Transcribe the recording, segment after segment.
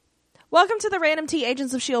Welcome to the Random Tea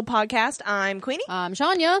Agents of S.H.I.E.L.D. podcast. I'm Queenie. I'm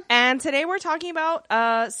Shania. And today we're talking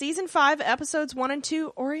about Season 5, Episodes 1 and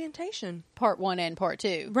 2, Orientation. Part 1 and Part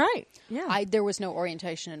 2. Right. Yeah. There was no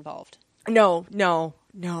orientation involved. No.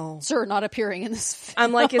 Sir, not appearing in this film.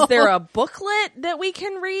 I'm like, is there a booklet that we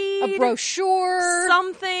can read? A brochure?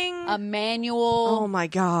 Something? A manual? Oh my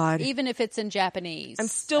god. Even if it's in Japanese. I'm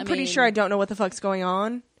still pretty sure I don't know what the fuck's going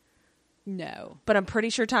on. No. But I'm pretty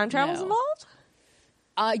sure time travel's involved?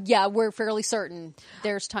 Yeah, we're fairly certain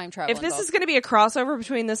there's time travel If this is going to be a crossover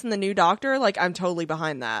between this and the new Doctor, like, I'm totally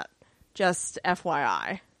behind that. Just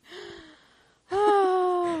FYI.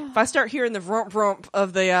 If I start hearing the vrump vrump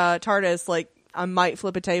of the TARDIS, like, I might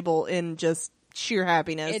flip a table in just sheer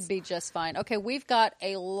happiness. It'd be just fine. Okay, we've got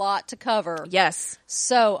a lot to cover. Yes.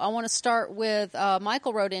 So I want to start with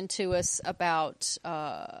Michael wrote into us about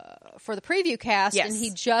for the preview cast, yes. and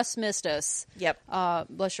he just missed us. Yep.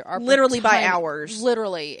 Bless your literally by hours.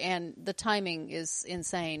 Literally, and the timing is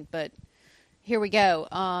insane. But here we go.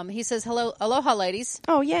 He says, "Hello, aloha, ladies.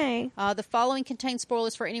 Oh, yay! The following contains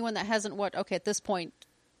spoilers for anyone that hasn't watched." Okay, at this point,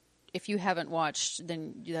 if you haven't watched,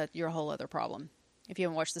 then you're a whole other problem. If you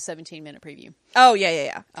haven't watched the 17-minute preview. Oh,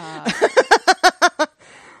 yeah.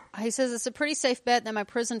 He says, it's a pretty safe bet that my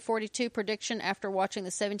Prison 42 prediction after watching the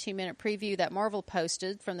 17-minute preview that Marvel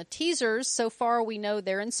posted from the teasers, so far we know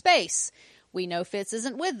they're in space. We know Fitz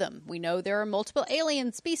isn't with them. We know there are multiple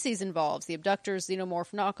alien species involved. The abductors,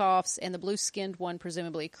 xenomorph knockoffs, and the blue-skinned one,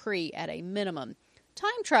 presumably Kree, at a minimum.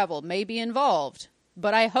 Time travel may be involved,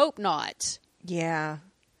 but I hope not. Yeah.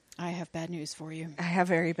 I have bad news for you. I have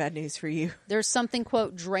very bad news for you. There's something,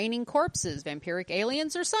 quote, draining corpses, vampiric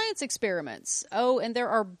aliens, or science experiments. Oh, and there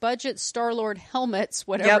are budget Star-Lord helmets,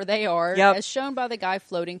 whatever they are, as shown by the guy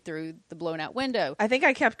floating through the blown-out window. I think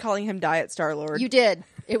I kept calling him Diet Star-Lord. You did.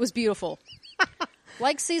 It was beautiful.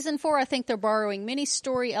 Like Season 4, I think they're borrowing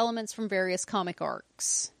mini-story elements from various comic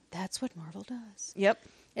arcs. That's what Marvel does. Yep.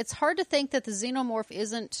 It's hard to think that the Xenomorph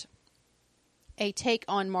isn't a take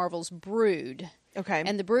on Marvel's Brood. Okay.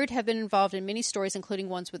 And the Brood have been involved in many stories, including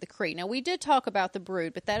ones with the Kree. Now, we did talk about the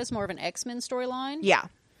Brood, but that is more of an X-Men storyline.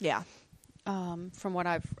 Yeah. From what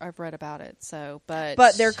I've read about it. So, but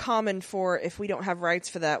they're common for, if we don't have rights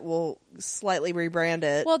for that, we'll slightly rebrand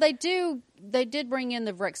it. Well, they did bring in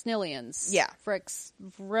the Vrexnilians. Yeah.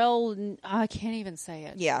 I can't even say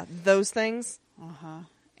it. Yeah, those things.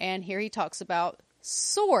 And here he talks about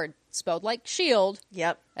SWORD, spelled like shield.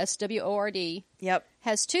 Yep. SWORD. Yep.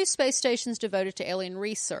 Has 2 space stations devoted to alien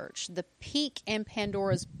research, the Peak and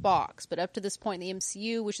Pandora's Box. But up to this point in the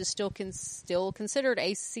MCU, which is still considered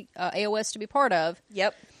AOS to be part of,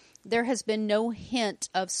 yep, there has been no hint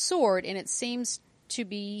of SWORD, and it seems to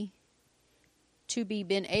be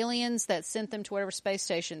been aliens that sent them to whatever space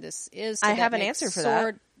station this is. So I have an answer for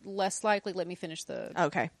SWORD less likely. Let me finish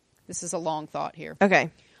Okay. This is a long thought here. Okay.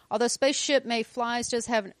 Although Spaceship Mayflies does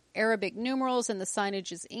have Arabic numerals and the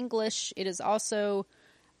signage is English, it is also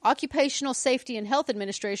Occupational Safety and Health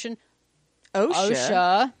Administration,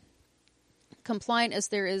 OSHA, compliant, as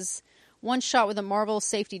there is one shot with the Marvel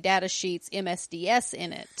Safety Data Sheets, MSDS,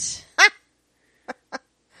 in it.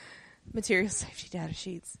 Material Safety Data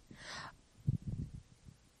Sheets.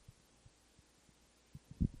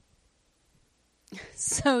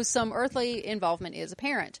 So some earthly involvement is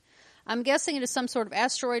apparent. I'm guessing it is some sort of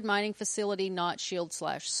asteroid mining facility, not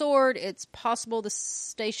SHIELD/SWORD. It's possible the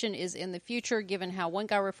station is in the future, given how one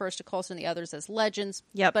guy refers to Coulson and the others as legends.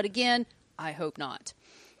 Yep. But again, I hope not.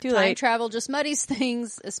 Too Time late. travel just muddies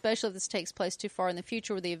things, especially if this takes place too far in the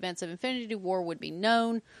future where the events of Infinity War would be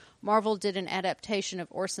known. Marvel did an adaptation of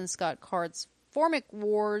Orson Scott Card's Formic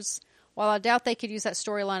Wars. While I doubt they could use that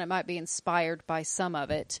storyline, it might be inspired by some of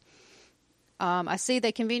it. I see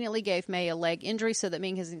they conveniently gave May a leg injury so that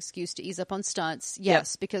Ming has an excuse to ease up on stunts.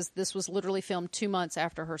 Yes, because this was literally filmed 2 months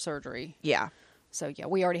after her surgery. Yeah. So, yeah,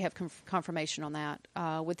 we already have confirmation on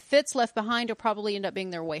that. With Fitz left behind, he'll probably end up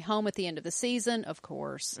being their way home at the end of the season, of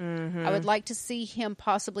course. Mm-hmm. I would like to see him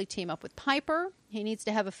possibly team up with Piper. He needs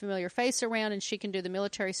to have a familiar face around, and she can do the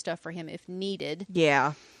military stuff for him if needed.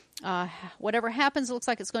 Yeah. Whatever happens, it looks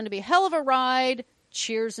like it's going to be a hell of a ride.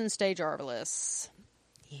 Cheers and stay Jarvelous.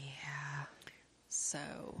 Yeah. So,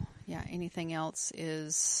 yeah, anything else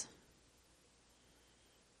is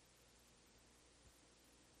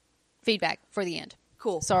feedback for the end.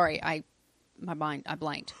 Cool. Sorry, I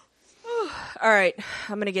blanked. All right,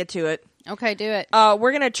 I'm going to get to it. Okay, do it.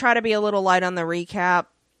 We're going to try to be a little light on the recap,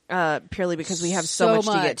 purely because we have so much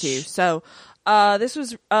to get to. So, this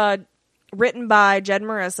was written by Jed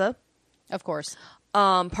Marissa. Of course.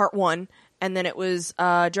 Part 1. And then it was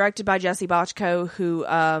directed by Jesse Bochco,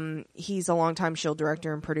 who he's a longtime S.H.I.E.L.D.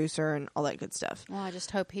 director and producer and all that good stuff. Well, I just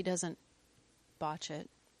hope he doesn't botch it.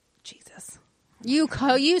 Jesus.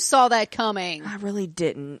 You saw that coming. I really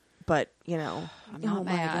didn't, but, you know. I'm not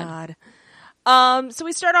mad. My God. So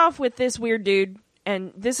we start off with this weird dude,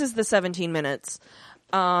 and this is the 17 minutes.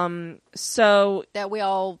 So that we've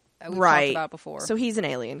talked about before. So he's an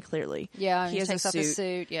alien, clearly. Yeah, he takes off his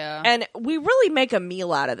suit, yeah. And we really make a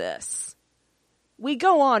meal out of this. We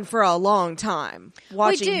go on for a long time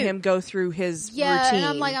watching him go through his routine.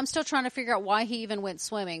 And I'm still trying to figure out why he even went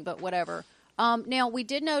swimming, but whatever. Now, we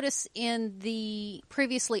did notice in the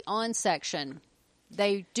previously on section,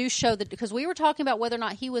 they do show that, because we were talking about whether or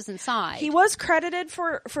not he was inside. He was credited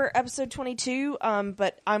for episode 22,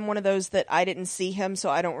 but I'm one of those that I didn't see him,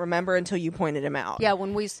 so I don't remember until you pointed him out. Yeah,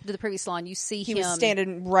 when we did the previous line, you see him. He was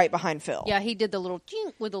standing right behind Phil. Yeah, he did the little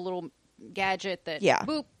with the little gadget that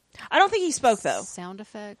boop. I don't think he spoke, though. Sound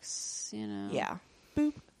effects, you know. Yeah.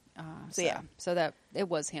 Boop. So that it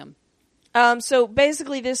was him. So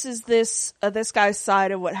basically this is this guy's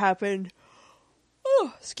side of what happened.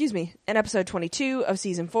 Oh, excuse me. In episode 22 of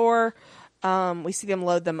season 4, we see them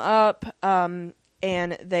load them up, and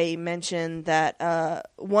they mention that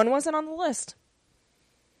one wasn't on the list.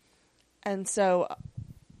 And so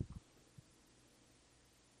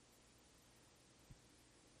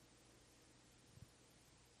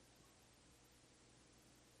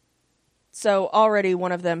already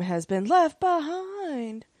one of them has been left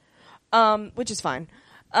behind, which is fine.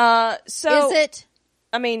 Is it?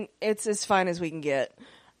 I mean, it's as fine as we can get.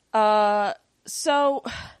 So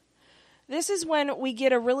this is when we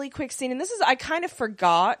get a really quick scene, and this is, I kind of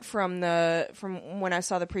forgot from when I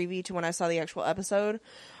saw the preview to when I saw the actual episode,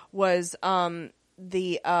 was that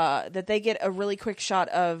they get a really quick shot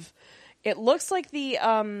of, it looks like the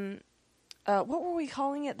what were we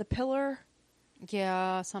calling it? The pillar?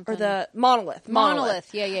 Yeah, something. Or the monolith.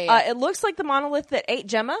 Monolith. Yeah. It looks like the monolith that ate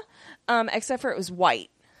Gemma, except for it was white.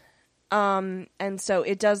 And so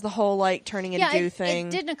it does the whole, like, turning into goo thing.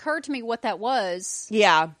 It didn't occur to me what that was.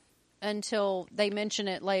 Yeah. Until they mention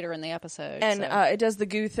it later in the episode. And it does the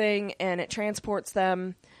goo thing, and it transports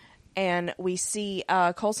them, and we see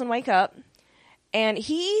Coulson wake up, and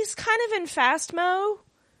he's kind of in fast mo.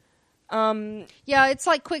 Yeah, it's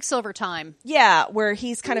like Quicksilver time. Yeah, where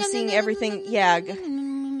he's kind of seeing everything. Yeah.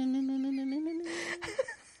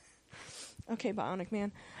 Okay, Bionic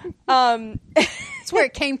Man. That's where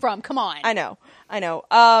it came from. Come on. I know.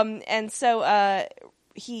 And so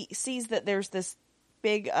he sees that there's this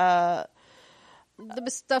big the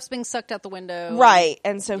stuff's being sucked out the window. Right.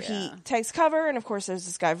 And so he takes cover, and of course there's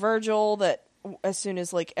this guy Virgil that as soon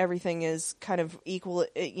as, like, everything is kind of equal,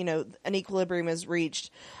 you know, an equilibrium is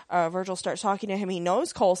reached, Virgil starts talking to him. He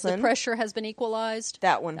knows Coulson. The pressure has been equalized?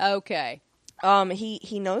 That one. Okay.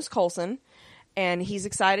 He knows Coulson, and he's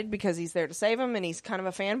excited because he's there to save him, and he's kind of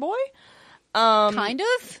a fanboy. Kind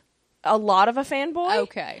of? A lot of a fanboy.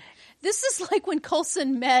 Okay. This is like when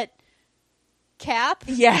Coulson met Cap?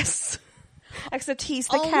 Yes. Except he's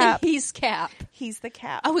the Cap. He's Cap. He's the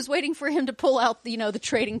Cap. I was waiting for him to pull out, the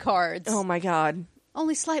trading cards. Oh my God.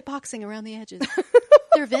 Only slight boxing around the edges.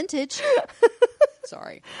 They're vintage.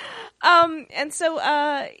 Sorry. And so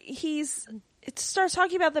it starts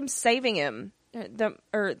talking about them saving him.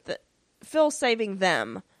 Phil saving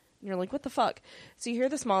them. And you're like, what the fuck? So you hear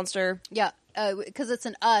this monster. Yeah, because it's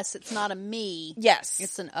an us. It's not a me. Yes.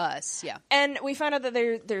 It's an us, yeah. And we find out that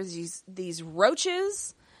there's these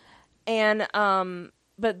roaches. And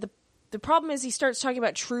but the problem is he starts talking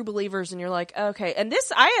about true believers, and you're like, okay. And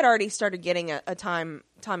this, I had already started getting a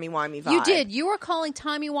timey-wimey vibe. You did. You were calling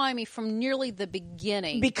timey-wimey from nearly the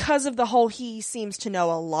beginning. Because of the whole, he seems to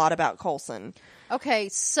know a lot about Coulson. Okay,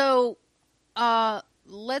 so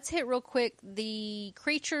let's hit real quick. The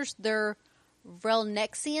creatures, they're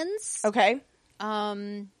Vrelnexians. Okay.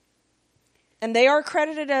 And they are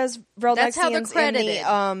credited as Vrelnexians. That's how they're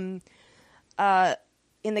credited.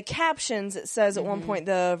 In the captions, it says at one point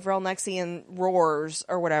the Vrelnexian roars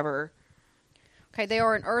or whatever. Okay, they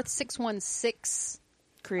are an Earth 616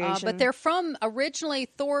 creation. But they're from originally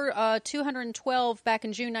Thor 212 back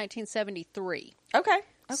in June 1973. Okay.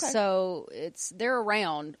 So they're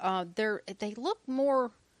around. They look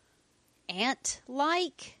more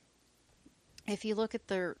ant-like if you look at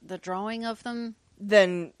the drawing of them.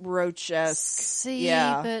 Than roach-esque. See,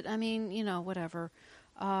 yeah. But I mean, whatever.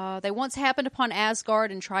 They once happened upon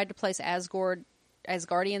Asgard and tried to place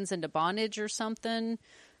Asgardians into bondage or something.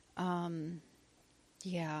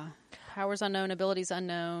 Yeah. Powers unknown, abilities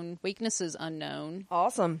unknown, weaknesses unknown.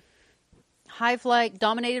 Awesome. Hive-like,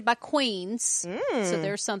 dominated by queens. So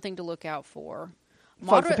there's something to look out for.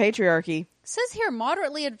 Fuck the patriarchy. Says here,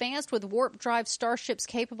 moderately advanced with warp drive starships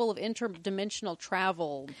capable of interdimensional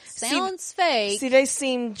travel. Sounds fake. See, they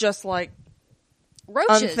seem just like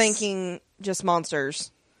Roaches. unthinking, just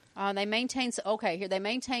monsters. They maintain they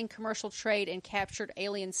maintain commercial trade and captured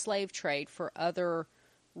alien slave trade for other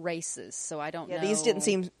races. So I don't know. These didn't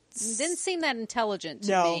seem that intelligent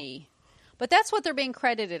to me. But that's what they're being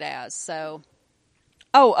credited as. So,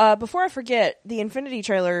 before I forget, the Infinity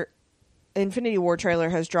War trailer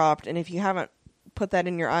has dropped, and if you haven't put that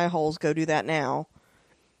in your eye holes, go do that now.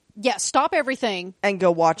 Yeah, stop everything and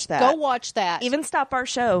go watch that. Go watch that. Even stop our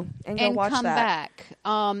show and go watch that. And come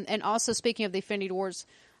back. And also, speaking of the Infinity Wars,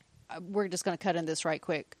 we're just going to cut in this right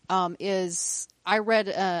quick. I read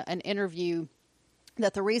an interview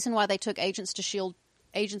that the reason why they took Agents of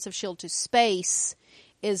S.H.I.E.L.D. to space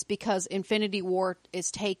is because Infinity War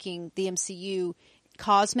is taking the MCU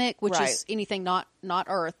cosmic, which is anything not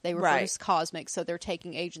Earth. They refer to as cosmic, so they're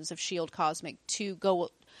taking Agents of S.H.I.E.L.D. cosmic to go,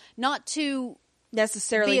 not to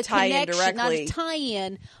necessarily tie in directly. Not a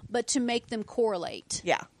tie-in, but to make them correlate.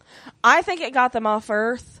 Yeah. I think it got them off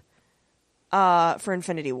Earth for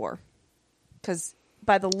Infinity War. Because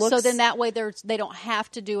by the looks... So then that way they don't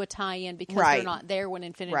have to do a tie-in because they're not there when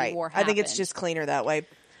Infinity War happened. I think it's just cleaner that way.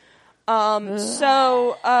 I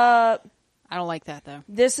don't like that, though.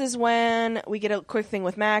 This is when we get a quick thing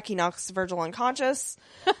with Mac. He knocks Virgil unconscious.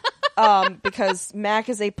 Because Mac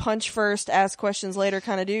is a punch first, ask questions later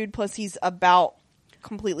kind of dude. Plus, he's about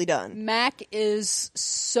completely done. Mac is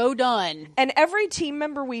so done. And every team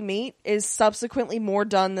member we meet is subsequently more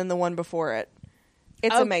done than the one before it.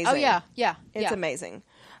 It's amazing. Oh, yeah. It's amazing.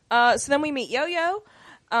 So then we meet Yo-Yo.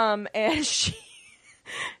 And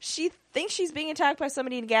she thinks she's being attacked by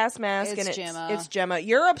somebody in a gas mask. It's Gemma. It's Gemma.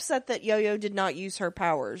 You're upset that Yo-Yo did not use her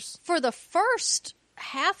powers. For the first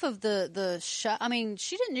half of the show, I mean,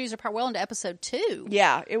 she didn't use her power well into episode 2.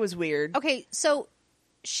 Yeah, it was weird. Okay, so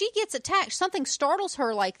she gets attacked. Something startles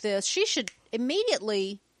her like this. She should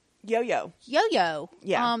immediately... Yo-Yo.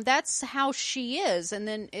 Yeah. That's how she is. And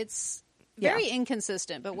then it's very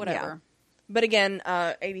inconsistent, but whatever. Yeah. But again,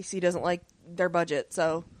 ABC doesn't like their budget,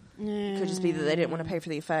 so... It could just be that they didn't want to pay for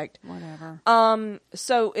the effect. Whatever.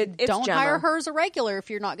 So it's Don't Gemma. hire her as a regular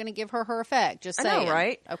if you're not going to give her effect. Just saying. I know,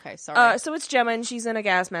 right? Okay, sorry. So it's Gemma, and she's in a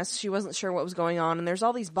gas mask. She wasn't sure what was going on, and there's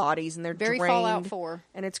all these bodies, and they're very drained, Fallout 4,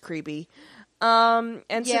 and it's creepy. And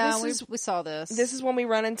so we saw this. This is when we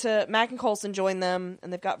run into Mac and Coulson join them,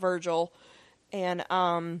 and they've got Virgil, and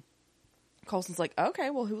Coulson's like,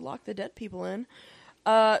 okay, well, who locked the dead people in?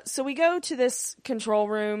 So we go to this control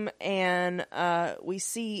room, and we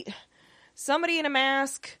see somebody in a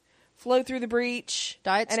mask float through the breach.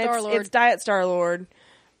 Diet Star-Lord. It's Diet Star-Lord.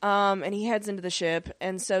 And he heads into the ship.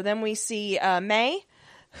 And so then we see May,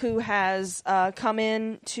 who has come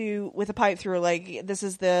in with a pipe through her leg. This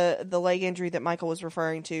is the leg injury that Michael was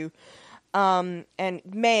referring to. And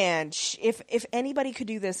man, if anybody could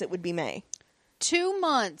do this, it would be May. 2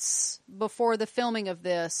 months before the filming of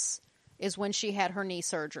this is when she had her knee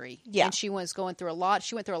surgery. Yeah. And she was going through a lot.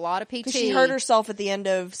 She went through a lot of PT. She hurt herself at the end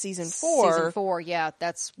of season 4. Season 4, yeah.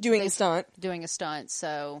 That's doing a stunt. Doing a stunt,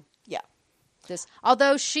 so... Yeah.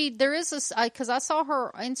 Although there is this... Because I saw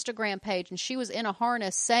her Instagram page, and she was in a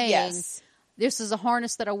harness saying... This is a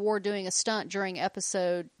harness that I wore doing a stunt during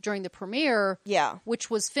the premiere. Yeah.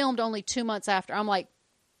 Which was filmed only 2 months after. I'm like...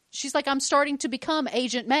 She's like, I'm starting to become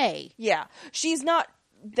Agent May. Yeah. She's not...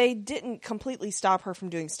 They didn't completely stop her from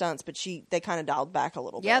doing stunts, but they kind of dialed back a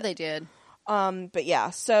little bit. Yeah, they did. But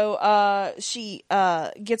yeah, so she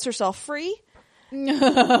gets herself free in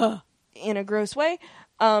a gross way.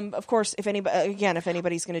 Of course, if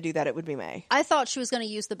anybody's going to do that, it would be May. I thought she was going to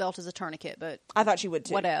use the belt as a tourniquet, but I thought she would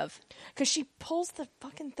too. Whatever. Because she pulls the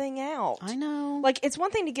fucking thing out. I know. Like, it's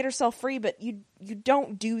one thing to get herself free, but you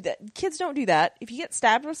don't do that. Kids don't do that. If you get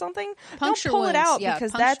stabbed with something, puncture don't pull wounds, it out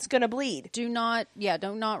because that's going to bleed. Do not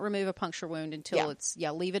remove a puncture wound until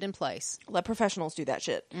leave it in place. Let professionals do that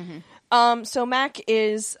shit. Mm-hmm. So Mac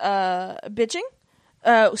is bitching.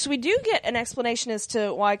 So we do get an explanation as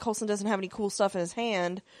to why Coulson doesn't have any cool stuff in his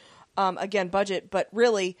hand. Again, budget, but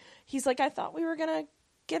really, he's like, I thought we were gonna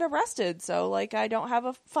get arrested, so like I don't have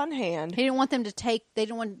a fun hand. He didn't want them to take. They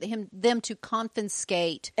didn't want them to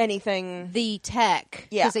confiscate anything, the tech,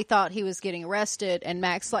 yeah, because they thought he was getting arrested. And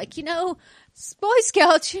Mac's like, Boy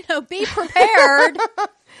Scouts, be prepared.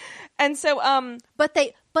 And so, but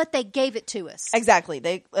they gave it to us. Exactly,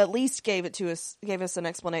 they at least gave us an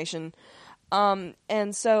explanation.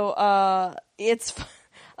 And so, it's,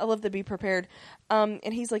 I love to be prepared.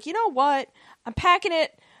 And he's like, you know what? I'm packing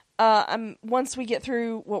it. Once we get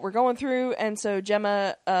through what we're going through. And so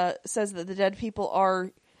Gemma, says that the dead people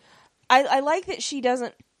are, I like that she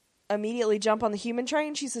doesn't immediately jump on the human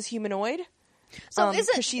train. She says humanoid. So because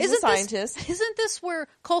she's a scientist. Isn't this where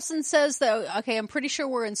Coulson says, though, okay, I'm pretty sure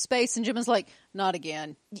we're in space, and Jim is like, not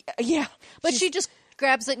again. Yeah. But she just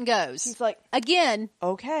grabs it and goes. She's like, again,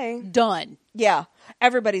 okay. done. Yeah.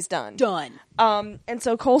 Everybody's done. Done. And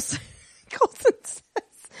so Coulson says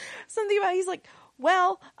something about, he's like,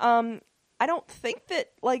 well, I don't think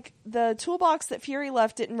that, like, the toolbox that Fury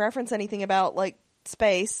left didn't reference anything about, like,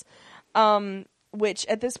 space. Which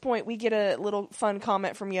at this point we get a little fun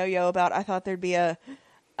comment from Yo-Yo about, I thought there'd be a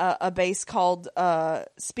base called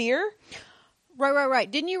Spear. Right.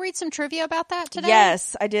 Didn't you read some trivia about that today?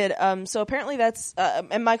 Yes, I did. So apparently that's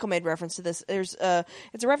and Michael made reference to this. It's a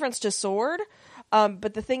reference to Sword.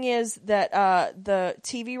 But the thing is that the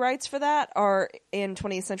TV rights for that are in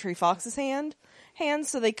 20th Century Fox's hands,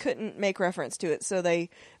 so they couldn't make reference to it. So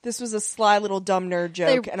this was a sly little dumb nerd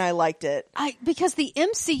joke, and I liked it. Because the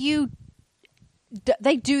MCU,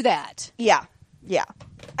 they do that. Yeah.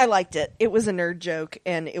 I liked it. It was a nerd joke,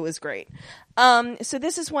 and it was great. So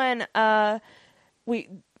this is when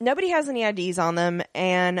nobody has any IDs on them,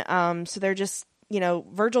 and so they're just,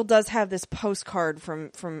 Virgil does have this postcard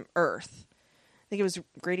from Earth. I think it was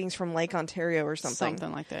greetings from Lake Ontario or something.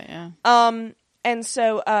 Something like that, yeah. And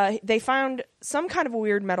so they found some kind of a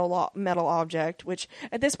weird metal object, which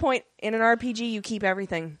at this point in an RPG you keep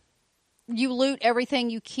everything. You loot everything,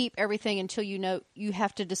 you keep everything until you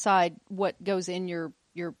have to decide what goes in your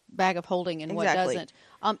bag of holding and what doesn't.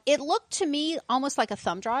 It looked to me almost like a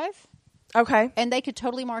thumb drive. Okay. And they could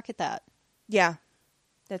totally market that. Yeah.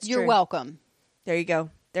 That's true. You're welcome. There you go.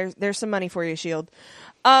 There's some money for you,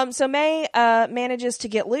 S.H.I.E.L.D. So May manages to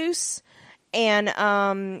get loose,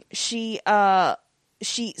 and she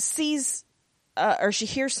sees or she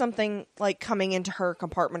hears something like coming into her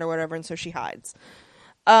compartment or whatever, and so she hides.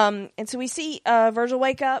 And so we see Virgil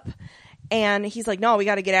wake up, and he's like, no, we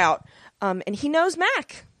got to get out. And he knows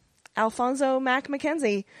Alfonso Mac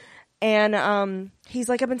McKenzie. And he's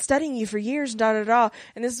like, I've been studying you for years, da-da-da.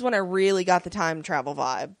 And this is when I really got the time travel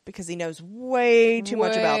vibe, because he knows way too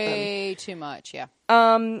much about them. Way too much, yeah.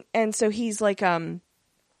 And so he's like, they're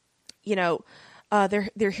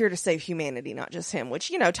here to save humanity, not just him,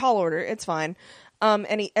 which, tall order, it's fine.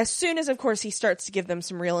 And as soon as, of course, he starts to give them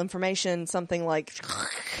some real information, something like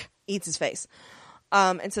eats his face.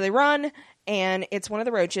 And so they run, and it's one of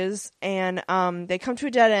the roaches, and they come to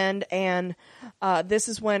a dead end, and this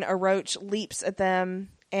is when a roach leaps at them,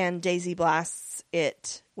 and Daisy blasts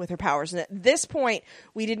it with her powers. And at this point,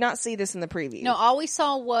 we did not see this in the preview. No, all we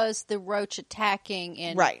saw was the roach attacking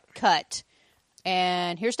and cut.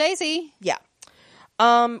 And here's Daisy. Yeah.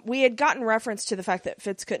 We had gotten reference to the fact that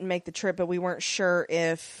Fitz couldn't make the trip, but we weren't sure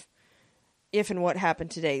if and what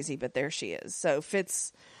happened to Daisy, but there she is. So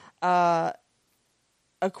Fitz,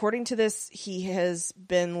 according to this, he has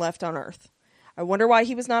been left on Earth. I wonder why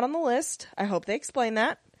he was not on the list. I hope they explain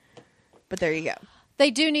that. But there you go. They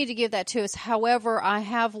do need to give that to us. However, I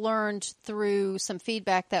have learned through some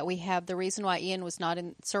feedback that we have the reason why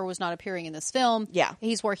Sir was not appearing in this film. Yeah.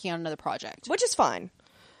 He's working on another project. Which is fine.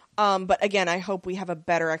 But again, I hope we have a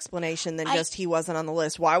better explanation than just he wasn't on the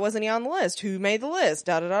list. Why wasn't he on the list? Who made the list?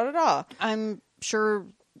 Da da da da da. I'm sure.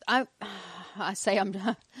 I'm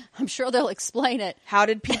sure they'll explain it. How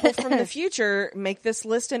did people from the future make this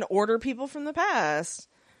list and order people from the past?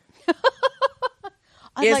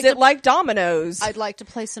 Is it like dominoes? I'd like to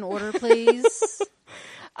place an order, please.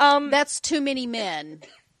 That's too many men.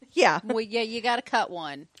 Yeah. Well, yeah, you got to cut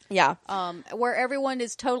one. Yeah. Where everyone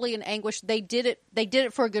is totally in anguish. They did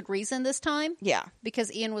it for a good reason this time. Yeah.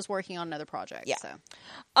 Because Ian was working on another project. Yeah.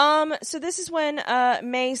 So. So this is when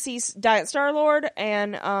May sees Diet Star-Lord,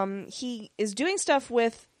 and he is doing stuff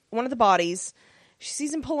with one of the bodies. She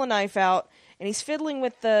sees him pull a knife out, and he's fiddling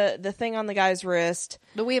with the thing on the guy's wrist.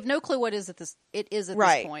 But we have no clue what it is at this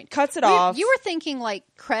point. Cuts it off. You were thinking like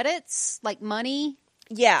credits, like money?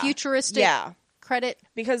 Yeah. Futuristic? Yeah. Credit?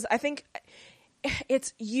 Because I think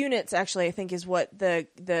it's units, actually, I think is what the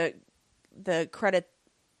credit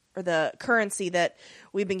or the currency that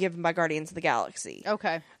we've been given by Guardians of the Galaxy.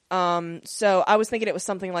 Okay. So I was thinking it was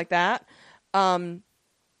something like that. And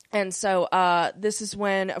so this is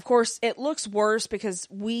when, of course, it looks worse because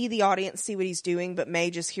we, the audience, see what he's doing, but May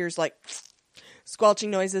just hears like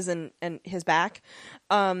squelching noises and his back.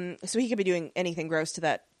 So he could be doing anything gross to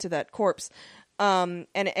that corpse. And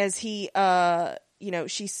as he,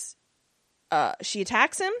 she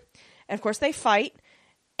attacks him, and of course they fight,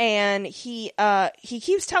 and he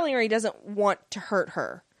keeps telling her he doesn't want to hurt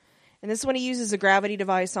her. And this is when he uses a gravity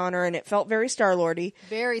device on her, and it felt very Star-Lordy.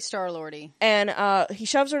 Very Star-Lordy. And he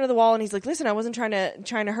shoves her to the wall, and he's like, "Listen, I wasn't trying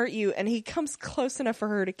to hurt you." And he comes close enough for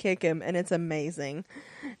her to kick him, and it's amazing.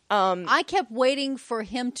 I kept waiting for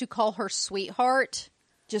him to call her sweetheart.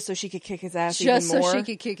 Just so she could kick his ass even more. Just so she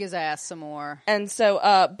could kick his ass some more. And so,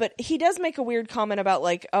 but he does make a weird comment about,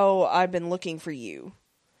 like, "Oh, I've been looking for you."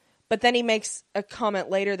 But then he makes a comment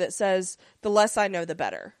later that says, "The less I know, the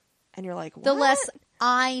better." And you're like, what? The less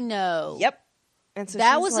I know. Yep. And so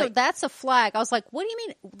that's a flag. I was like, what do you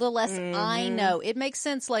mean the less I know? It makes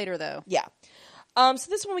sense later, though. Yeah. So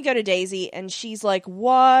this is when we go to Daisy, and she's like,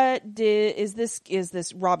 is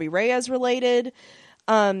this Robbie Reyes related?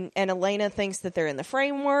 And Elena thinks that they're in the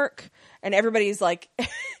framework, and everybody's like,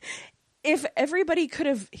 if everybody could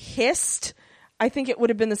have hissed, I think it would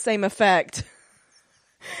have been the same effect.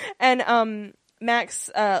 And Max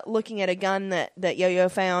looking at a gun that Yo-Yo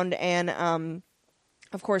found, and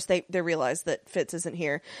of course they realize that Fitz isn't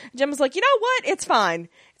here. Gemma's like, you know what? It's fine.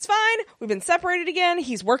 It's fine. We've been separated again.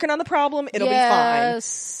 He's working on the problem. It'll be fine.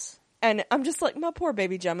 And I'm just like, my poor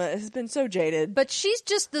baby Gemma has been so jaded. But she's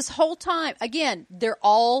just this whole time, again, they're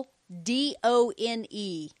all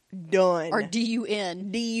D-O-N-E. Done. Or D-U-N.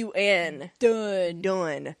 D-U-N.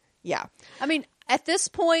 Done. Yeah. I mean, at this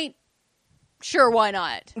point, sure, why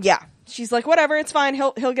not? Yeah. She's like, whatever, it's fine.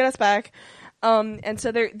 He'll get us back. And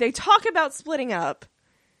so they talk about splitting up.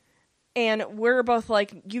 And we're both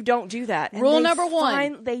like, you don't do that. And Rule number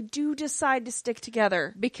one. They do decide to stick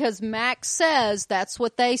together. Because Max says that's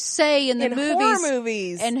what they say in the movies. Horror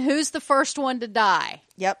movies. And who's the first one to die?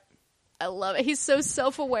 Yep. I love it. He's so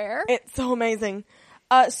self-aware. It's so amazing.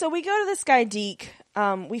 So we go to this guy, Deke.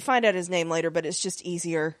 We find out his name later, but it's just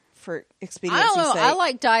easier for expediency's I don't know. sake. I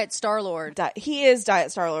like Diet Star-Lord. He is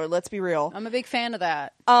Diet Star-Lord, let's be real. I'm a big fan of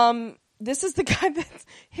that. This is the guy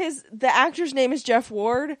the actor's name is Jeff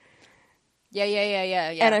Ward. Yeah.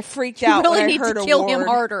 And I freaked out really when I need heard to kill him Ward.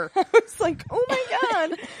 harder. I was like, oh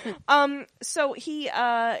my god. So he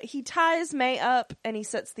ties May up and he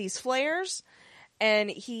sets these flares, and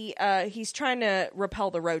he's trying to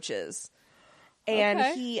repel the roaches. And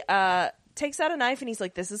he takes out a knife and he's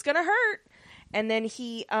like, this is gonna hurt. And then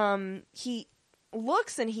he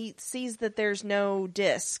looks and he sees that there's no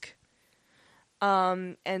disc.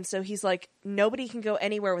 And so he's like, nobody can go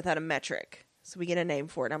anywhere without a metric. So we get a name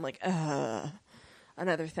for it. I'm like,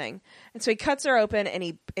 another thing. And so he cuts her open and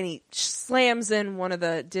he slams in one of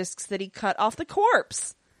the discs that he cut off the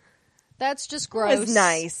corpse. That's just gross. It's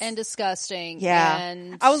nice and disgusting. Yeah.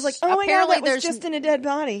 And I was like, oh my god, that was there's just in a dead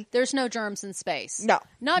body. There's no germs in space. No.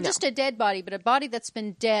 Not just a dead body, but a body that's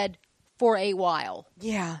been dead for a while.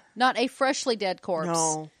 Yeah. Not a freshly dead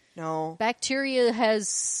corpse. No. Bacteria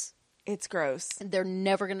has... It's gross. They're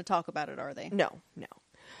never going to talk about it, are they? No.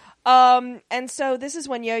 And so this is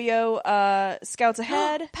when Yo-Yo scouts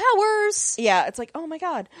ahead. Powers! Yeah, it's like, oh my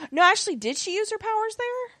god. No, actually, did she use her powers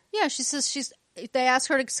there? Yeah, she says they ask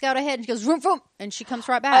her to scout ahead and she goes, vroom, vroom, and she comes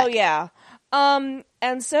right back. Oh, yeah.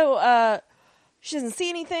 And so she doesn't see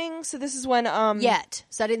anything, so this is when... Yet.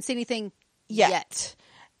 So I didn't see anything yet.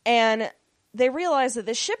 And they realize that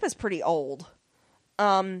this ship is pretty old.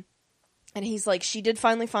 And he's like, she did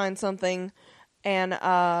finally find something, and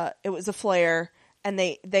it was a flare. And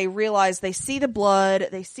they realize, they see the blood,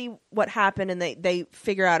 they see what happened, and they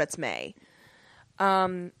figure out it's May.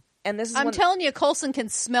 And this is I'm telling you, Coulson can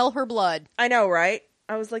smell her blood. I know, right?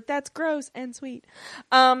 I was like, that's gross and sweet.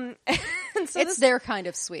 And so it's their kind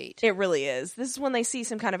of sweet. It really is. This is when they see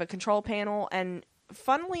some kind of a control panel, and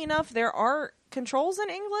funnily enough, there are controls in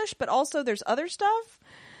English, but also there's other stuff.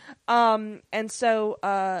 And so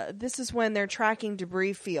this is when they're tracking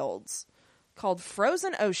debris fields called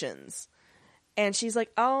Frozen Oceans. And she's like,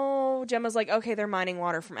 oh, Gemma's like, okay, they're mining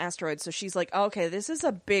water from asteroids. So she's like, okay, this is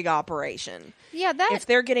a big operation. Yeah, if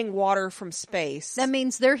they're getting water from space, that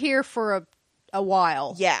means they're here for a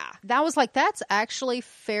while. Yeah. That was like, that's actually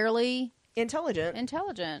fairly intelligent.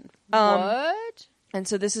 What? And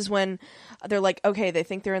so this is when they're like, okay, they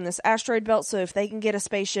think they're in this asteroid belt. So if they can get a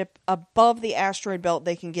spaceship above the asteroid belt,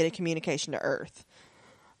 they can get a communication to Earth.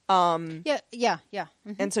 Yeah.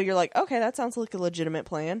 Mm-hmm. And so you're like, okay, that sounds like a legitimate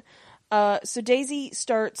plan. So Daisy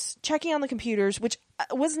starts checking on the computers, which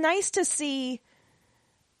was nice to see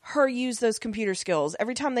her use those computer skills.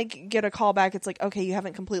 Every time they get a call back, it's like, okay, you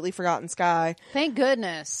haven't completely forgotten Sky. Thank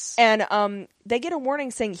goodness. And they get a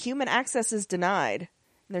warning saying human access is denied.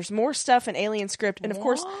 And there's more stuff in alien script. And of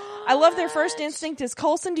course, I love their first instinct is,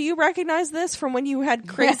 Coulson, do you recognize this from when you had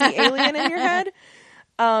crazy alien in your head?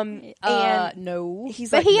 And no.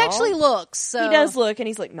 He's but like, he no. actually looks. So. He does look, and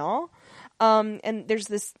he's like, no. And there's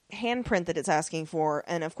this handprint that it's asking for,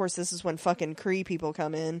 and of course this is when fucking Kree people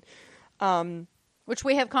come in. Which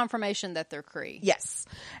we have confirmation that they're Kree. Yes.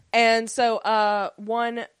 And so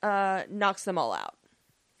one knocks them all out.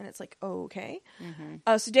 And it's like, okay.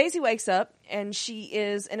 So Daisy wakes up, and she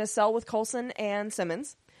is in a cell with Coulson and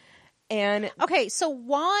Simmons. And Okay, so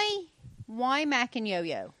why Mac and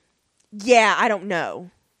Yo-Yo? yeah, I don't know.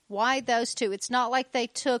 Why those two? It's not like they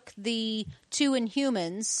took the two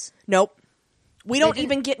Inhumans. Nope. We don't didn't-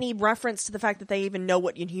 even get any reference to the fact that they even know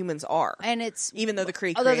what Inhumans are. And it's Even though the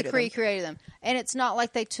Kree although the created Kree them. created them. And it's not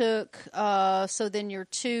like they took so then your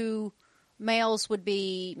two males would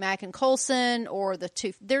be Mac and Coulson, or the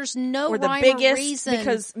two. There's no Or the rhyme biggest, or reason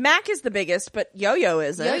because Mac is the biggest, but Yo-Yo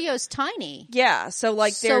isn't. Yo-Yo's tiny. Yeah, so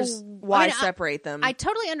like So, there's why I mean, separate them. I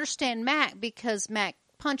totally understand Mac because Mac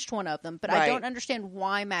punched one of them, but I Right. don't understand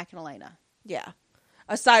why Mac and Elena. Yeah.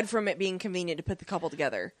 Aside from it being convenient to put the couple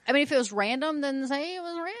together. I mean, if it was random, then say it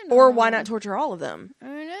was random. Or why not torture all of them?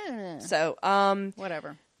 So So,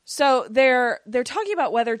 whatever. so they're talking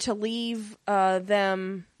about whether to leave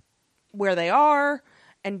them where they are,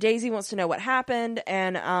 and Daisy wants to know what happened,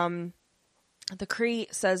 and the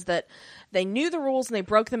Kree says that they knew the rules and they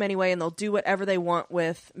broke them anyway, and they'll do whatever they want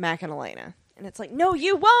with Mac and Elena. And it's like, no,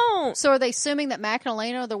 you won't. So are they assuming that Mac and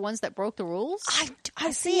Elena are the ones that broke the rules?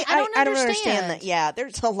 I see. I don't I don't understand. understand that. Yeah,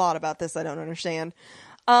 there's a lot about this I don't understand.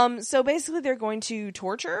 So basically, they're going to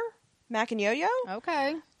torture Mac and Yo-Yo.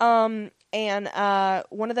 Okay. And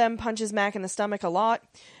one of them punches Mac in the stomach a lot,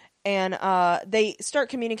 and they start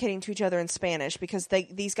communicating to each other in Spanish because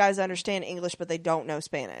these guys understand English, but they don't know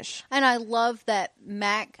Spanish. And I love that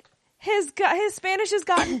Mac. His Spanish has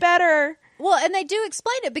gotten better. Well, and they do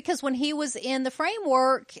explain it because when he was in the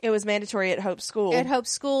framework It was mandatory at Hope School. at Hope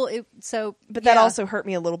School, But that also hurt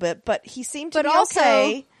me a little bit. But he seemed to be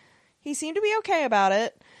okay. He seemed to be okay about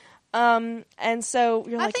it. And so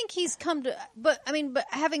you're like, I think he's come to, but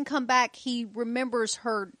having come back, he remembers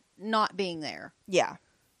her not being there. yeah.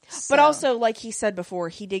 So, But also, like he said before,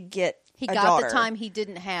 he did get he a got daughter. the time he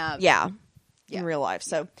didn't have. Yeah. Yeah. In real life.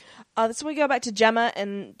 So that's when we go back to Gemma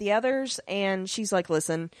and the others, and she's like,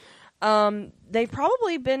 listen, they've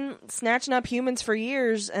probably been snatching up humans for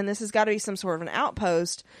years, and this has got to be some sort of an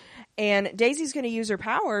outpost. And Daisy's going to use her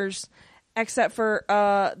powers, except for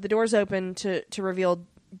the doors open to reveal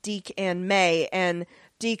Deke and May, and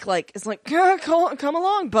Deke is like, come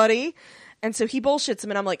along, buddy. And so he bullshits him,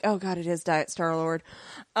 and I'm like, oh god, it is Diet Star-Lord.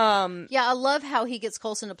 Yeah, I love how he gets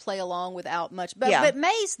Coulson to play along without much. But, Yeah. but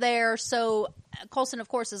May's there, so Coulson, of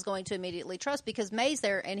course, is going to immediately trust because May's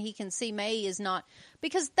there, and he can see May is not...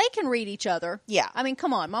 Because they can read each other. Yeah. I mean,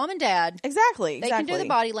 come on, Mom and Dad. Exactly. They can do the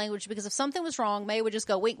body language because if something was wrong, May would just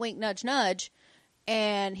go wink, wink, nudge, nudge,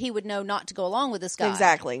 and he would know not to go along with this guy.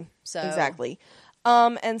 Exactly. So- Exactly.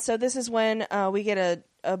 And so this is when we get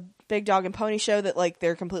a big dog and pony show that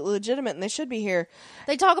they're completely legitimate and they should be here.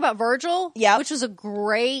 They talk about Virgil, Yep. which was a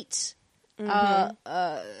great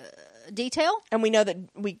detail. And we know that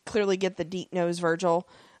we clearly get the Deke knows Virgil.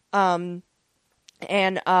 And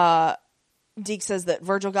Deke says that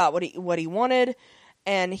Virgil got what he wanted,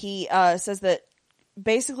 and he says that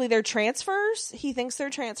basically they're transfers. He thinks they're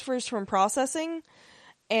transfers from processing,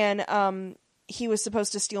 and he was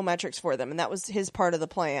supposed to steal metrics for them, and that was his part of the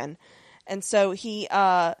plan. And so he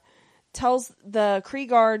tells the Kree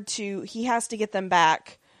guard he has to get them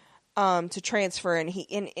back to transfer, and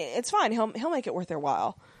it's fine. He'll make it worth their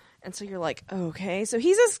while. And so you're like, okay, so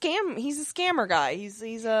he's a scammer guy. He's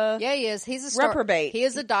a Yeah, he is. He's a reprobate. He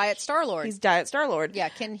is a Diet Star-Lord. He's Diet Star-Lord. Yeah,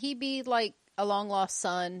 can he be like a long-lost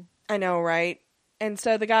son? I know, right? And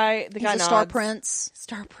so the guy He's nods. a Star Prince.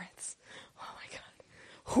 Star Prince. Oh my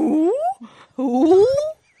god. Who?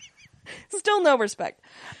 Still no respect.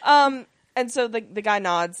 And so the guy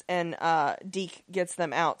nods, and Deke gets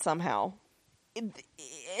them out somehow. It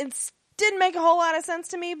didn't make a whole lot of sense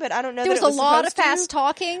to me, but I don't know. There that was it a lot of supposed to. fast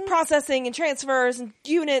talking. Processing and transfers and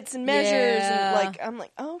units and measures, Yeah. and I'm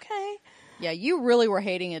like, okay. Yeah, you really were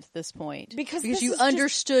hating it at this point. Because you this is just-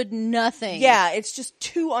 understood nothing. Yeah, it's just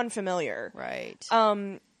too unfamiliar. Right.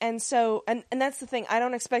 And so, and that's the thing. I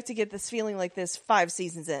don't expect to get this feeling like this 5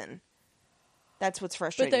 seasons in. That's what's but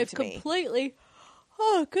frustrating they've to me. completely...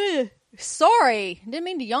 Oh, good. Sorry. Didn't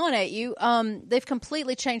mean to yawn at you. They've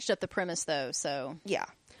completely changed up the premise, though, so... Yeah.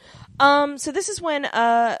 So this is when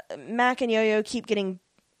Mac and Yo-Yo keep getting,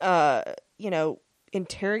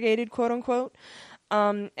 interrogated, quote unquote.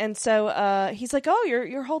 And so he's like, "Oh,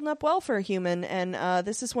 you're holding up well for a human." And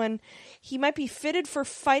this is when he might be fitted for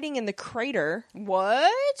fighting in the crater.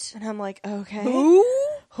 What? And I'm like, okay,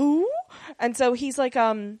 Who? And so he's like,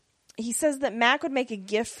 he says that Mac would make a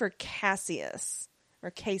gift for Cassius.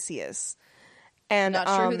 And Not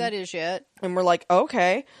sure who that is yet. And we're like,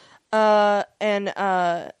 okay.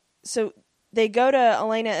 And so they go to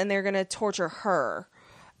Elena and they're going to torture her.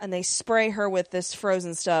 And they spray her with this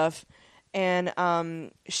frozen stuff.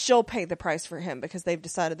 And she'll pay the price for him because they've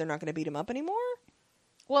decided they're not going to beat him up anymore.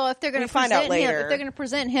 Well, if they're going to find out later, if they're going to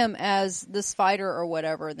present him as this fighter or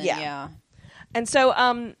whatever, then yeah. And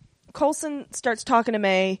so Coulson starts talking to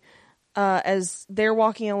May as they're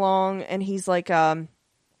walking along, and he's like,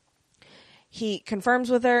 he confers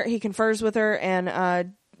with her,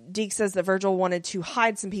 and Deke says that Virgil wanted to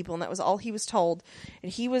hide some people, and that was all he was told. And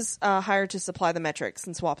he was hired to supply the metrics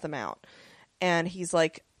and swap them out. And he's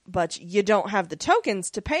like, but you don't have the tokens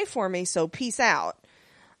to pay for me, so peace out.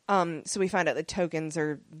 So we find out the tokens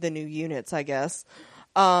are the new units, I guess.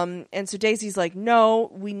 And so Daisy's like,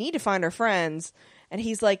 no, we need to find our friends. And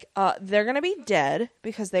he's like, they're going to be dead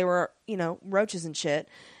because they were, roaches and shit.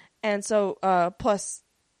 And so, plus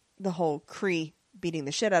the whole Kree beating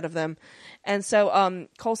the shit out of them. And so,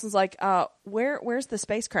 Coulson's like, where's the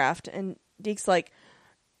spacecraft? And Deke's like,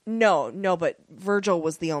 no, but Virgil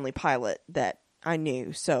was the only pilot that I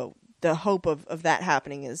knew. So the hope of that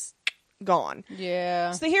happening is gone.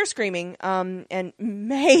 Yeah. So they hear screaming, and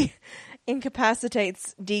May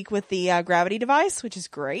incapacitates Deke with the gravity device, which is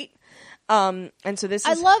great. And so this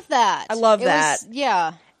is... I love that. I love that.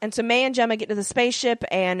 Yeah. And so May and Gemma get to the spaceship,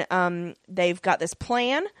 and they've got this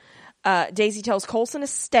plan. Daisy tells Coulson to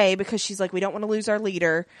stay because she's like, we don't want to lose our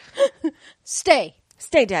leader. Stay,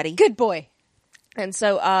 Daddy. good boy. And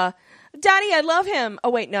so, Daddy, I love him. Oh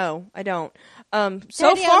wait, no, I don't. Daddy,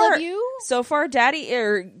 I love you? So far,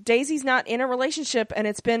 Daisy's not in a relationship, and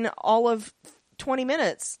it's been all of 20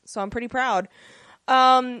 minutes. So I'm pretty proud.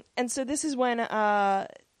 And so this is when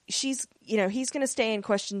he's going to stay and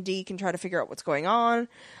question Deke and try to figure out what's going on.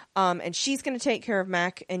 And she's going to take care of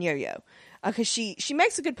Mac and Yo-Yo. Because she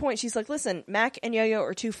makes a good point. She's like, listen, Mac and Yo-Yo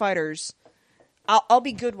are two fighters. I'll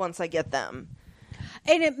be good once I get them.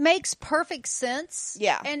 And it makes perfect sense.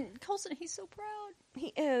 Yeah. And Coulson, he's so proud. He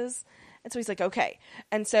is. And so he's like, okay.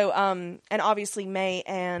 And so, and obviously May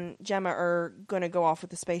and Gemma are going to go off with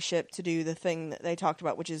the spaceship to do the thing that they talked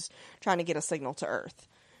about, which is trying to get a signal to Earth.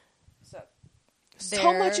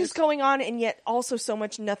 So much is going on, and yet also so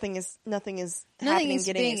much nothing is happening,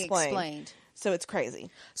 getting explained. So it's crazy.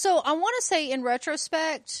 So I want to say in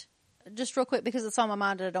retrospect, just real quick, because it's on my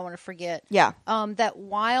mind and I don't want to forget. Yeah. That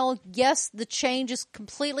while, yes, the change is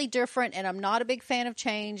completely different, and I'm not a big fan of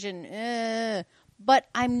change, but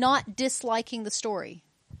I'm not disliking the story.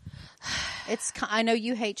 I know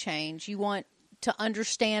you hate change. You want to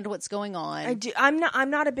understand what's going on. I do. I'm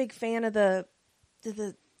not a big fan of the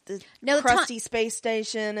crusty space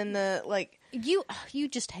station and the like. You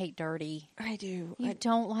just hate dirty. I do. You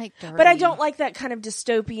don't like dirty. But I don't like that kind of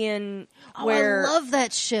dystopian where... I love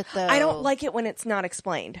that shit, though. I don't like it when it's not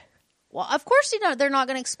explained. Well, of course they're not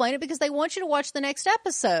going to explain it because they want you to watch the next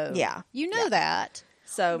episode. Yeah. You know that.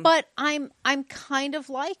 So, but I'm kind of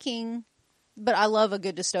liking... But I love a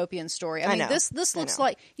good dystopian story. I mean, this looks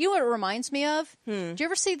like... You know what it reminds me of? Did you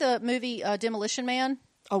ever see the movie Demolition Man?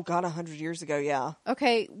 Oh, God, 100 years ago, yeah.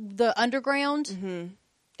 Okay, the underground... Mm-hmm.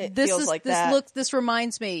 It feels like that. This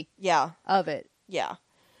reminds me, of it. Yeah.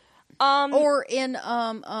 Or in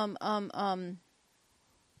Keanu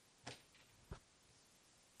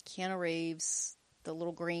Reeves, the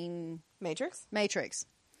little green Matrix.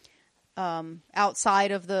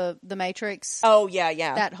 Outside of the Matrix. Oh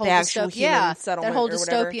yeah. That whole dystopian settlement. That whole or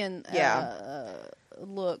whatever. dystopian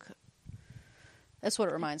look. That's what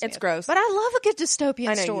it reminds me of. It's gross. But I love a good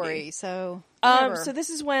dystopian story, so whatever. So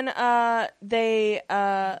this is when May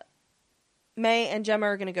and Gemma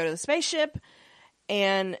are going to go to the spaceship,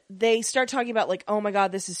 and they start talking about, like, oh my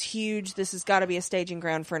god, this is huge, this has got to be a staging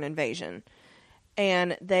ground for an invasion.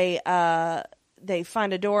 And they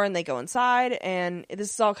find a door and they go inside, and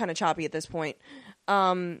this is all kind of choppy at this point.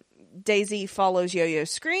 Daisy follows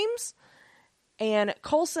Yo-Yo's screams, and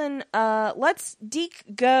Coulson lets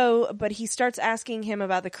Deke go, but he starts asking him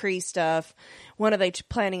about the Kree stuff. When are they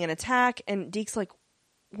planning an attack? And Deke's like,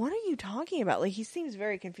 what are you talking about? Like, he seems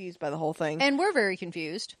very confused by the whole thing. And we're very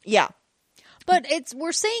confused. Yeah. But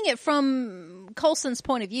we're seeing it from Coulson's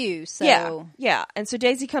point of view, so... Yeah. And so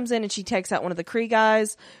Daisy comes in and she takes out one of the Kree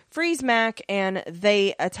guys, frees Mac, and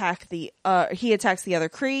they attack he attacks the other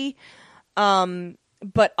Kree.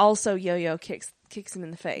 But also Yo-Yo kicks him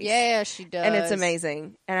in the face. Yeah, she does. And it's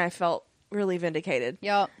amazing. And I felt really vindicated.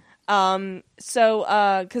 Yep.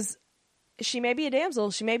 Because she may be a damsel,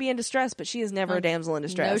 she may be in distress, but she is never a damsel in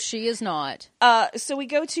distress. No, she is not. So we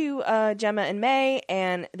go to Gemma and May,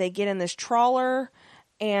 and they get in this trawler,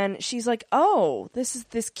 and she's like, "Oh,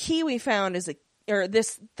 this key we found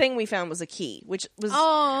this thing we found was a key," which was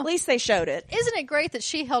at least they showed it. Isn't it great that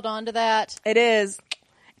she held on to that? It is,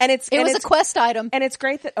 And it was a quest item. And it's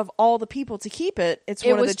great that of all the people to keep it, it was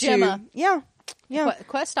one of the Gemma. two. Yeah. Yeah.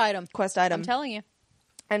 Quest item. Quest item. I'm telling you.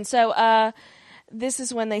 And so this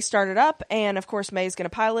is when they started up, and of course May's going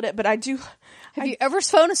to pilot it. But Have you ever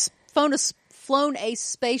flown a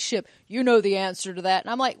spaceship? You know the answer to that.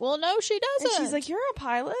 And I'm like, well, no, she doesn't. And she's like, you're a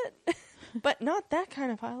pilot, but not that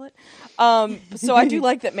kind of pilot. So I do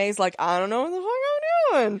like that May's like, I don't know what the fuck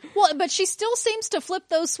I'm doing. Well, but she still seems to flip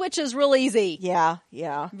those switches real easy. Yeah,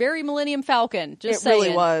 yeah. Very Millennium Falcon. Just it saying.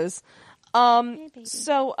 really was.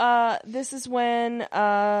 So this is when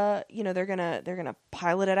they're gonna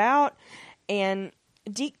pilot it out, and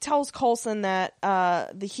Deke tells Coulson that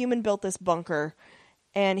the human built this bunker,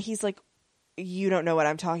 and he's like, you don't know what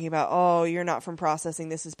I'm talking about. Oh, you're not from processing.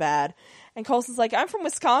 This is bad. And Coulson's like, I'm from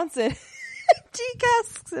Wisconsin. Deke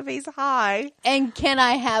asks if he's high. And can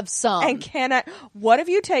I have some? And what have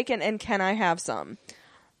you taken, and can I have some?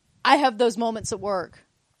 I have those moments at work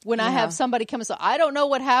when I have somebody come and say, I don't know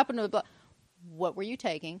what happened to the what were you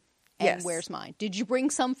taking? And where's mine? Did you bring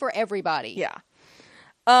some for everybody? Yeah.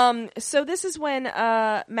 So this is when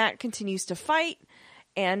Mac continues to fight,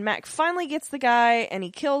 and Mac finally gets the guy, and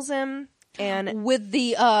he kills him. And with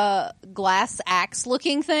the glass axe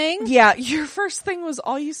looking thing? Yeah, your first thing was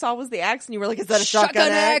all you saw was the axe, and you were like, is that a shotgun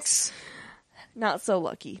axe? Not so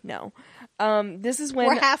lucky, no. This is when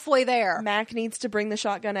we're halfway there. Mac needs to bring the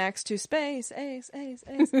shotgun axe to space. Ace.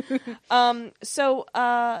 So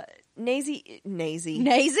Nazy.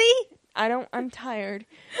 I'm tired.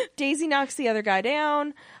 Daisy knocks the other guy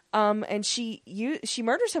down, and she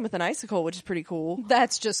murders him with an icicle, which is pretty cool.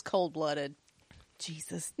 That's just cold-blooded.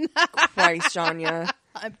 Jesus Christ, Janya.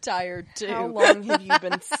 I'm tired, too. How long have you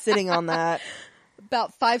been sitting on that?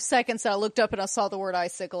 About 5 seconds, I looked up and I saw the word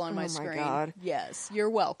icicle on my screen. Oh, my God. Yes,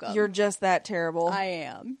 you're welcome. You're just that terrible. I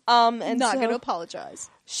am. And not going to apologize.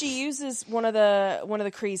 She uses one of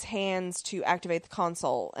the Kree's hands to activate the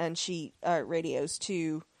console, and she radios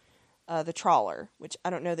to the trawler, which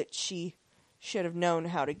I don't know that she should have known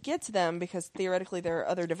how to get to them, because theoretically there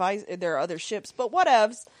are other ships, but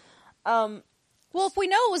whatevs. Well, if we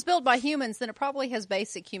know it was built by humans, then it probably has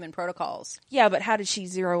basic human protocols. Yeah, but how did she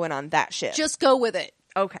zero in on that ship? Just go with it.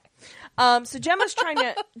 Okay. So Gemma's trying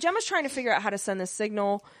to figure out how to send this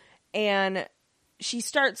signal, and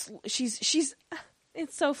she's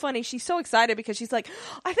it's so funny. She's so excited because she's like,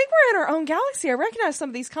 I think we're in our own galaxy. I recognize some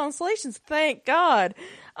of these constellations. Thank God.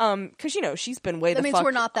 Because she's been way that means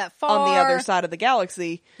we're not that far on the other side of the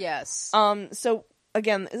galaxy. Yes. So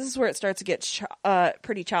again, this is where it starts to get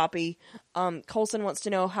pretty choppy. Coulson wants to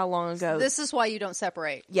know how long ago. This is why you don't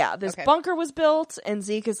separate. Yeah, this bunker was built, and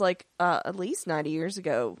Zeke is like, at least 90 years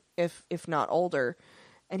ago, if not older.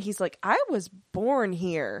 And he's like, I was born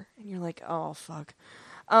here. And you're like, oh, fuck.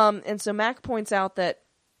 And so Mac points out that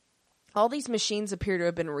all these machines appear to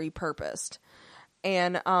have been repurposed.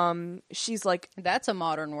 And she's like... That's a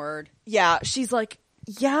modern word. Yeah, she's like,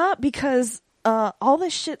 yeah, because... all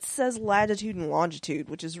this shit says latitude and longitude,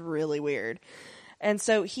 which is really weird. And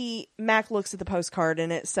so Mac looks at the postcard,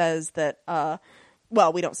 and it says that,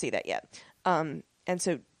 well, we don't see that yet. And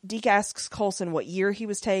so Deke asks Coulson what year he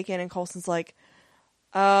was taken, and Coulson's like,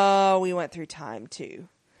 oh, we went through time too.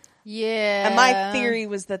 Yeah. And my theory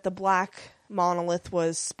was that the black monolith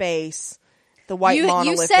was space, the white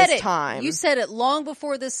monolith is time. You said it long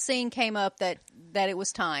before this scene came up that it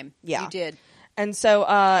was time. Yeah. You did. And so,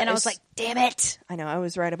 and I was like, damn it. I know, I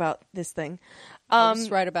was right about this thing. I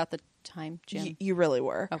was right about the time, Jim. You really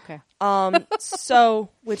were. Okay. So,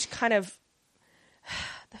 which kind of,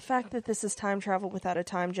 the fact that this is time travel without a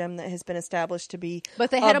time gem that has been established to be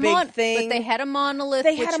but they had a big thing. But they had a monolith.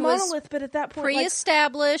 They had a monolith, but at that point,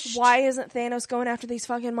 pre-established. Why isn't Thanos going after these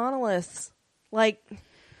fucking monoliths? Like,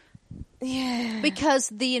 yeah, because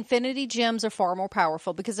the Infinity Gems are far more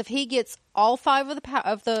powerful. Because if he gets all 5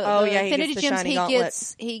 of the Infinity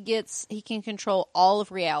Gems, he can control all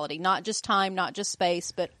of reality, not just time, not just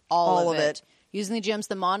space, but all of it. Using the gems,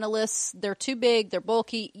 the monoliths, they're too big, they're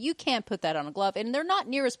bulky. You can't put that on a glove, and they're not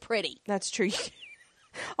near as pretty. That's true.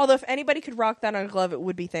 Although if anybody could rock that on a glove, it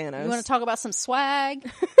would be Thanos. You want to talk about some swag?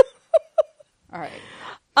 All right.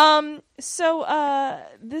 So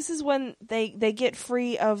this is when they get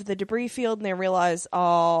free of the debris field, and they realize,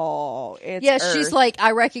 oh, it's Earth. She's like,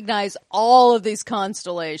 I recognize all of these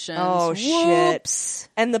constellations. Oh, Whoops. Shit.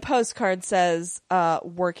 And the postcard says,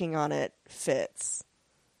 working on it fits.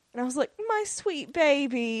 And I was like, my sweet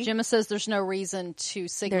baby. Gemma says there's no reason to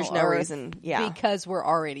signal There's no Earth reason, yeah. because we're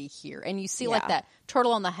already here. And you see like that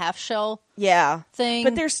turtle on the half shell thing.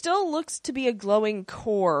 But there still looks to be a glowing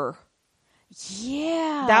core.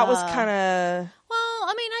 Yeah. That was kind of... Well,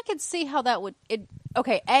 I mean, I could see how that would...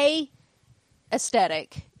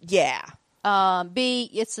 aesthetic. Yeah. B,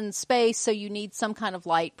 it's in space, so you need some kind of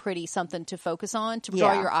light, pretty something to focus on to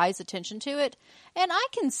draw your eyes' attention to it. And I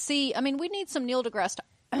can see, I mean, we need some Neil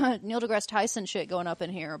deGrasse Tyson shit going up in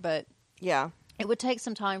here, but Yeah. it would take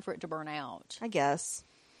some time for it to burn out. I guess.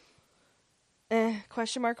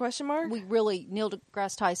 Question mark? We really, Neil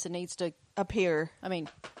deGrasse Tyson needs to Appear. I mean,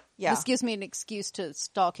 Yeah. this gives me an excuse to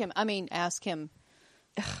stalk him. I mean, ask him.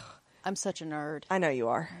 I'm such a nerd. I know you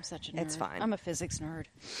are. I'm such a nerd. It's fine. I'm a physics nerd.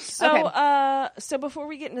 So, Okay. So before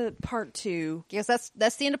we get into part 2, Yes,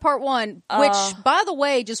 that's the end of part 1, which, by the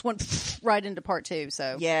way, just went right into part 2.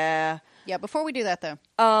 So yeah, before we do that, though,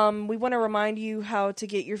 we want to remind you how to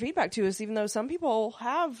get your feedback to us, even though some people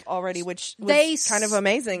have already, which was kind of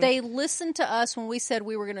amazing. They listened to us when we said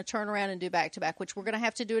we were going to turn around and do back to back, which we're going to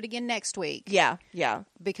have to do it again next week. Yeah,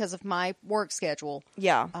 because of my work schedule.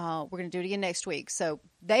 yeah. We're going to do it again next week. So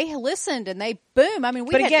they listened and they boom. I mean,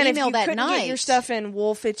 we But had again, if email you that couldn't night. get your stuff in,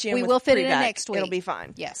 we'll fit you in. We with will fit it in pre-back. next week. It'll be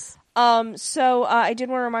fine. Yes. So I did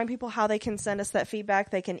want to remind people how they can send us that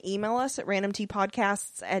feedback. They can email us at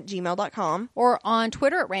randomtpodcasts@gmail.com. Or on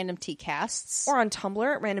Twitter at randomtcasts. Or on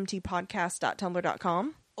Tumblr at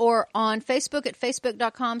randomtpodcast.tumblr.com. Or on Facebook at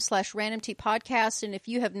facebook.com/randomtpodcast. And if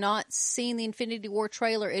you have not seen the Infinity War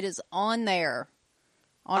trailer, it is on there.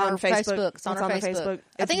 On our Facebook. It's on our Facebook.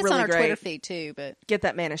 I think it's really on our great. Twitter feed too, but Get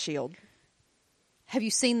that man a shield. have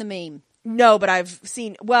you seen the meme? No, but I've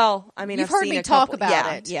seen, well, I mean, You've I've heard seen me a talk couple,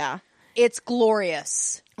 about it. Yeah. It's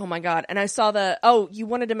glorious. Oh my God. And I saw you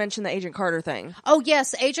wanted to mention the Agent Carter thing. Oh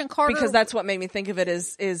yes, Agent Carter. Because that's what made me think of it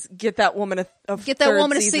is get that woman a get that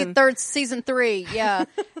woman season. a season 3. Yeah.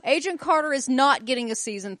 Agent Carter is not getting a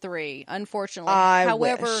season 3, unfortunately. I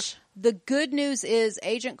However, wish. the good news is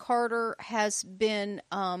Agent Carter has been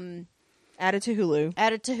Added to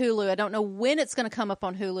Hulu. I don't know when it's going to come up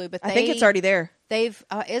on Hulu, but I think it's already there. They've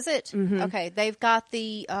is it? Mm-hmm. Okay, they've got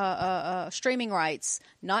the streaming rights,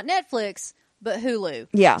 not Netflix, but Hulu.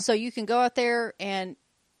 Yeah. So you can go out there and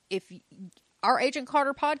if our Agent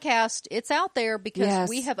Carter podcast, it's out there because Yes.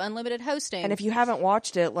 we have unlimited hosting. And if you haven't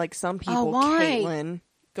watched it, like some people, why? Caitlin,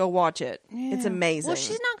 go watch it. It's amazing. Well,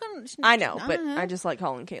 she's not going to. I know, but I just like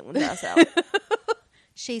calling Caitlin Bass out.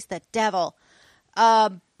 She's the devil.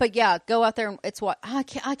 But yeah, go out there and it's what I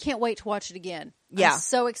can't wait to watch it again. Yeah. I'm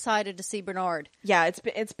so excited to see Bernard. Yeah, it's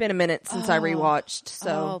been a minute since I rewatched.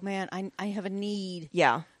 So Oh man, I have a need.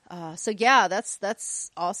 yeah, So yeah,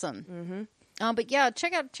 that's awesome. Mm-hmm. But yeah,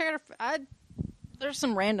 check out there's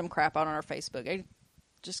some random crap out on our Facebook.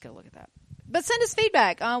 Just go look at that. But send us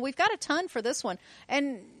feedback. We've got a ton for this one.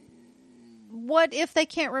 And what if they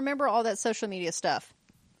can't remember all that social media stuff?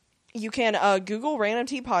 you can Google Random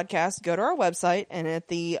Tea Podcast, go to our website, and at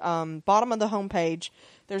the bottom of the homepage,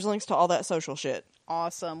 there's links to all that social shit.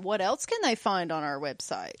 Awesome. What else can they find on our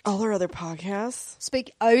website? All our other podcasts.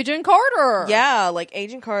 Speak Agent Carter. Yeah, like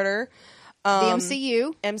Agent Carter. The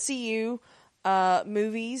MCU. MCU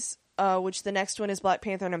movies, which the next one is Black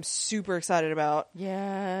Panther, and I'm super excited about.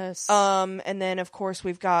 Yes. And then, of course,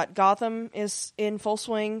 we've got Gotham is in full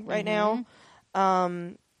swing right now.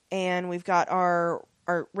 And we've got our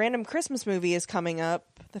random Christmas movie is coming up,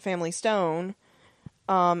 The Family Stone.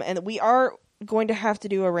 And we are going to have to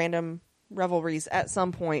do a random Revelries at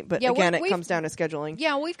some point, but again, it comes down to scheduling.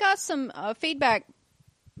 Yeah, we've got some feedback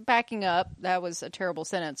backing up. That was a terrible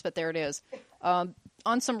sentence, but there it is. On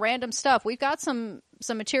some random stuff. We've got some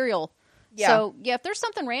material. Yeah. So, yeah, if there's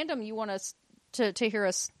something random you want us to hear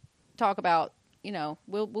us talk about, we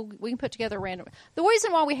can put together a random. The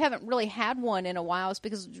reason why we haven't really had one in a while is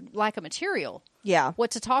because lack of material. Yeah.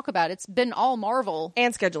 What to talk about. It's been all Marvel.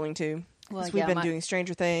 And scheduling, too. Well, Because we've been doing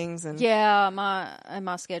Stranger Things. And yeah,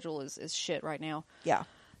 my schedule is shit right now. Yeah.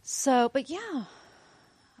 So, but yeah.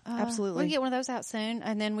 Absolutely. We'll get one of those out soon.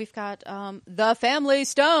 And then we've got The Family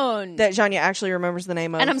Stone. That Janya actually remembers the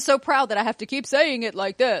name of. And I'm so proud that I have to keep saying it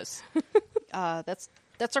like this. That's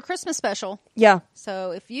our Christmas special. Yeah.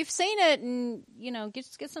 So if you've seen it and,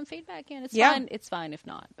 get some feedback in, it's Yeah. fine. It's fine if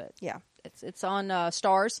not. But Yeah. it's on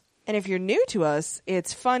Stars. And if you're new to us,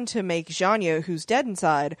 it's fun to make Janya, who's dead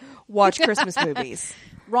inside, watch Christmas movies.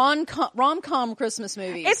 Rom-com Christmas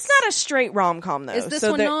movies. It's not a straight rom-com, though. Is this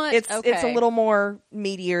one not? It's a Okay. little more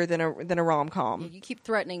meatier than a rom-com. You keep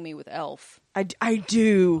threatening me with Elf. I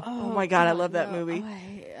do. Oh my God, I love that movie.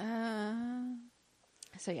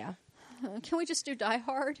 So yeah. Can we just do Die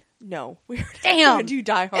Hard? No. We're Damn. going to do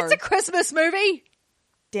Die Hard. It's a Christmas movie.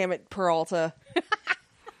 Damn it, Peralta.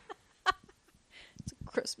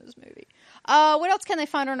 Christmas movie. What else can they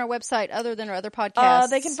find on our website other than our other podcasts?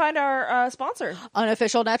 They can find our sponsor,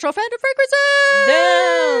 Unofficial Natural Fandom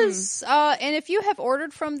Frequencies. And if you have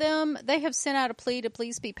ordered from them, they have sent out a plea to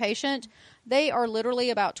please be patient. They are literally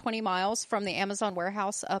about 20 miles from the Amazon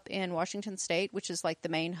warehouse up in Washington State, which is like the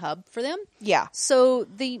main hub for them. Yeah. So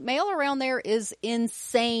the mail around there is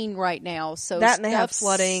insane right now. So that and they have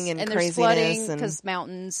flooding and there's craziness flooding and because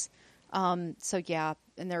mountains. So yeah,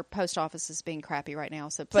 and their post office is being crappy right now.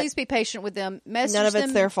 So please be patient with them. Message none of it's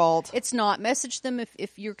them. their fault. It's not. Message them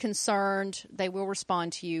if you're concerned. They will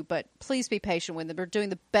respond to you, but please be patient with them. They're doing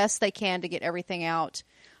the best they can to get everything out.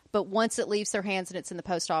 But once it leaves their hands and it's in the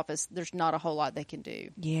post office, there's not a whole lot they can do.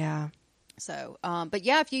 Yeah. So, but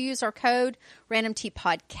yeah, if you use our code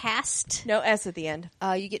RandomTPodcast, No S at the end.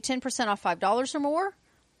 you get 10% off $5 or more.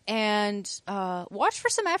 And watch for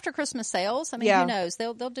some after Christmas sales. I mean, Yeah. who knows?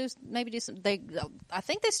 They'll do some. I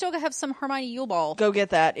think they still have some Hermione Yule Ball. Go get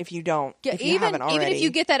that if you don't. If you haven't already. Even if you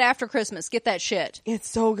get that after Christmas, get that shit. It's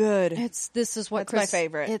so good. This is what That's my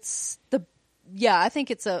favorite. I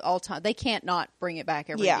think it's a all time. They can't not bring it back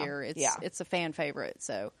every year. It's a fan favorite.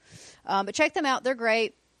 So, but check them out. They're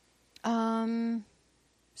great.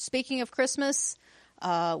 Speaking of Christmas,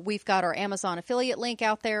 we've got our Amazon affiliate link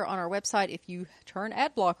out there on our website. If you turn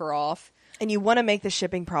ad blocker off, and you want to make the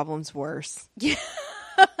shipping problems worse. Yeah.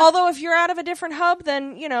 Although if you're out of a different hub,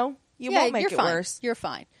 then you won't make it fine. worse. You're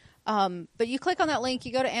fine. But you click on that link,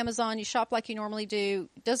 you go to Amazon, you shop like you normally do.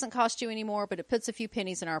 It doesn't cost you anymore, but it puts a few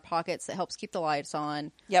pennies in our pockets that helps keep the lights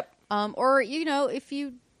on. Yep. Or, if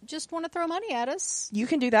you just want to throw money at us, You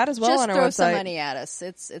can do that as well just on our throw website. some money at us.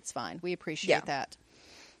 It's fine. We appreciate that.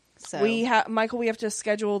 So Michael, we have to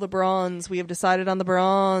schedule the bronze. We have decided on the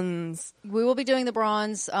bronze. we will be doing the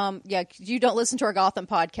bronze. You don't listen to our Gotham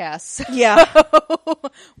podcasts. Yeah.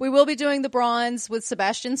 We will be doing the bronze with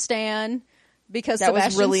Sebastian Stan. Because That was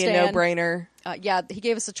Sebastian really Stan, a no-brainer. He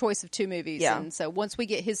gave us a choice of 2 movies. Yeah. And so once we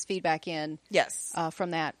get his feedback in Yes.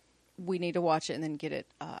 from that, we need to watch it and then get it.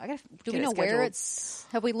 Do we it know where scheduled. it's?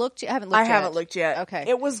 Have we looked? I haven't looked I yet. haven't looked yet. Okay. I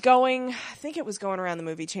think it was going around the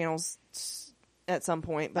movie channels at some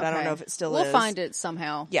point, but I don't Okay. know if it still We'll is. find it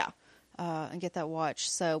somehow. Yeah. And get that watch.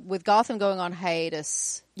 So with Gotham going on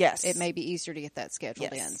hiatus, Yes. it may be easier to get that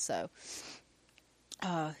scheduled Yes. in. So,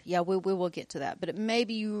 we will get to that. But it may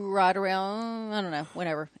be right around, I don't know,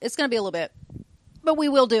 whenever. It's going to be a little bit. But we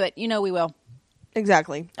will do it. We will.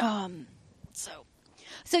 Exactly.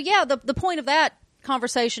 So yeah, the point of that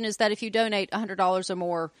conversation is that if you donate $100 or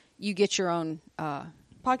more, you get your own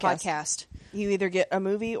podcast. You either get a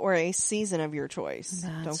movie or a season of your choice.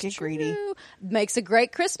 That's Don't get true. greedy. Makes a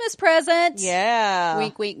great Christmas present. Yeah.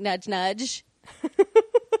 Wink, wink, nudge, nudge.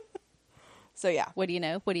 So yeah. What do you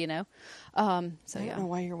know? I don't know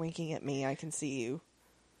why you're winking at me. I can see you.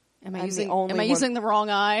 Am I I'm using the only one- using the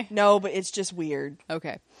wrong eye? No, but it's just weird.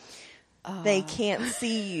 Okay. They can't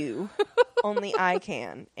see you. Only I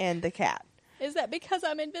can. And the cat. Is that because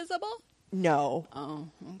I'm invisible? No. Oh,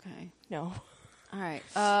 okay. No. All right.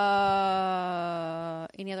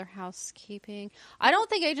 Any other housekeeping? I don't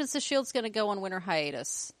think Agents of S.H.I.E.L.D.'s going to go on winter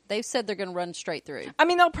hiatus. They've said they're going to run straight through. I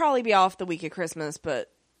mean, they'll probably be off the week of Christmas,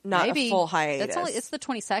 but not Maybe. a full hiatus. It's the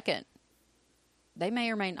 22nd. They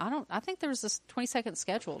may or may not. I think there's this 22nd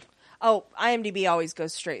scheduled. Oh, IMDb always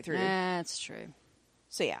goes straight through. That's true.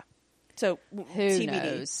 So yeah. So Who TBD.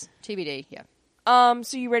 knows? TBD, yeah.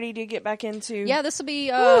 So you ready to get back into? Yeah, this will be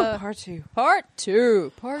part 2. Part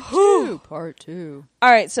two.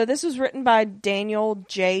 All right, so this was written by Daniel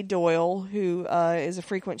J. Doyle, who is a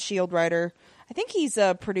frequent S.H.I.E.L.D. writer. I think he's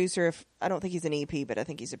a producer. I don't think he's an EP, but I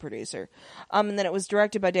think he's a producer. And then it was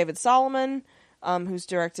directed by David Solomon, who's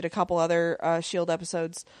directed a couple other S.H.I.E.L.D.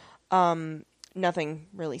 episodes. Nothing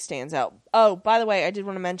really stands out. Oh, by the way, I did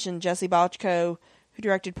want to mention Jesse Bochco, who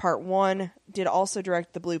directed part 1, did also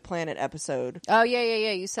direct the Blue Planet episode. Oh,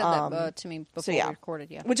 yeah. You said that to me before we recorded,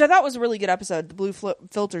 yeah. Which I thought was a really good episode. The blue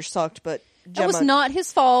filter sucked, but Gemma, That was not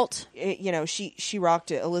his fault. She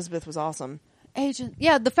rocked it. Elizabeth was awesome.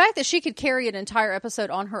 Yeah, the fact that she could carry an entire episode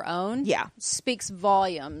on her own speaks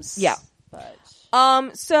volumes. Yeah. But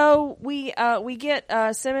so we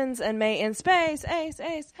get Simmons and May in space. Ace.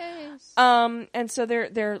 And so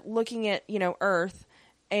they're looking at, Earth,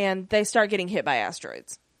 and they start getting hit by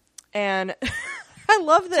asteroids. And I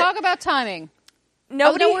love that. Talk about timing.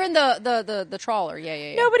 Nobody, we're in the trawler.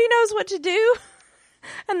 Yeah. Nobody knows what to do.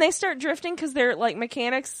 And they start drifting because they're like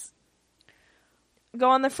mechanics go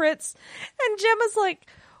on the fritz. And Gemma's like,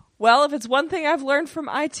 well, if it's one thing I've learned from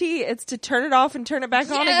IT, it's to turn it off and turn it back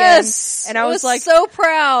on again. And I was like, so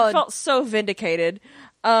proud. I felt so vindicated.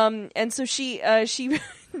 And so she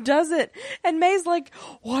does it, and May's like,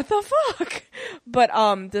 "What the fuck?" But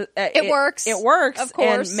it works. It works, of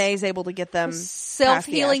course. and May's able to get them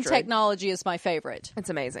Self-healing past the asteroid. technology is my favorite. It's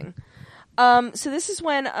amazing. So this is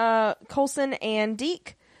when Coulson and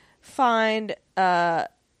Deke find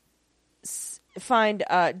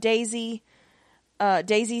Daisy,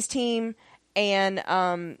 Daisy's team,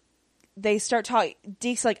 and they start talking.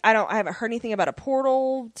 Deke's like, I haven't heard anything about a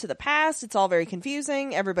portal to the past. It's all very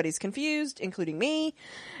confusing. Everybody's confused, including me,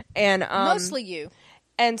 and Mostly you.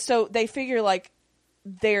 And so they figure like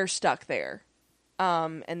they're stuck there,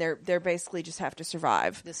 and they're basically just have to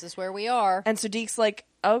survive. This is where we are. And so Deke's like,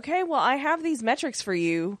 okay, well, I have these metrics for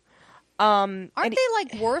you. Aren't they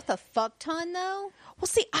like worth a fuck ton though? Well,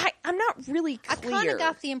 see, I'm not really clear. I kind of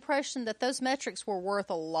got the impression that those metrics were worth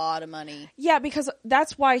a lot of money. Yeah, because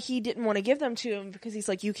that's why he didn't want to give them to him, because he's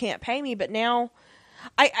like, you can't pay me. But now,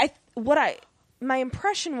 my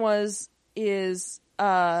impression is,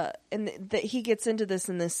 and that he gets into this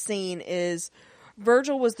in this scene is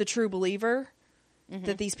Virgil was the true believer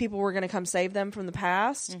that these people were going to come save them from the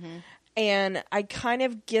past. Mm-hmm. And I kind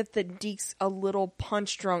of get that Deke's a little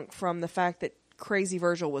punch drunk from the fact that Crazy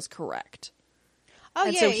Virgil was correct. Oh,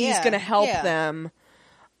 and yeah, so he's going to help yeah. them.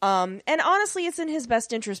 And honestly, it's in his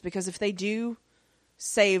best interest, because if they do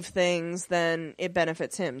save things, then it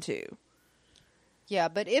benefits him too. Yeah,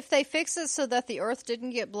 but if they fix it so that the Earth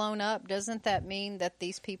didn't get blown up, doesn't that mean that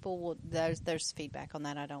these people will... There's feedback on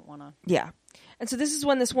that. I don't want to... Yeah. And so this is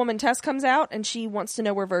when this woman, Tess, comes out, and she wants to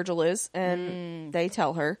know where Virgil is, and they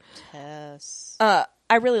tell her. Tess. I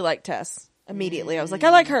really like Tess. Immediately. I was like, I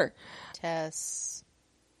like her. Tess.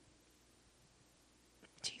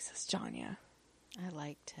 Jesus, Janya. I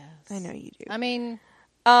like Tess. I know you do. I mean...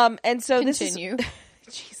 and so continue. This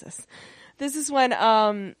is... Jesus. This is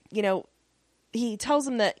when, he tells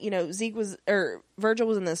him that, Virgil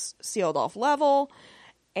was in this sealed off level,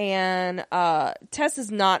 and Tess is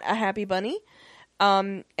not a happy bunny.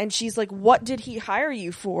 And she's like, what did he hire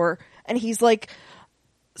you for? And he's like,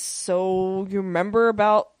 so you remember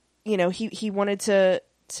about, he wanted to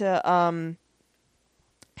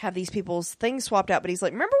have these people's things swapped out, but he's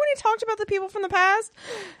like, remember when he talked about the people from the past?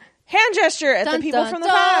 Hand gesture at the people from the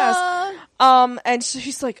past. And so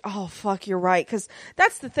she's like, oh, fuck, you're right. Because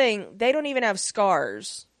that's the thing. They don't even have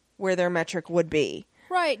scars where their metric would be.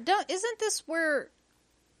 Right. Isn't this where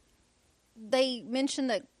they mention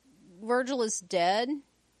that Virgil is dead?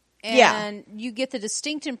 And you get the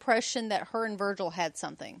distinct impression that her and Virgil had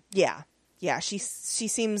something. Yeah. Yeah. She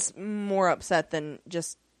seems more upset than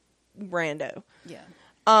just rando. Yeah.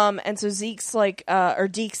 And so Zeke's like, or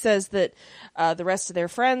Deke says that the rest of their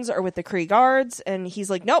friends are with the Kree guards, and he's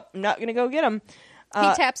like, nope, I'm not going to go get them.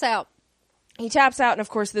 He taps out. He taps out, and of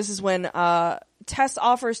course this is when Tess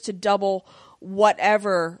offers to double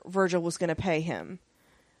whatever Virgil was going to pay him.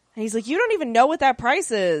 And he's like, you don't even know what that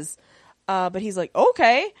price is. But he's like,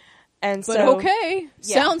 okay. And but so, okay.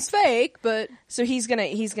 Yeah. Sounds fake, but... So he's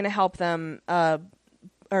gonna help them,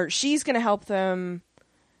 or she's gonna help them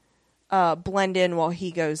blend in while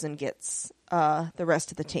he goes and gets the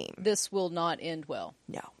rest of the team. This will not end well.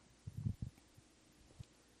 No.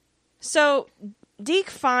 So Deke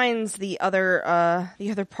finds the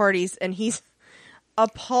other parties, and he's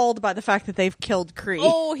appalled by the fact that they've killed Kree.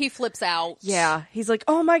 Oh, he flips out. Yeah. He's like,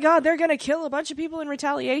 oh my god, they're gonna kill a bunch of people in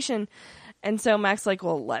retaliation. And so Mac's like,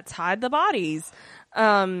 well, let's hide the bodies.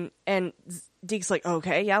 And Deke's like,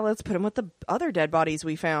 okay, yeah, let's put them with the other dead bodies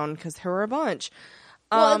we found, because there were a bunch.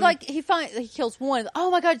 Well, like, he kills one. Oh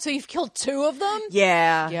my god, so you've killed two of them?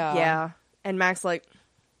 Yeah. And Mac's like,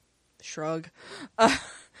 shrug.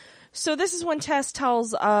 So this is when Tess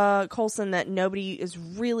tells Coulson that nobody is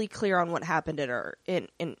really clear on what happened at Earth.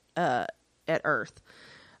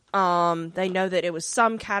 They know that it was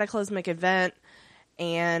some cataclysmic event,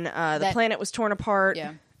 and the planet was torn apart,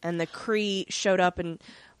 and the Kree showed up and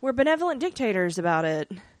were benevolent dictators about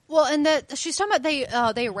it. Well, and that she's talking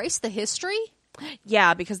about they erased the history?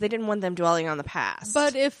 Yeah, because they didn't want them dwelling on the past.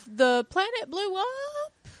 But if the planet blew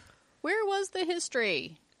up, where was the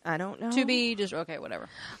history? I don't know. To be just... Okay, whatever.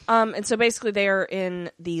 And so basically they are in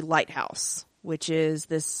the lighthouse, which is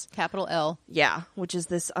this... Capital L. Yeah, which is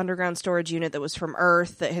this underground storage unit that was from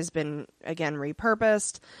Earth that has been, again,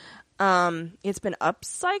 repurposed. It's been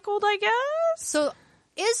upcycled, I guess? So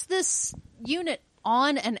is this unit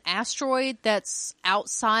on an asteroid that's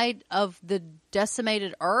outside of the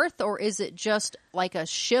decimated Earth, or is it just like a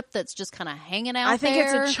ship that's just kind of hanging out there? I think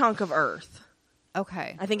it's a chunk of Earth.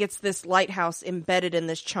 Okay. I think it's this lighthouse embedded in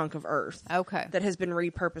this chunk of Earth. Okay. That has been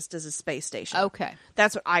repurposed as a space station. Okay.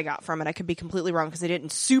 That's what I got from it. I could be completely wrong because they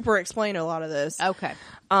didn't super explain a lot of this. Okay.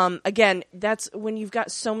 Again, that's when you've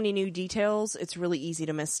got so many new details, it's really easy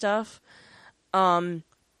to miss stuff. And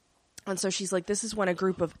so she's like, this is when a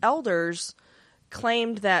group of elders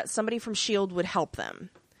claimed that somebody from S.H.I.E.L.D. would help them.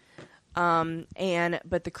 But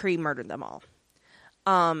the Kree murdered them all.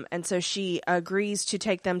 And so she agrees to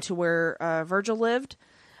take them to where Virgil lived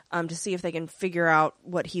to see if they can figure out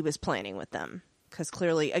what he was planning with them. Because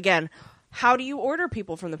clearly, again, how do you order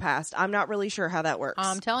people from the past? I'm not really sure how that works.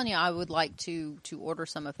 I'm telling you, I would like to order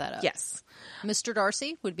some of that up. Yes. Mr.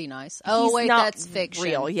 Darcy would be nice. He's Oh, wait, not that's fiction.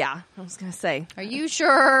 real, yeah. I was going to say. Are you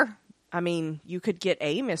sure? I mean, you could get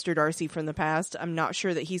a Mr. Darcy from the past. I'm not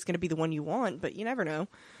sure that he's going to be the one you want, but you never know.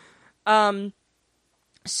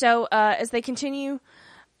 So as they continue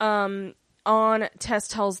on, Tess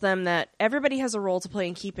tells them that everybody has a role to play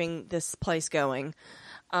in keeping this place going.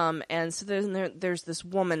 And so there's this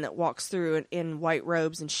woman that walks through in white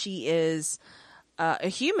robes, and she is a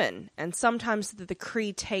human. And sometimes the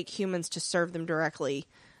Kree take humans to serve them directly,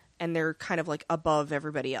 and they're kind of like above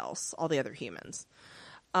everybody else, all the other humans.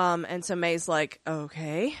 And so May's like,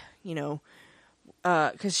 okay, you know,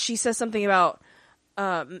 because she says something about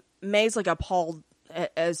May's like appalled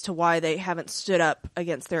as to why they haven't stood up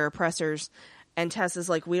against their oppressors. And Tess is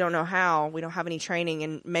like, we don't know how. We don't have any training.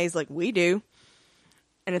 And May's like, we do.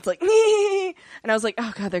 And it's like, and I was like,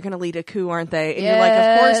 oh, God, they're going to lead a coup, aren't they? And you're like,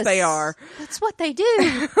 of course they are. That's what they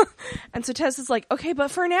do. And so Tess is like, okay, but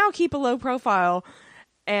for now, keep a low profile.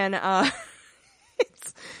 And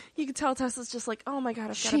you can tell Tess is just like, oh, my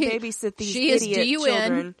God, I've got to babysit these idiot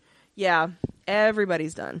children. Yeah,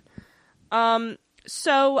 everybody's done.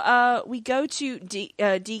 So we go to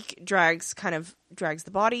Deke drags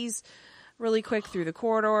the bodies really quick through the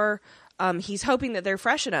corridor. He's hoping that they're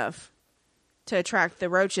fresh enough to attract the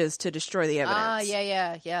roaches to destroy the evidence.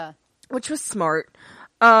 Yeah. Which was smart.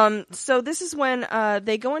 So this is when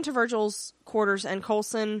they go into Virgil's quarters, and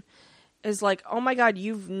Coulson is like, oh my God,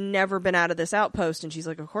 you've never been out of this outpost. And she's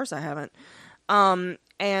like, of course I haven't.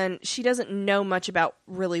 And she doesn't know much about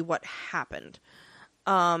really what happened.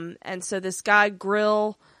 And so this guy,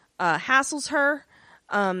 Grill, hassles her.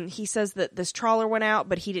 He says that this trawler went out,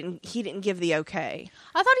 but he didn't give the okay.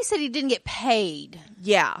 I thought he said he didn't get paid.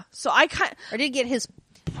 Yeah. So or didn't get his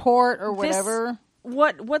port or whatever.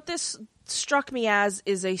 What this struck me as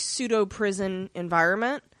is a pseudo prison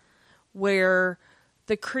environment where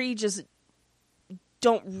the Kree just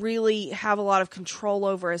don't really have a lot of control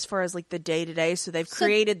over as far as like the day to day. So they've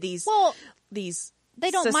created these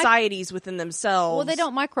societies within themselves. Well, they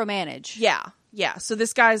don't micromanage. Yeah. So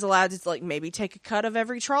this guy's allowed to like maybe take a cut of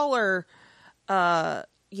every trawler, that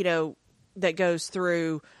goes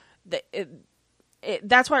through.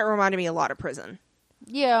 That's why it reminded me a lot of prison.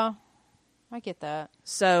 Yeah, I get that.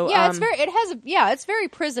 So yeah, it's very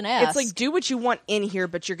prison-esque. It's like, do what you want in here,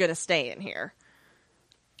 but you're gonna stay in here.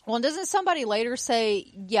 Well, and doesn't somebody later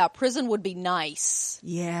say, yeah, prison would be nice?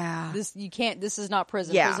 Yeah. This is not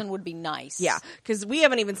prison. Yeah. Prison would be nice. Yeah, because we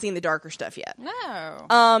haven't even seen the darker stuff yet.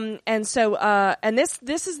 No. And so, and this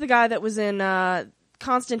is the guy that was in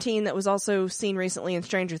Constantine that was also seen recently in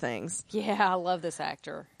Stranger Things. Yeah, I love this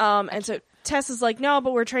actor. And so Tess is like, no,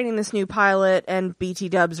 but we're training this new pilot, and BT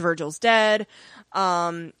dubs Virgil's dead.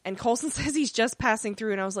 And Coulson says he's just passing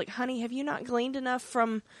through, and I was like, honey, have you not gleaned enough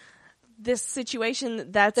from this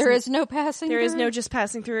situation that there is no passing there through? is no just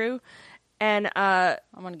passing through? And I'm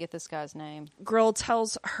going to get this guy's name. Grill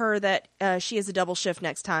tells her that she has a double shift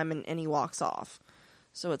next time, and he walks off.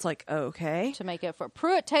 So it's like, okay. To make up for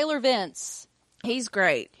Pruitt Taylor Vince. He's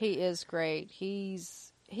great. He is great.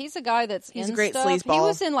 He's a guy that's He's in a great stuff. sleazeball. He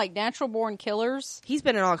was in like Natural Born Killers. He's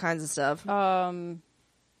been in all kinds of stuff.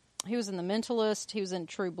 He was in The Mentalist. He was in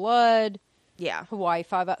True Blood. Yeah. Hawaii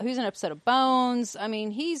 5. He was in an episode of Bones. I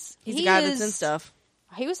mean, he's the guy that's in stuff.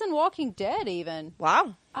 He was in Walking Dead even.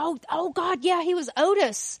 Wow. Oh God, yeah, he was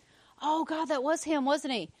Otis. Oh God, that was him,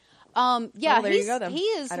 wasn't he? Yeah, well, there you go, then. He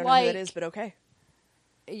is I don't like, know who that is, but okay.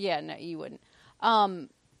 Yeah, no, you wouldn't.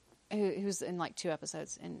 He was in like 2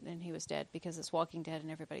 episodes, and he was dead because it's Walking Dead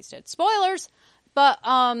and everybody's dead. Spoilers, but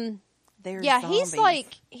They're yeah, zombies.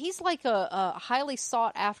 he's like a highly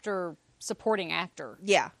sought after supporting actor.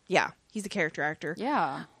 Yeah. He's a character actor.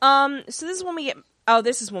 Yeah. So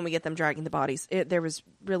this is when we get them dragging the bodies. There was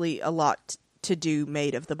really a lot to do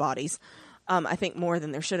made of the bodies. I think more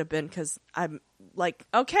than there should have been, because I'm like,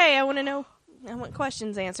 okay, I want to know. I want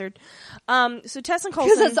questions answered. So Tess and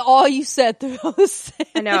Coulson, because that's all you said through this.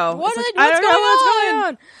 I know. What's I don't know what's going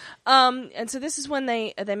on? on. And so this is when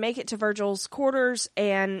they make it to Virgil's quarters,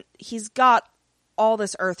 and he's got all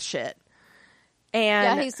this Earth shit.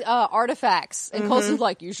 And yeah, he's artifacts. And Coulson's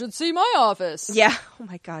like, you should see my office. yeah. Oh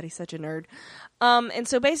my God, he's such a nerd. And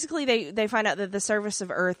so basically they find out that the surface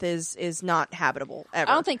of Earth is not habitable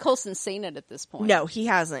ever. I don't think Coulson's seen it at this point. No, he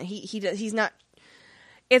hasn't. He's not.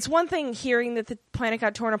 It's one thing hearing that the planet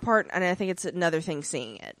got torn apart, and I think it's another thing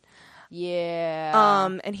seeing it. Yeah.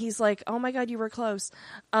 And he's like, "Oh my God, you were close."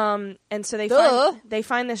 And so they Duh.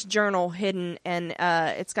 find this journal hidden, and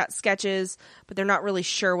it's got sketches, but they're not really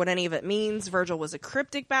sure what any of it means. Virgil was a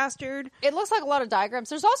cryptic bastard. It looks like a lot of diagrams.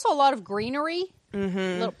 There's also a lot of greenery,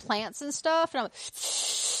 little plants and stuff. And I'm like,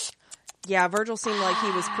 Yeah, Virgil seemed like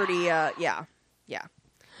he was pretty. Yeah.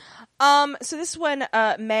 So this is when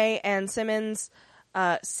May and Simmons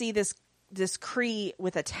see this Kree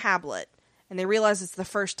with a tablet. And they realize it's the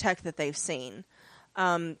first tech that they've seen.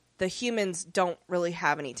 The humans don't really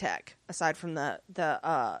have any tech, aside from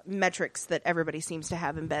the metrics that everybody seems to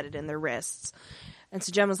have embedded in their wrists. And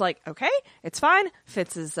so Gemma's like, okay, it's fine.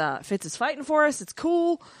 Fitz is fighting for us. It's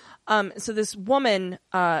cool. So this woman,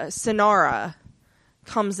 Sinara,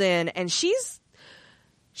 comes in, and she's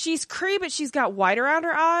Kree, but she's got white around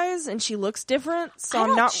her eyes, and she looks different. So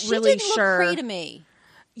I'm not really she didn't sure. Look Kree to me.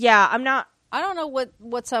 Yeah, I'm not. I don't know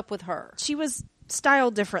what's up with her. She was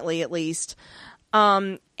styled differently, at least.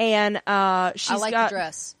 And she's I like got the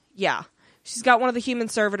dress. Yeah, she's got one of the human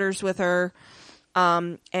servitors with her.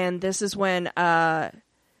 And this is when I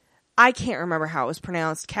can't remember how it was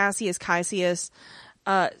pronounced. Cassius.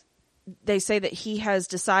 They say that he has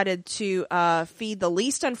decided to feed the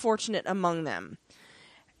least unfortunate among them.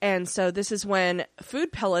 And so this is when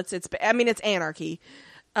food pellets. It's anarchy.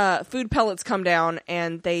 Food pellets come down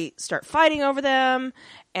and they start fighting over them,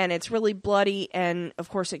 and it's really bloody, and of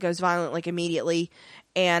course it goes violent like immediately,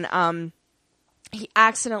 and he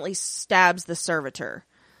accidentally stabs the servitor,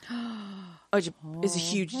 which is a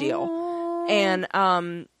huge deal. And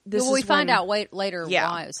this is we find when out later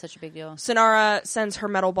why it was such a big deal. Sinara sends her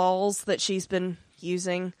metal balls that she's been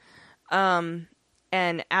using and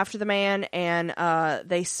after the man, and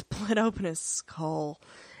they split open his skull.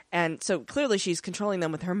 And so clearly she's controlling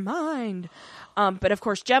them with her mind. But of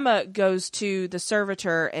course Gemma goes to the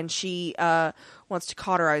servitor, and she wants to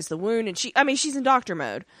cauterize the wound. And she's in doctor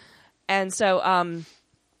mode. And so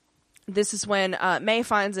this is when May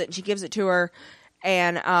finds it, and she gives it to her.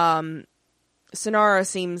 And Sinara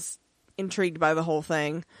seems intrigued by the whole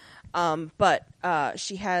thing. But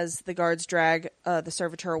she has the guards drag the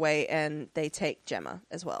servitor away, and they take Gemma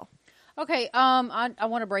as well. Okay, I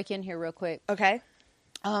want to break in here real quick. Okay.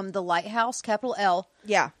 The lighthouse, capital L,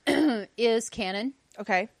 Yeah. is canon.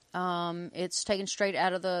 Okay. It's taken straight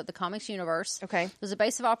out of the comics universe. Okay. There's a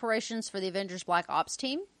base of operations for the Avengers Black Ops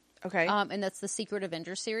team. Okay. And that's the Secret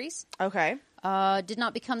Avengers series. Okay. Did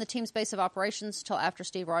not become the team's base of operations until after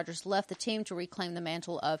Steve Rogers left the team to reclaim the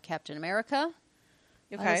mantle of Captain America.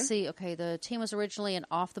 Okay. Let's see. Okay, the team was originally an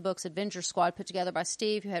off-the-books Avengers squad put together by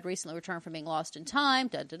Steve, who had recently returned from being lost in time.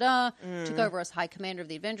 Took over as High Commander of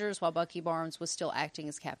the Avengers, while Bucky Barnes was still acting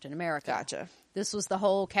as Captain America. Gotcha. This was the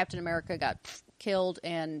whole Captain America got killed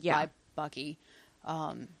by Bucky,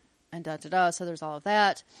 and So there's all of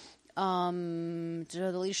that.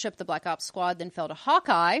 The leadership of the Black Ops squad then fell to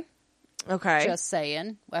Hawkeye. Okay. Just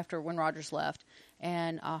saying. When Rogers left,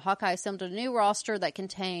 and Hawkeye assembled a new roster that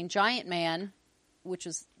contained Giant Man, which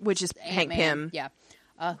is Hank Pym. Yeah.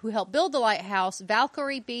 Who helped build the lighthouse,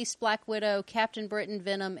 Valkyrie, Beast, Black Widow, Captain Britain,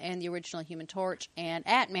 Venom, and the original Human Torch, and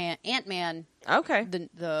Ant-Man. Okay.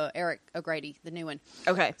 The Eric O'Grady, the new one.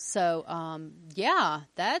 Okay. So,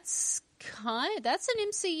 that's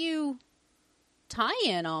an MCU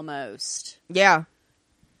tie-in almost. Yeah.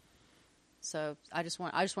 So I just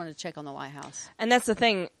wanted to check on the lighthouse. And that's the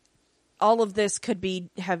thing. All of this could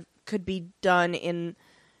be done in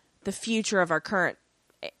the future of our current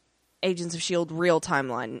Agents of S.H.I.E.L.D. real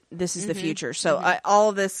timeline. This is the future. So all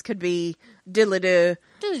of this could be diddly-doo.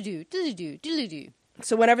 Diddly-doo.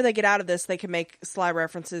 So whenever they get out of this, they can make sly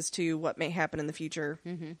references to what may happen in the future,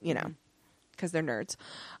 because they're nerds.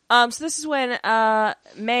 So this is when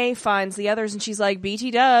May finds the others, and she's like,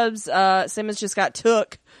 BT dubs, Simmons just got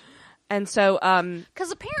took. And so,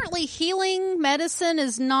 because apparently healing medicine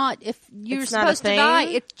is not, if you're it's not a supposed to thing. die,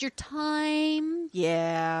 it's your time.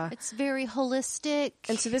 Yeah. It's very holistic.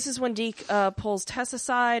 And so this is when Deke pulls Tess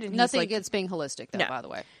aside, and Nothing he's like, against being holistic, though, No. by the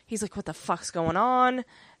way. he's like, what the fuck's going on?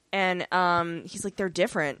 And he's like, they're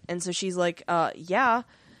different. And so she's like,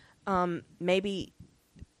 maybe,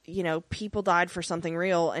 people died for something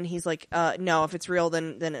real. And he's like, no, if it's real,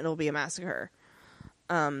 then it'll be a massacre.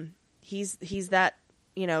 He's that,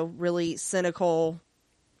 really cynical,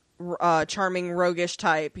 charming, roguish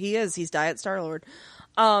type. He's Diet Star-Lord.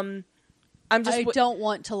 I don't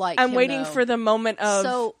want to like I'm him, waiting though. for the moment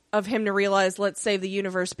of him to realize, let's save the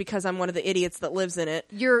universe because I'm one of the idiots that lives in it.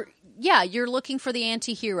 You're looking for the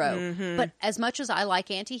anti-hero. But as much as I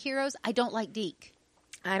like anti-heroes, I don't like Deke.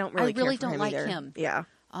 I don't really care for don't him like either. him. Yeah.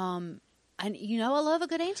 And I love a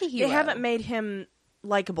good anti-hero. They haven't made him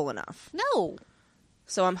likable enough. No.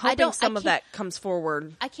 So I'm hoping some of that comes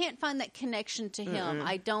forward. I can't find that connection to him.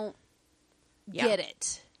 I don't Yeah. get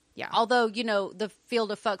it. Yeah. Although, the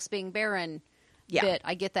field of fucks being barren bit,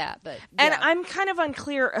 I get that. But And I'm kind of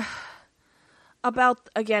unclear about,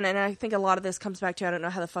 again, and I think a lot of this comes back to, I don't know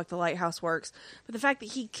how the fuck the lighthouse works, but the fact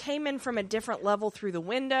that he came in from a different level through the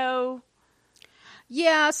window.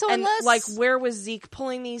 Yeah, so And, unless... where was Zeke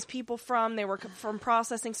pulling these people from? They were from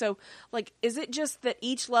processing. So, is it just that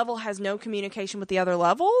each level has no communication with the other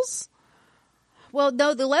levels? Well,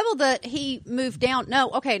 no, the level that he moved down... No,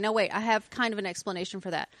 wait. I have kind of an explanation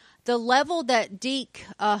for that. The level that Deke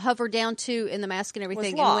hovered down to in the mask and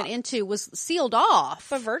everything and went into was sealed off.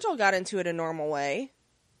 But Virgil got into it a normal way.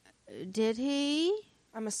 Did he?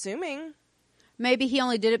 I'm assuming. Maybe he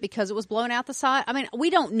only did it because it was blown out the side. I mean, we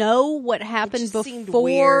don't know what happened seemed before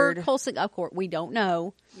weird. Coulson... Of course, we don't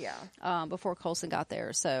know. Yeah. Before Coulson got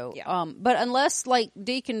there. So, yeah. But unless,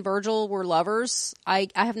 Deke and Virgil were lovers, I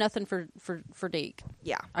have nothing for Deke.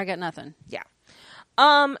 Yeah. I got nothing. Yeah.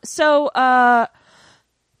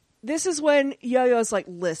 This is when Yo-Yo's like,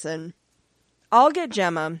 listen, I'll get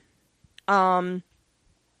Gemma. And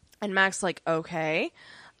Mac's like, okay.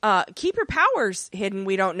 Keep your powers hidden.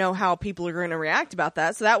 We don't know how people are going to react about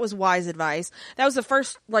that. So that was wise advice. That was the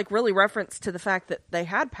first, really reference to the fact that they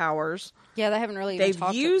had powers. Yeah, they haven't really even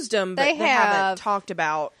They've used them, but they haven't talked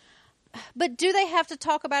about. But do they have to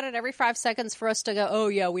talk about it every 5 seconds for us to go, oh,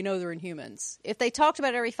 yeah, we know they're Inhumans? If they talked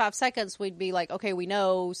about it every 5 seconds, we'd be like, okay, we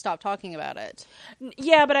know, stop talking about it.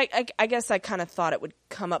 Yeah, but I guess I kind of thought it would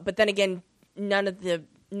come up. But then again, none of the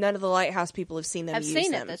Lighthouse people have seen them use them. I've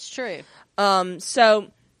seen it, that's true. So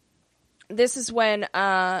this is when,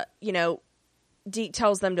 Deke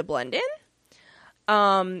tells them to blend in.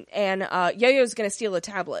 And Yo-Yo's going to steal a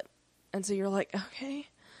tablet. And so you're like, okay.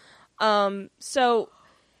 So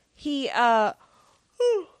he,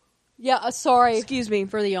 sorry. Excuse me.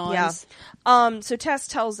 For the yawns. Yeah. So Tess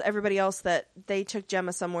tells everybody else that they took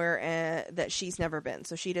Gemma somewhere and that she's never been.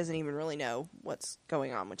 So she doesn't even really know what's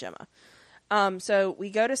going on with Gemma. So we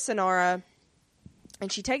go to Sonara.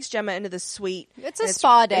 And she takes Gemma into the suite. It's a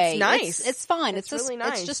spa day. It's nice. It's fine. It's really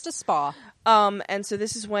nice. It's just a spa. And so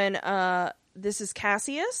this is when this is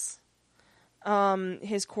Cassius,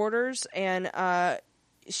 his quarters, and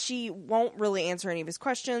she won't really answer any of his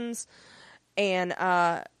questions. And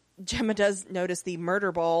Gemma does notice the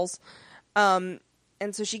murder balls. And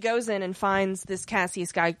so she goes in and finds this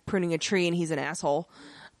Cassius guy pruning a tree, and he's an asshole.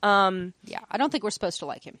 Yeah, I don't think we're supposed to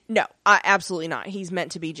like him. No, absolutely not. He's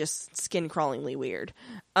meant to be just skin-crawlingly weird.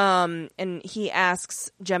 And he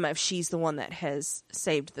asks Gemma if she's the one that has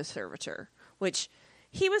saved the servitor, which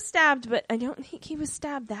he was stabbed, but I don't think he was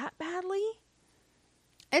stabbed that badly.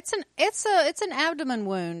 It's an abdomen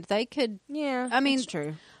wound. They could, Yeah, I mean, that's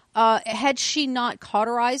true. Had she not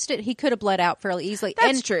cauterized it, he could have bled out fairly easily.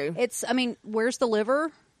 That's true. Where's the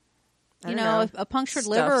liver? I don't know. A punctured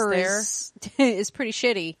Stuff's liver there. is pretty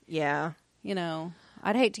shitty. Yeah,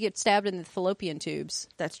 I'd hate to get stabbed in the fallopian tubes.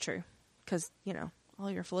 that's true. Because,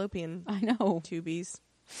 all your fallopian I know. tubies.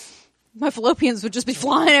 My fallopians would just be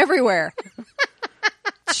flying everywhere.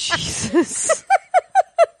 Jesus.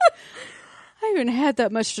 I haven't had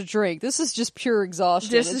that much to drink. This is just pure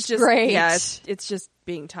exhaustion. This is just great. Yeah, it's just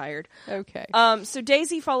being tired. Okay. So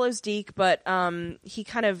Daisy follows Deke, but he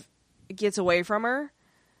kind of gets away from her.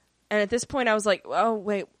 And at this point, I was like, "Oh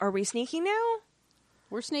wait, are we sneaking now?"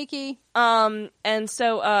 We're sneaky. And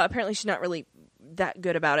so apparently she's not really that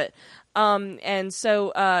good about it. And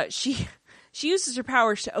so she uses her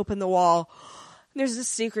powers to open the wall. There's this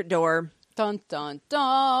secret door. Dun dun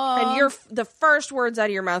dun. And the first words out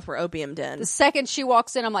of your mouth were opium den. The second she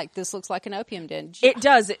walks in, I'm like, this looks like an opium den. It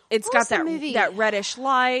does. It's What got was the movie? that reddish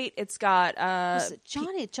light. It's got Was it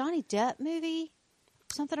Johnny Depp movie?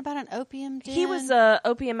 Something about an opium den? He was a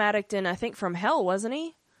opium addict in, I think, From Hell, wasn't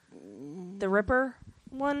he? The Ripper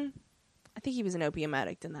one? I think he was an opium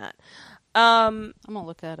addict in that. I'm going to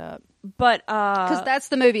look that up. But because that's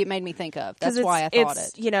the movie it made me think of. That's why I thought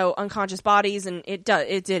it. Unconscious bodies, and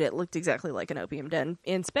it looked exactly like an opium den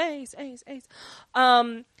in space.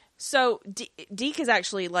 So Deke is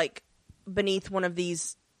actually like beneath one of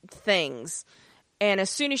these things, and as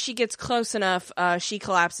soon as she gets close enough, she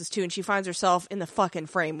collapses too, and she finds herself in the fucking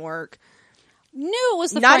framework. Knew it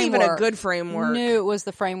was the Not framework. even a good framework. Knew it was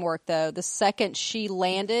the framework, though. The second she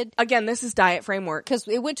landed, Again, this is diet framework. because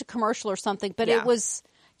it went to commercial or something, but Yeah. it was,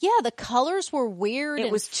 the colors were weird. It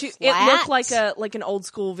and was too. flat. It looked like an old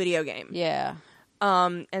school video game. Yeah.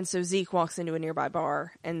 And so Zeke walks into a nearby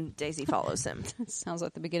bar, and Daisy follows him. Sounds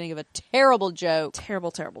like the beginning of a terrible joke.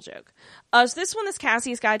 Terrible, terrible joke. So this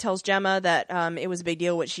Cassius guy tells Gemma that it was a big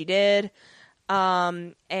deal what she did.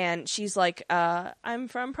 And she's like, I'm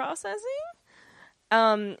from processing.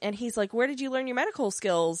 And he's like, where did you learn your medical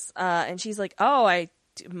skills? And she's like,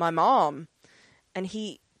 my mom. And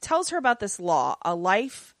he tells her about this law, a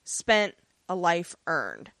life spent, a life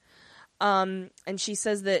earned. And she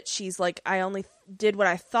says that she's like, I only did what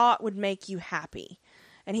I thought would make you happy.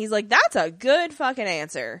 And he's like, that's a good fucking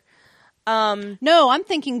answer. No, I'm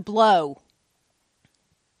thinking Blow.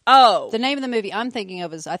 Oh. The name of the movie I'm thinking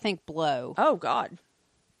of is, I think, Blow. Oh, God.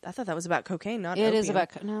 I thought that was about cocaine, not It opium. is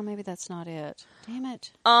about... No, maybe that's not it. Damn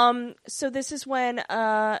it. So this is when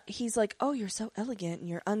he's like, oh, you're so elegant and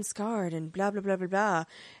you're unscarred and blah, blah, blah, blah, blah.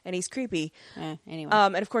 And he's creepy. Anyway.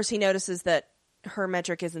 And of course he notices that her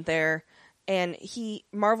metric isn't there. And he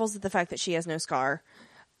marvels at the fact that she has no scar.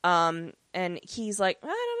 And he's like, I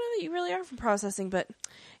don't know that you really are from processing, but,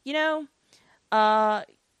 you know,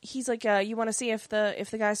 he's like, you want to see if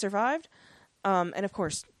the guy survived? And of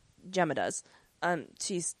course, Gemma does.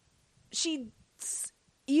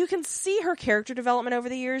 You can see her character development over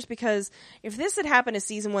the years, because if this had happened to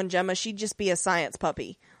season 1 Gemma, she'd just be a science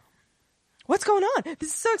puppy. What's going on? This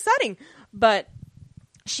is so exciting. But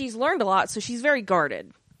she's learned a lot, so she's very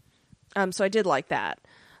guarded. So I did like that.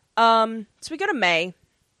 So we go to May,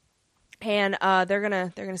 and they're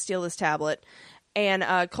gonna steal this tablet, and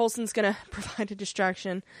Coulson's gonna provide a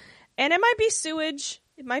distraction, and it might be sewage,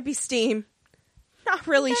 it might be steam. Not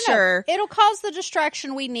really sure. It'll cause the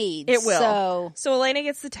distraction we need. It will. So Elena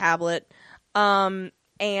gets the tablet, and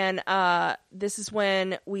this is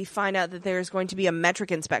when we find out that there's going to be a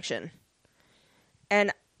metric inspection.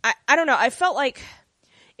 And I don't know, I felt like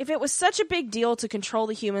if it was such a big deal to control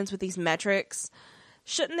the humans with these metrics,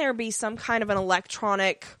 shouldn't there be some kind of an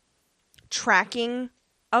electronic tracking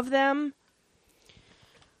of them?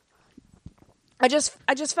 I just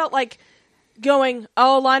felt like going,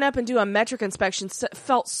 line up and do a metric inspection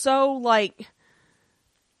felt so, like,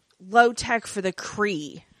 low-tech for the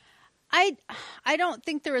Kree. I don't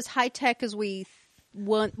think they're as high-tech as we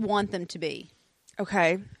want them to be.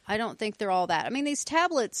 Okay. I don't think they're all that. I mean, these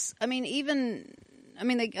tablets, I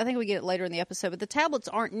think we get it later in the episode, but the tablets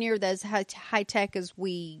aren't near as high-tech as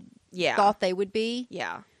we thought they would be.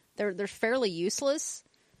 Yeah. They're fairly useless.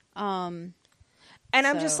 And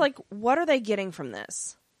I'm just like, what are they getting from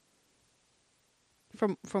this?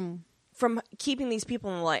 From keeping these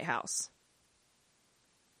people in the lighthouse?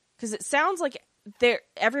 Because it sounds like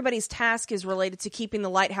everybody's task is related to keeping the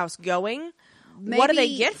lighthouse going. What do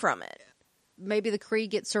they get from it? Maybe the Kree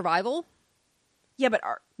get survival. Yeah, but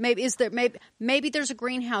maybe there's a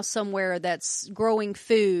greenhouse somewhere that's growing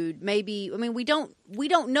food. Maybe, I mean, we don't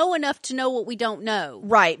know enough to know what we don't know.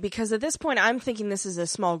 Right, because at this point I'm thinking this is a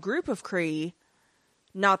small group of Kree,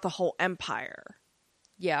 not the whole empire.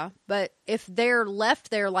 Yeah, but if they're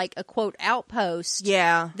left there like a quote outpost,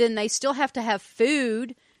 then they still have to have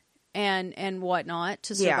food and whatnot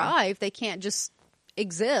to survive. They can't just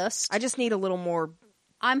exist. I just need a little more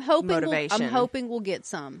motivation. I'm hoping we'll get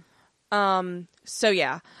some. So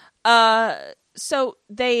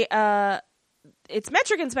they it's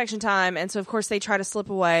metric inspection time, and so of course they try to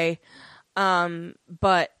slip away.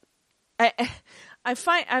 But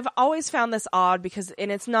I've always found this odd because,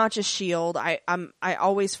 and it's not just S.H.I.E.L.D. I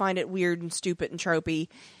always find it weird and stupid and tropey,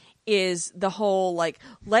 is the whole, like,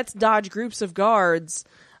 let's dodge groups of guards,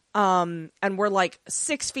 and we're like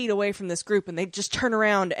 6 feet away from this group, and they just turn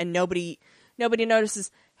around and nobody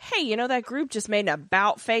notices, hey, you know, that group just made an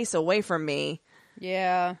about face away from me.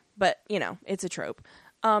 Yeah. But, you know, it's a trope.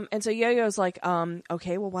 And so Yo-Yo's like,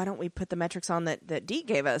 okay, well, why don't we put the metrics on that Deke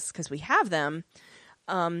gave us, because we have them.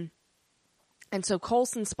 And so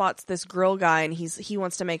Coulson spots this grill guy, and he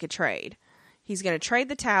wants to make a trade. He's going to trade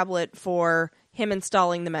the tablet for him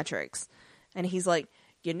installing the metrics. And he's like,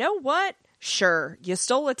 you know what? Sure, you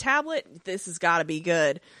stole a tablet? This has got to be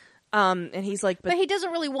good. And he's like... But he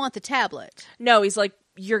doesn't really want the tablet. No, he's like,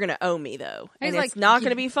 you're going to owe me, though. And it's not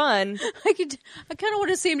going to be fun. I kind of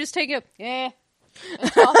want to see him just take it, and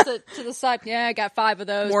toss it to the side. Yeah, I got 5 of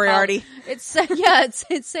those. Moriarty. It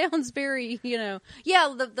sounds very,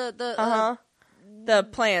 the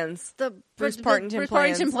plans. The Bruce Partington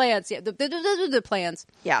plans. Yeah, the plans.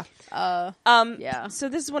 Yeah. Yeah. So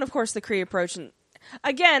this is when, of course, the Kree approach, and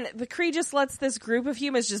again, the Kree just lets this group of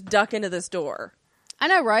humans just duck into this door. I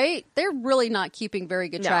know, right? They're really not keeping very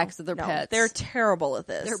good tracks of their pets. They're terrible at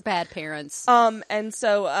this. They're bad parents. And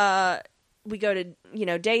so we go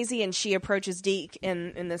to, Daisy, and she approaches Deke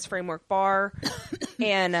in this Framework bar.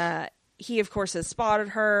 And he, of course, has spotted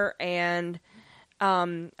her. And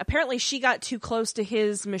apparently she got too close to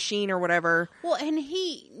his machine or whatever. Well, and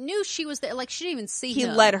he knew she was there. Like, she didn't even see He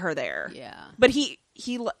him. led her there. Yeah. But he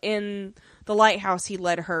in the lighthouse, he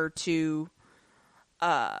led her to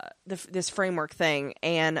this Framework thing.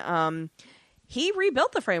 And he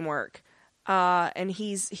rebuilt the Framework. And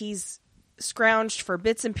he's scrounged for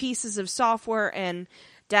bits and pieces of software and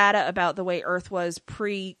data about the way Earth was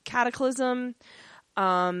pre-cataclysm.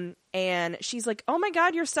 And she's like, oh my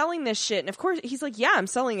God, you're selling this shit. And of course he's like, yeah, I'm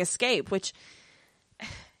selling Escape, which,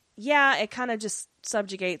 yeah, it kind of just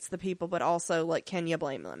subjugates the people, but also, like, can you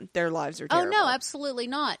blame them? Their lives are terrible. Oh no, absolutely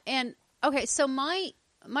not. And okay, so my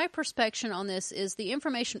perspective on this is the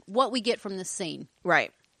information, what we get from this scene.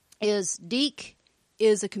 Right. Is Deke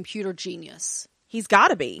is a computer genius. He's got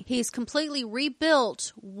to be. He's completely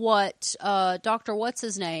rebuilt what Dr. What's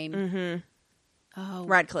his name? Mm-hmm. Oh,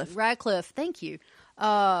 Radcliffe. Thank you.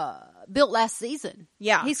 Built last season.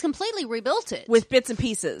 Yeah. He's completely rebuilt it. With bits and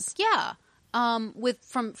pieces. Yeah.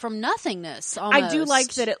 From nothingness almost. I do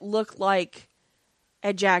like that it looked like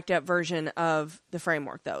a jacked up version of the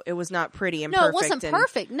Framework, though. It was not pretty and perfect. No, it wasn't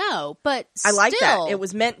perfect, no. But I like that. It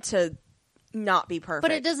was meant to not be perfect.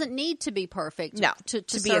 But it doesn't need to be perfect to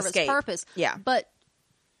be serve Escape. its purpose. Yeah. But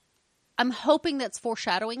I'm hoping that's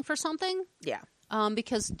foreshadowing for something. Yeah.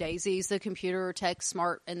 Because Daisy's the computer tech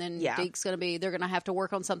smart, and then Deke's they're going to have to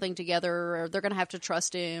work on something together, or they're going to have to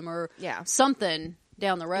trust him, or something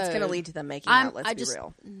down the road. It's going to lead to them making out, let's be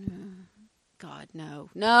real. God, no.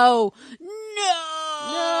 No!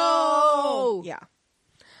 Yeah.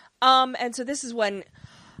 And so this is when,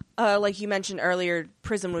 like you mentioned earlier,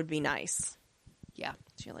 prison would be nice. Yeah.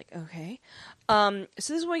 So you're like, okay. So this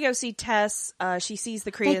is when we go see Tess. She sees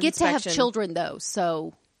the Korean They get inspection. to have children, though,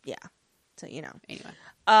 so... Yeah. So,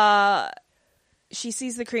 Anyway. She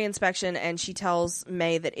sees the Korean inspection, and she tells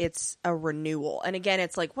May that it's a renewal. And again,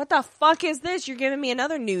 it's like, what the fuck is this? You're giving me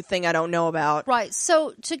another new thing I don't know about. Right.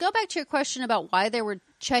 So, to go back to your question about why they were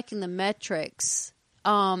checking the metrics,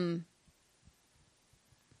 I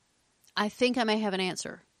think I may have an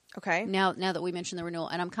answer. Okay. Now that we mentioned the renewal,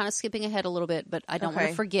 and I'm kind of skipping ahead a little bit, but I don't want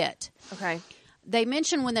to forget. Okay. They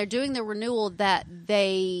mention when they're doing the renewal that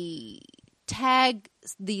they tag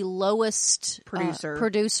the lowest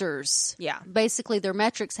producers. Yeah. Basically, their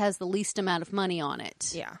metrics has the least amount of money on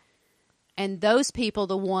it. Yeah. And those people,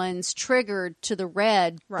 the ones triggered to the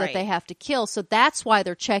red that they have to kill. So that's why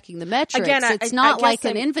they're checking the metrics. Again, it's not like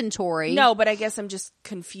an inventory. No, but I guess I'm just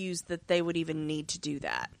confused that they would even need to do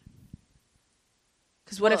that.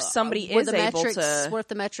 Because what if somebody is able to... What if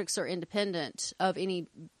the metrics are independent of any...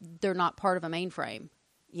 They're not part of a mainframe?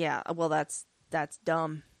 Yeah, well, that's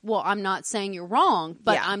dumb. Well, I'm not saying you're wrong,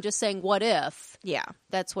 but I'm just saying what if. Yeah.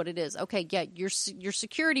 That's what it is. Okay, yeah, your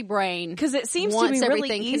security brain because it seems to be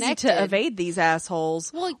really easy connected. to evade these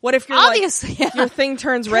assholes. Well, what if you're obviously, your thing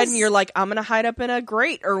turns red and you're like, I'm going to hide up in a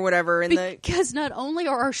grate or whatever. Because not only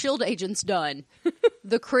are our SHIELD agents done,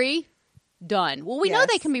 the Kree, done. Well, we know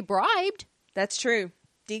they can be bribed. That's true.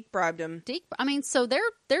 Deke bribed him. So they're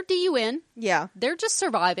DUN. Yeah. They're just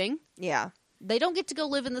surviving. Yeah. They don't get to go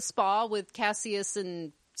live in the spa with Cassius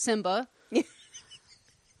and Simba.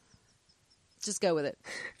 Just go with it.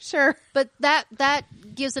 Sure. But that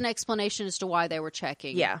gives an explanation as to why they were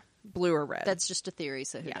checking. Yeah. Blue or red. That's just a theory,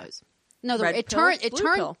 so who knows? No, it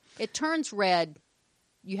turns red.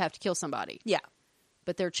 You have to kill somebody. Yeah.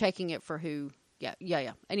 But they're checking it for who. Yeah.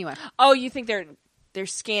 Anyway. Oh, you think they're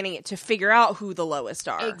scanning it to figure out who the lowest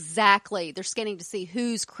are. Exactly. They're scanning to see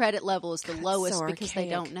whose credit level is the lowest so because archaic.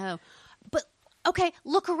 they don't know. But, okay,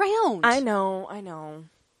 look around. I know.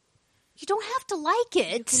 You don't have to like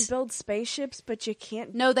it. You can build spaceships, but you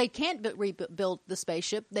can't... No, they can't rebuild the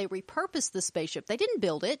spaceship. They repurposed the spaceship. They didn't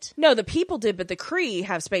build it. No, the people did, but the Kree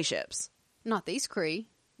have spaceships. Not these Kree.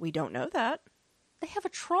 We don't know that. They have a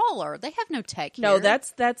trawler. They have no tech here. No,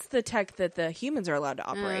 that's the tech that the humans are allowed to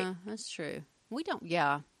operate. That's true. We don't,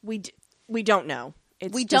 yeah. We don't know.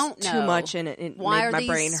 We don't know. Too much, and it made my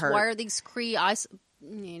brain hurt. Why are these Kree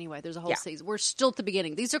Anyway, there's a whole season. We're still at the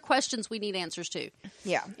beginning. These are questions we need answers to.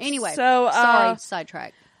 Yeah. Anyway, so sorry,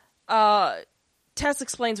 sidetrack. Tess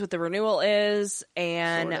explains what the renewal is,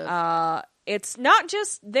 and Sort of. It's not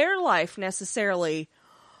just their life necessarily.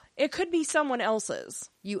 It could be someone else's.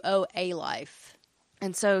 You owe a life.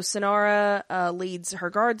 And so Sonara leads her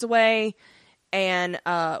guards away, and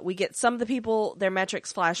we get some of the people, their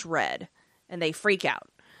metrics flash red, and they freak out.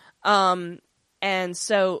 And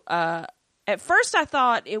so At first, I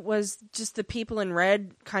thought it was just the people in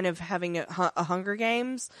red kind of having a Hunger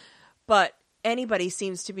Games, but anybody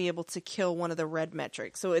seems to be able to kill one of the red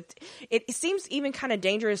metrics. So it seems even kind of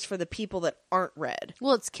dangerous for the people that aren't red.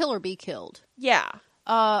 Well, it's kill or be killed. Yeah.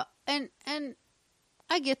 And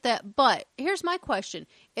I get that, but here's my question: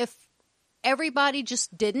 if everybody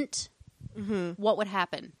just didn't, what would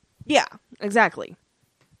happen? Yeah, exactly.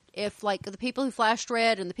 If, like, the people who flashed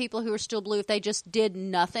red and the people who are still blue, if they just did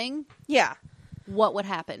nothing, Yeah. what would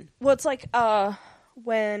happen? Well, it's like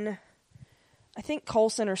when I think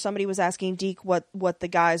Coulson or somebody was asking Deke what the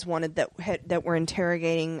guys wanted that were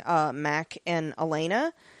interrogating Mac and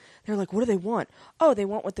Elena. They're like, what do they want? Oh, they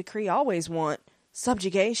want what the Kree always want,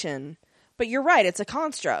 subjugation. But you're right, it's a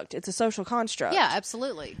construct. It's a social construct. Yeah,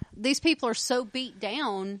 absolutely. These people are so beat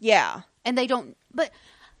down. Yeah. And they don't, but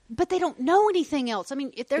they don't know anything else. I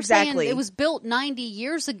mean, if they're saying it was built 90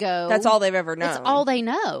 years ago. That's all they've ever known. That's all they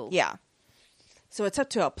know. Yeah. So it's up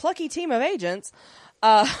to a plucky team of agents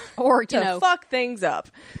or, to fuck things up.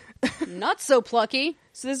 Not so plucky.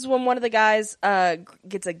 So this is when one of the guys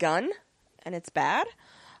gets a gun, and it's bad.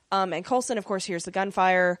 And Coulson, of course, hears the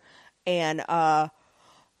gunfire, and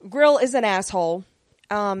Grill is an asshole.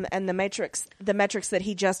 And the metrics that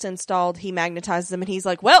he just installed, he magnetizes them, and he's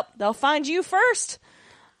like, well, they'll find you first.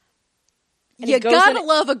 And you gotta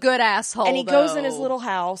love a good asshole, and he goes in his little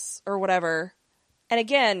house, or whatever. And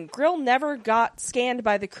again, Grill never got scanned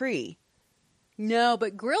by the Kree. No,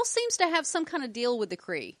 but Grill seems to have some kind of deal with the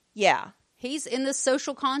Kree. Yeah. He's in this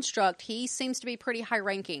social construct. He seems to be pretty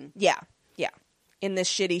high-ranking. Yeah, yeah. In this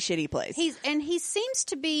shitty place. He seems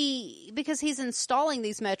to be, because he's installing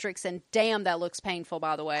these metrics, and damn, that looks painful,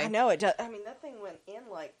 by the way. I know, it does. I mean, that thing went in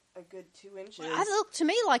like a good 2 inches. It looked to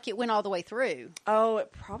me like it went all the way through. Oh,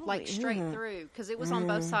 it probably... Like, straight through, because it was on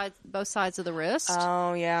both sides of the wrist.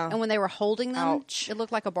 Oh, yeah. And when they were holding them, it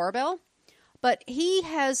looked like a barbell. But he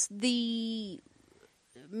has the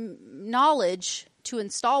knowledge to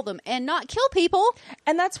install them and not kill people.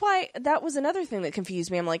 And that's why, that was another thing that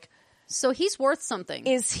confused me. I'm like... So he's worth something.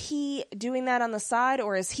 Is he doing that on the side,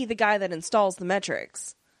 or is he the guy that installs the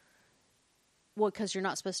metrics? Well, because you're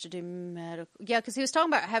not supposed to do medical... Yeah, because he was talking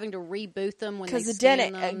about having to reboot them when they scan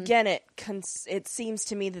them. Because again, it seems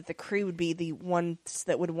to me that the Kree would be the ones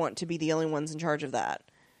that would want to be the only ones in charge of that.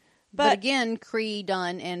 But again, Kree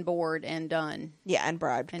done and bored and done. Yeah, and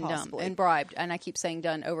bribed, and possibly. Dumb, and bribed. And I keep saying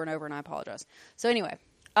done over and over, and I apologize. So anyway.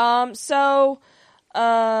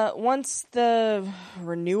 Once the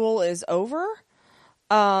renewal is over,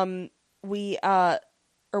 once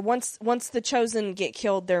the Chosen get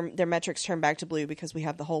killed, their metrics turn back to blue because we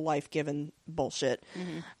have the whole life given bullshit.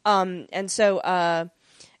 Mm-hmm. And so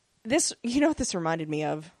this, you know what this reminded me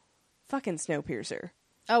of? Fucking Snowpiercer.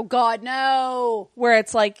 Oh God, no! Where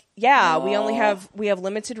it's like, yeah, we have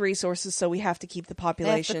limited resources, so we have to keep the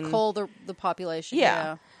population. They have to cull the population.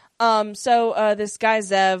 Yeah. So this guy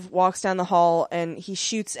Zev walks down the hall and he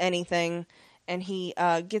shoots anything, and he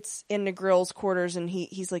gets into Grill's quarters, and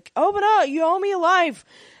he's like, "Open up, you owe me a life."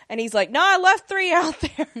 And he's like, "No, I left 3 out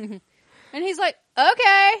there." And he's like,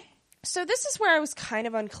 "Okay." So this is where I was kind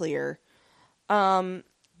of unclear.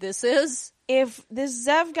 This is if this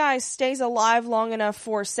Zev guy stays alive long enough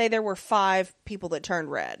for, say, there were 5 people that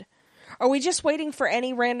turned red. Are we just waiting for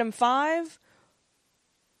any random 5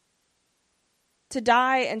 to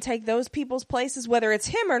die and take those people's places, whether it's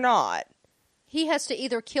him or not? He has to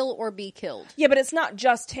either kill or be killed. Yeah, but it's not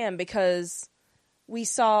just him, because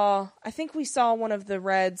I think we saw one of the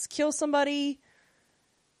Reds kill somebody,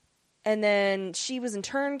 and then she was in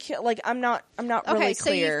turn killed. Like, I'm not really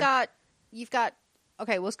clear. So you've got.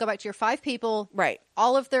 Okay, let's go back to your 5 people. Right.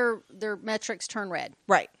 All of their metrics turn red.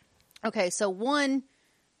 Right. Okay, so 1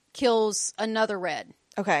 kills another red.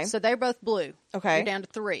 Okay. So they're both blue. Okay. You're down to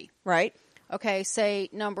 3. Right. Okay, say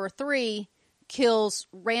number 3 kills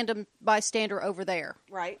random bystander over there.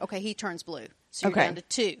 Right. Okay, he turns blue. So you're down to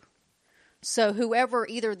 2. So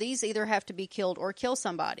these either have to be killed or kill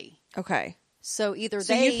somebody. Okay. So you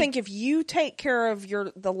think if you take care of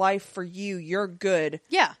the life for you, you're good.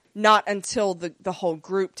 Yeah. Not until the whole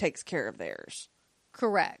group takes care of theirs.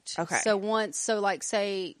 Correct. Okay. So like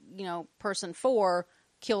say, person 4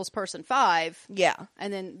 kills person 5. Yeah.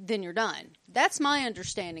 And then you're done. That's my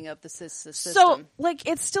understanding of the system. So, like,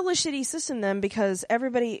 it's still a shitty system then, because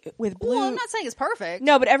everybody with blue... Well, I'm not saying it's perfect.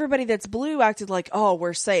 No, but everybody that's blue acted like, oh,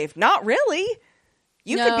 we're safe. Not really.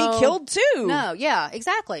 You could be killed too. No, yeah,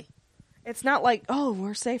 exactly. It's not like, oh,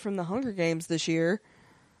 we're safe from the Hunger Games this year.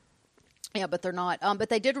 Yeah, but they're not. But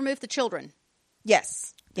they did remove the children.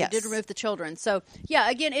 Yes. They did remove the children. So, yeah,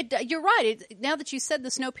 again, you're right. Now that you said the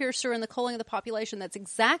Snowpiercer and the culling of the population, that's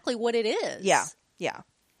exactly what it is. Yeah, yeah.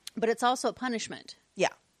 But it's also a punishment. Yeah.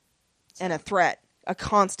 And a threat. A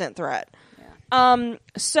constant threat. Yeah.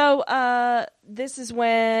 So this is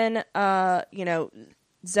when,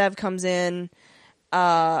 Zev comes in,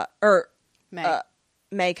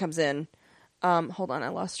 May comes in. Hold on, I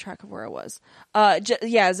lost track of where I was.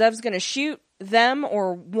 Zev's gonna shoot them,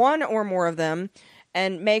 or one or more of them,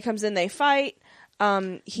 and May comes in, they fight.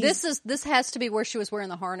 This has to be where she was wearing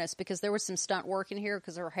the harness, because there was some stunt work in here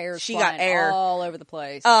because her hair's she flying got air all over the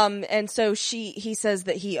place. And so he says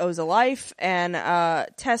that he owes a life, and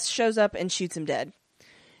Tess shows up and shoots him dead.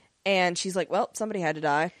 And she's like, well, somebody had to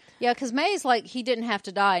die. Yeah, because May's like, he didn't have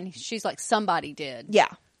to die, and she's like, somebody did.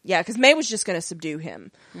 Yeah, because May was just going to subdue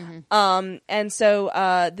him. Mm-hmm. And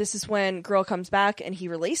so this is when Grill comes back, and he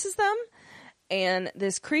releases them, and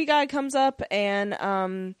this Kree guy comes up,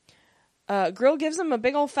 and Grill gives him a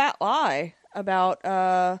big old fat lie about,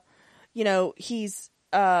 he's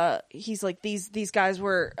like, these guys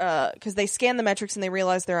were, because they scan the metrics and they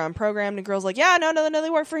realize they're unprogrammed, and Grill's like, yeah, no, they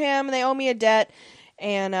work for him, and they owe me a debt,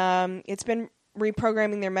 and it's been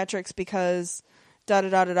reprogramming their metrics because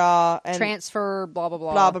da-da-da-da-da, and transfer, blah, blah,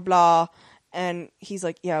 blah. Blah, blah, blah, and he's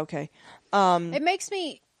like, yeah, okay. It makes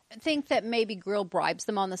me think that maybe Grill bribes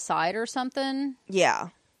them on the side or something. Yeah.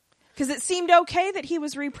 Because it seemed okay that he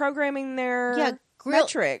was reprogramming their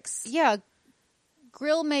metrics. Yeah,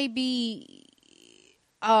 Grill may be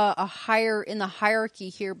a higher in the hierarchy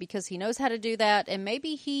here because he knows how to do that, and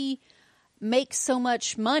maybe he makes so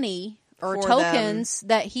much money or for tokens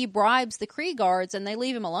that he bribes the Kree guards and they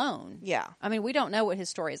leave him alone. Yeah. I mean, we don't know what his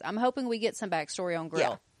story is. I'm hoping we get some backstory on Grill.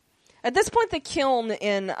 Yeah. At this point, the kiln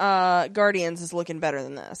in Guardians is looking better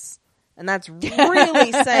than this. And that's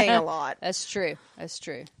really saying a lot. That's true.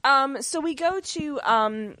 So we go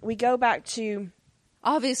back to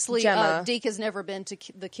obviously Gemma. Deke has never been to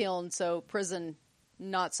the kiln, so prison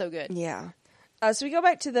not so good. Yeah. So we go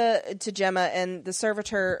back to Gemma, and the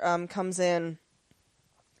servitor comes in,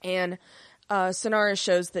 and Sonara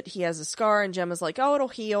shows that he has a scar, and Gemma's like, oh, it'll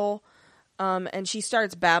heal. And she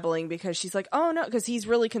starts babbling because she's like, oh no, because he's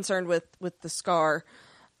really concerned with the scar.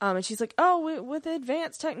 And she's like, oh, with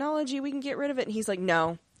advanced technology, we can get rid of it. And he's like,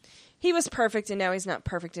 no, he was perfect, and now he's not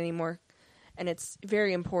perfect anymore. And it's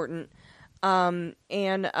very important. And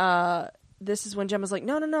this is when Gemma's like,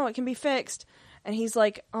 no, it can be fixed. And he's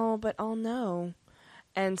like, oh, but I'll know.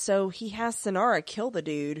 And so he has Sonara kill the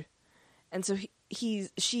dude. And so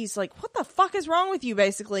she's like, what the fuck is wrong with you,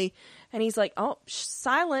 basically? And he's like, oh,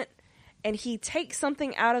 silent. And he takes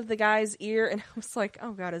something out of the guy's ear, and I was like,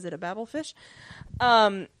 oh god, is it a babblefish?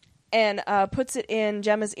 And puts it in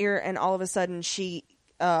Gemma's ear, and all of a sudden she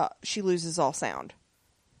loses all sound.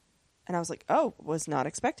 And I was like, oh, was not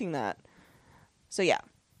expecting that. So yeah.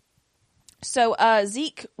 So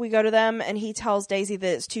Zeke, we go to them, and he tells Daisy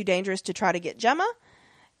that it's too dangerous to try to get Gemma.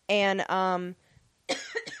 And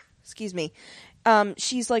excuse me.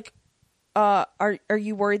 She's like, are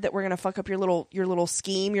you worried that we're gonna fuck up your little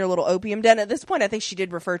scheme, your little opium den? At this point, I think she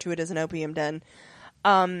did refer to it as an opium den.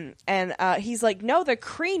 And he's like, no, the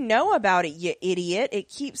Kree know about it, you idiot. It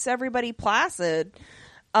keeps everybody placid.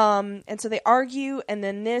 And so they argue, and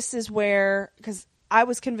then this is where, because I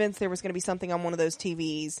was convinced there was going to be something on one of those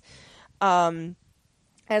TVs.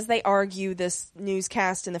 As they argue, this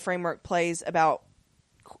newscast in the framework plays about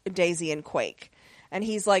Daisy and Quake. And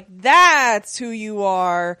he's like, that's who you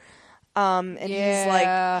are. And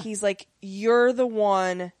he's like, you're the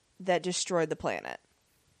one that destroyed the planet.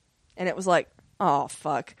 And it was like, oh,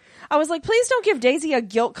 fuck. I was like, please don't give Daisy a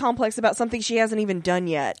guilt complex about something she hasn't even done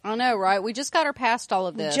yet. I know, right? We just got her past all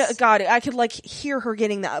of this. God, I could, hear her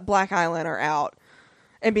getting that black eyeliner out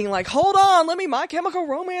and being like, hold on, let me My Chemical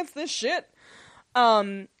Romance this shit.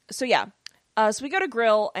 So yeah. So we go to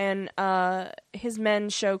Grill, and his men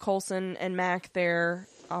show Coulson and Mac their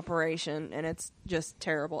operation, and it's just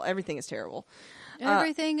terrible. Everything is terrible.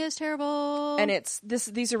 Everything is terrible. And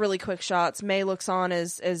these are really quick shots. May looks on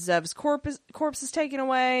as Zev's corpse is taken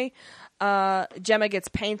away. Gemma gets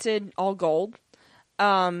painted all gold.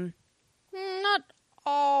 Not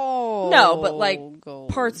all. No, but gold.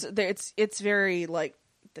 Parts there. It's very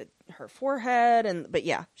her forehead, but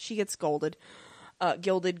yeah, she gets gilded,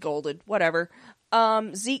 whatever.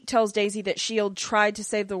 Zeke tells Daisy that S.H.I.E.L.D. tried to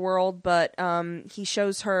save the world, but he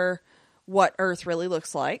shows her what Earth really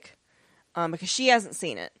looks like, because she hasn't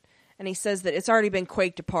seen it. And he says that it's already been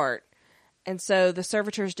quaked apart. And so the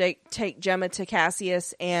servitors take Gemma to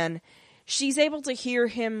Cassius, and she's able to hear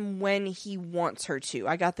him when he wants her to.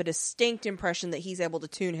 I got the distinct impression that he's able to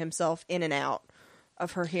tune himself in and out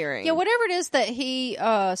of her hearing. Yeah, whatever it is that he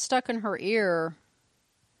stuck in her ear.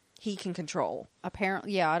 he can control.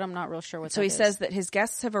 Apparently, yeah, I'm not real sure what So that he is. says that his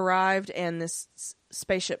guests have arrived and this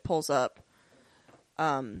spaceship pulls up.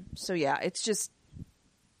 So yeah, it's just,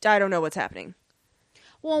 I don't know what's happening.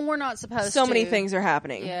 Well, we're not supposed to. So many things are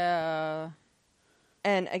happening. Yeah.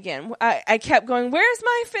 And again, I kept going, where's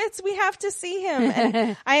my Fitz? We have to see him.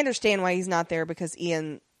 And I understand why he's not there because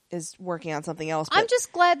Ian is working on something else. But I'm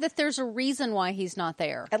just glad that there's a reason why he's not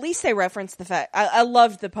there. at least they referenced the fact. I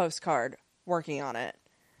loved the postcard working on it.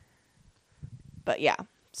 But yeah,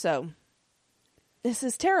 so this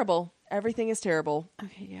is terrible. Everything is terrible.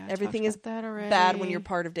 Okay, yeah. Everything is that already. bad when you're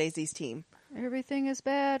part of Daisy's team. Everything is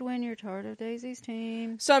bad when you're part of Daisy's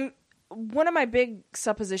team. So one of my big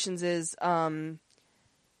suppositions is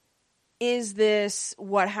this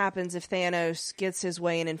what happens if Thanos gets his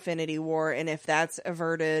way in Infinity War, and if that's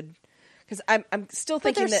averted? Because I'm still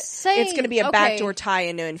thinking that it's going to be a backdoor tie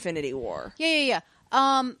into Infinity War. Yeah.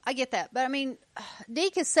 I get that, but I mean,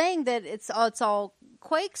 Deke is saying that it's all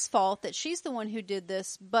Quake's fault, that she's the one who did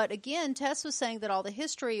this. But again, Tess was saying that all the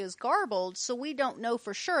history is garbled, so we don't know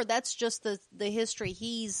for sure. That's just the history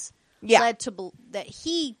he's led to that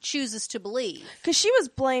he chooses to believe. Because she was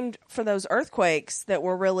blamed for those earthquakes that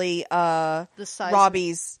were really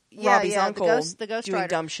Robbie's uncle the ghost doing rider.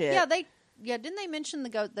 dumb shit. Didn't they mention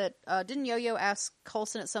that didn't Yo-Yo ask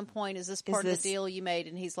Coulson at some point, is this part of the deal you made?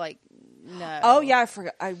 And he's like, no. Oh yeah, I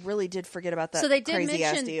forgot. I really did forget about that. So they did crazy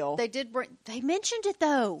ass mention deal. They mentioned it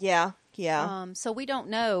though. Yeah. So we don't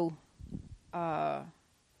know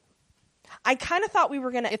I kind of thought we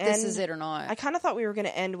were going to if this is it or not. I kind of thought we were going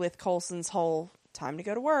to end with Coulson's whole time to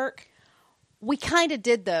go to work. We kind of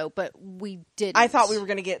did though, but we didn't. I thought we were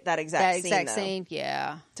going to get that exact scene,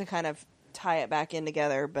 yeah, to kind of tie it back in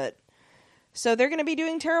together, but so they're going to be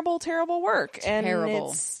doing terrible work, and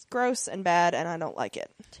it's gross and bad, and I don't like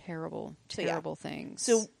it. Terrible things.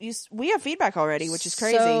 So we have feedback already, which is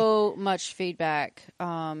crazy. So much feedback.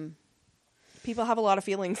 People have a lot of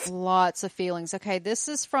feelings. Lots of feelings. Okay, this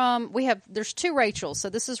is from there's two Rachels. So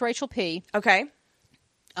this is Rachel P. Okay.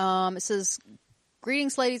 It says,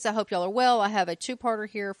 "Greetings, ladies. I hope y'all are well. I have a two-parter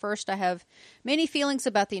here. First, I have many feelings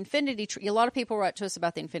about the Infinity. A lot of people write to us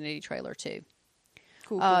about the Infinity trailer too.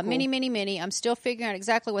 Cool. Many. I'm still figuring out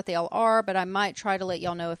exactly what they all are, but I might try to let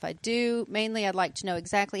y'all know if I do. Mainly, I'd like to know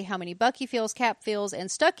exactly how many Bucky feels, Cap feels,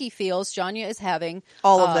 and Stucky feels Janya is having.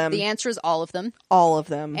 All of them. The answer is all of them. All of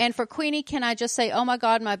them. And for Queenie, can I just say, oh my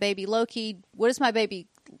God, my baby Loki. What is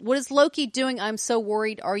Loki doing? I'm so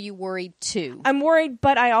worried. Are you worried too? I'm worried,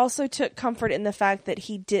 but I also took comfort in the fact that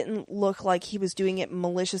he didn't look like he was doing it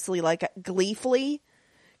maliciously, like gleefully.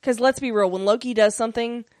 Because let's be real, when Loki does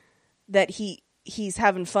something that he's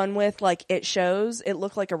having fun with, like it shows, it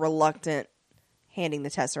looked like a reluctant handing the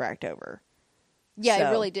Tesseract over. Yeah,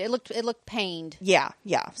 it really did. It looked pained. Yeah.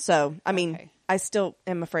 So, I mean, I still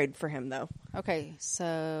am afraid for him, though. Okay,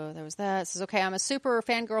 so there was that. It says, okay, I'm a super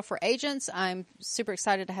fangirl for Agents. I'm super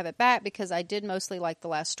excited to have it back because I did mostly like the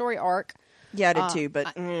last story arc. Yeah, I did too,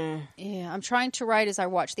 but... Yeah, I'm trying to write as I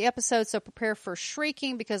watch the episode, so prepare for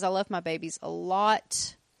shrieking because I love my babies a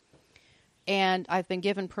lot. And I've been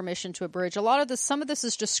given permission to abridge. Some of this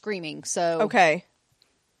is just screaming, so... Okay.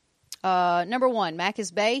 Number 1, Mac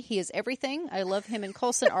is Bay. He is everything. I love him and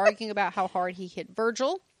Coulson arguing about how hard he hit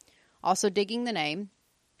Virgil. Also digging the name.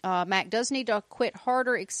 Mac does need to quit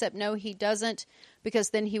harder, except no, he doesn't, because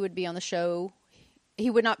then he would be on the show. He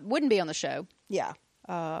wouldn't be on the show. Yeah.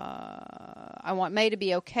 I want May to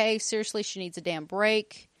be okay. Seriously, she needs a damn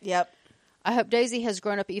break. Yep. I hope Daisy has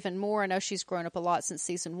grown up even more. I know she's grown up a lot since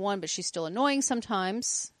season 1, but she's still annoying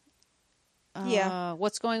sometimes. Yeah.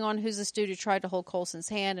 What's going on? Who's this dude who tried to hold Coulson's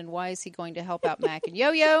hand, and why is he going to help out Mac and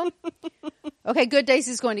Yo-Yo? Okay, good.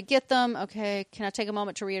 Daisy's going to get them. Okay, can I take a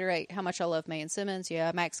moment to reiterate how much I love May and Simmons?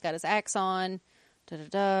 Yeah, Mac's got his axe on.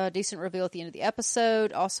 Decent reveal at the end of the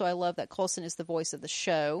episode. Also, I love that Coulson is the voice of the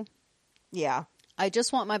show. Yeah. I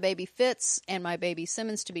just want my baby Fitz and my baby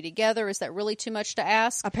Simmons to be together. Is that really too much to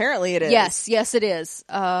ask? Apparently it is. Yes, it is.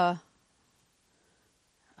 One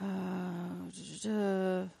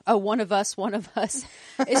of us.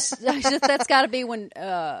 That's got to be when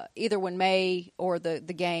either when May or the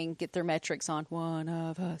gang get their metrics on. One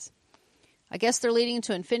of us. I guess they're leading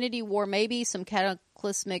into Infinity War, maybe some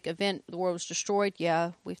cataclysmic event. The world was destroyed.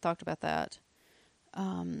 Yeah, we've talked about that.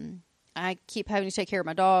 I keep having to take care of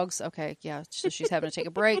my dogs. Okay, yeah, so she's having to take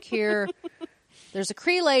a break here. There's a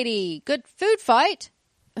Kree lady. Good food fight.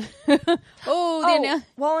 While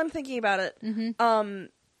I'm thinking about it,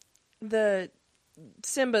 the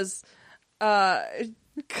Simba's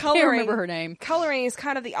Can't remember her name. Coloring is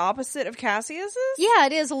kind of the opposite of Cassius's. Yeah,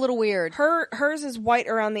 it is a little weird. Hers is white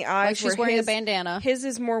around the eyes. Like she's wearing a bandana. His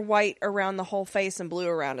is more white around the whole face and blue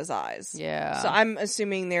around his eyes. Yeah. So I'm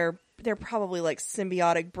assuming they're probably like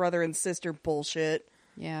symbiotic brother and sister bullshit.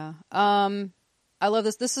 Yeah. I love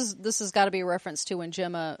this. This has got to be a reference to when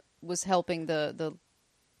Gemma was helping the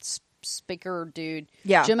speaker dude.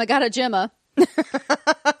 Yeah. Gemma got a Gemma.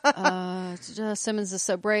 Simmons is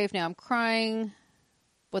so brave. Now I'm crying.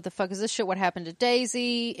 What the fuck is this shit? What happened to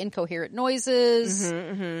Daisy? Incoherent noises.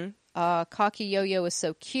 Cocky Yo-Yo is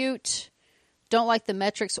so cute. Don't like the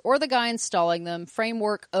metrics or the guy installing them.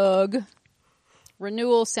 Framework, ugh.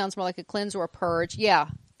 Renewal sounds more like a cleanse or a purge. Yeah.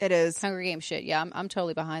 It is. Hunger Game shit. Yeah, I'm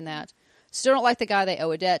totally behind that. Still don't like the guy they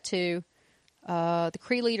owe a debt to. The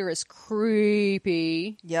Kree leader is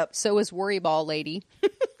creepy. Yep. So is Worry Ball Lady.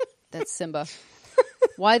 That's Simba.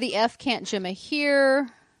 Why the F can't Gemma hear?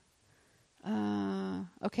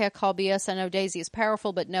 Okay, I call BS. I know Daisy is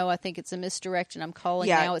powerful, but no, I think it's a misdirection. I'm calling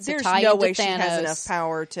now. It's a tie no into way Thanos. she has enough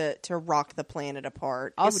power to rock the planet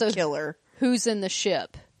apart. Also, it would kill her. Who's in the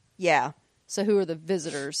ship? Yeah. So who are the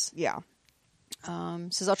visitors? Yeah.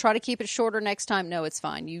 Says I'll try to keep it shorter next time. No, it's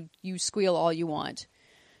fine. You squeal all you want.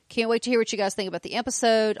 Can't wait to hear what you guys think about the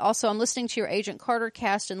episode. Also, I'm listening to your Agent Carter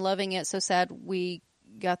cast and loving it. So sad we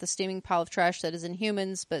got the steaming pile of trash that is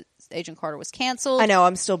Inhumans, but Agent Carter was canceled. I know.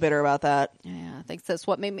 I'm still bitter about that. Yeah, I think that's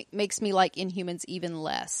what makes me like Inhumans even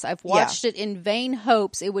less. I've watched it in vain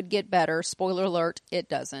hopes it would get better. Spoiler alert, it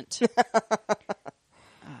doesn't.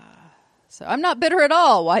 So I'm not bitter at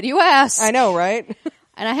all. Why do you ask? I know, right?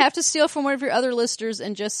 And I have to steal from one of your other listeners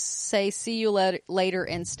and just say, see you later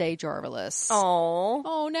and stay Jarvis.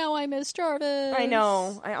 Oh, now I miss Jarvis. I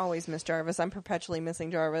know. I always miss Jarvis. I'm perpetually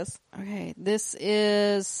missing Jarvis. Okay, this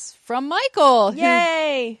is from Michael.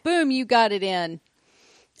 Yay! Boom, you got it in.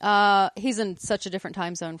 He's in such a different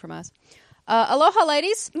time zone from us. Aloha,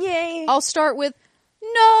 ladies. Yay! I'll start with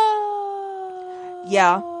no.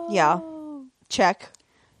 Yeah. Check.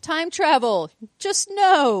 Time travel. Just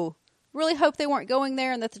no. Really hope they weren't going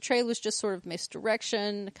there and that the trailer was just sort of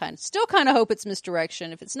misdirection. Still kind of hope it's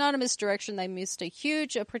misdirection. If it's not a misdirection, they missed a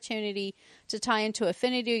huge opportunity to tie into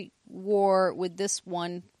Infinity War with this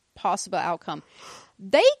one possible outcome.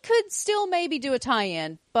 They could still maybe do a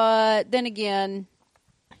tie-in, but then again,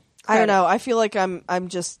 I don't know. I feel like I'm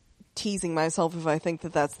just teasing myself if I think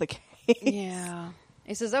that that's the case. Yeah.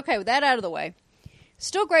 He says, okay, with that out of the way.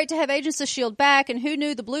 Still great to have Agents of S.H.I.E.L.D. back, and who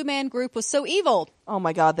knew the Blue Man Group was so evil? Oh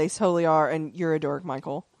my god, they totally are, and you're a dork,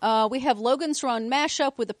 Michael. We have Logan's Run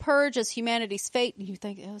mashup with The Purge as humanity's fate. You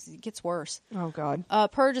think it gets worse. Oh god.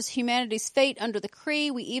 Purge as humanity's fate under the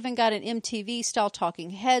Kree. We even got an MTV-style Talking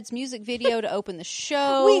Heads music video to open the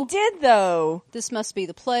show. We did, though. This must be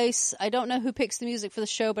the place. I don't know who picks the music for the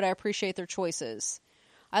show, but I appreciate their choices.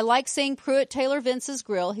 I like seeing Pruitt Taylor Vince's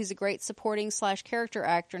grill. He's a great supporting/character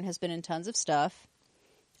actor and has been in tons of stuff.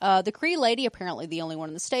 The Kree lady, apparently the only one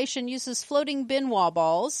in the station, uses floating Benoit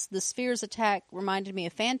balls. The sphere's attack reminded me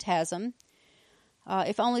of Phantasm.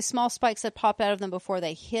 If only small spikes had popped out of them before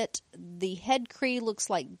they hit. The head Kree looks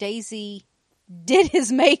like Daisy did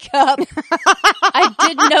his makeup. I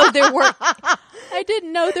didn't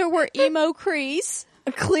know there were emo Krees.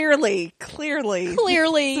 Clearly.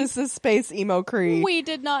 This is Space Emo Kree. We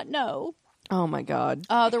did not know. Oh my god.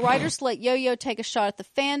 The writers let Yo-Yo take a shot at the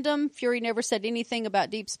fandom. Fury never said anything about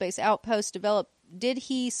Deep Space Outpost developed. Did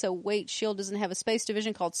he? So wait, S.H.I.E.L.D. doesn't have a space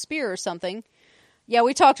division called Spear or something. Yeah,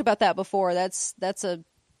 we talked about that before. That's the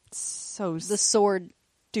sword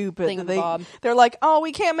stupid. thingamabob. They're like, oh,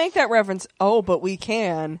 we can't make that reference. Oh, but we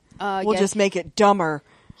can. We'll just make it dumber.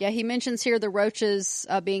 Yeah, he mentions here the roaches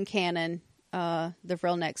being canon. The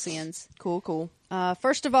Vrelnexians. Cool.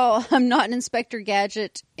 First of all, I'm not an Inspector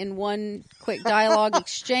Gadget. In one quick dialogue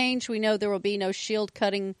exchange, we know there will be no shield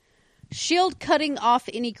cutting off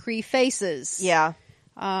any Kree faces. Yeah.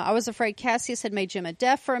 I was afraid Cassius had made Gemma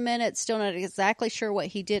deaf for a minute. Still not exactly sure what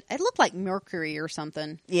he did. It looked like Mercury or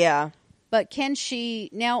something. Yeah. But can she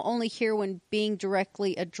now only hear when being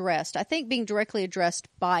directly addressed? I think being directly addressed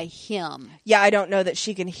by him. Yeah, I don't know that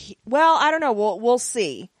she can. Well, I don't know. We'll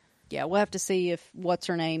see. Yeah, we'll have to see if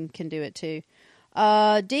what's-her-name can do it, too.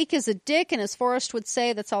 Deke is a dick, and as Forrest would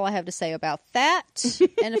say, that's all I have to say about that.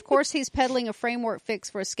 And, of course, he's peddling a framework fix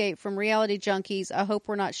for Escape from Reality Junkies. I hope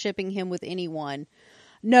we're not shipping him with anyone.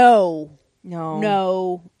 No,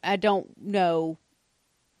 I don't know.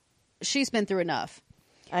 She's been through enough.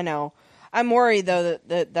 I know. I'm worried, though,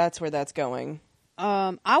 that that's where that's going.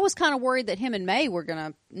 I was kind of worried that him and May were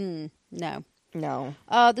going to... No.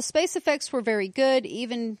 The space effects were very good,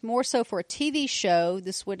 even more so for a TV show.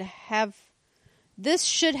 This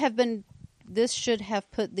should have been this should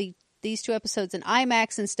have put these 2 episodes in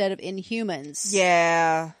IMAX instead of Inhumans.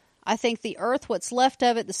 Yeah. I think the Earth, what's left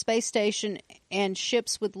of it, the space station, and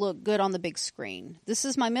ships would look good on the big screen. This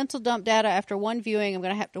is my mental dump data after one viewing. I'm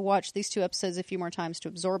going to have to watch these 2 episodes a few more times to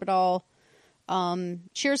absorb it all.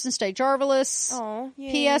 Cheers and stay Jarvelous. Oh,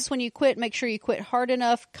 P.S. When you quit, make sure you quit hard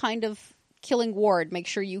enough. Kind of killing Ward. Make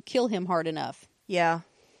sure you kill him hard enough. Yeah.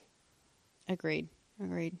 Agreed.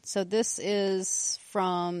 So this is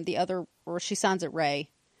from the other, or she signs it Ray.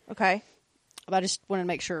 Okay. But I just wanted to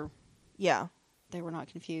make sure. Yeah. They were not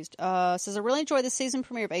confused. Says, I really enjoyed the season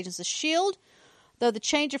premiere of Agents of S.H.I.E.L.D., though the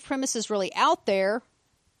change of premise is really out there.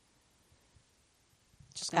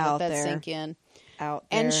 Just going to let that sink in. Out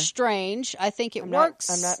there. And strange. I think it works.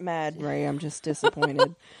 I'm not mad, Ray. I'm just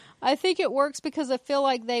disappointed. I think it works because I feel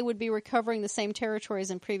like they would be recovering the same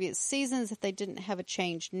territories in previous seasons if they didn't have a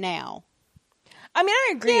change now. I mean,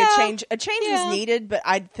 I agree. A change is needed, but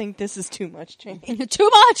I think this is too much change. Too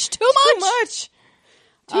much.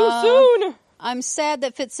 Too soon. I'm sad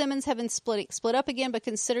that Fitzsimmons have been split up again, but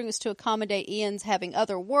considering it's to accommodate Ian's having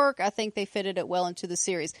other work, I think they fitted it well into the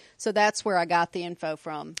series. So that's where I got the info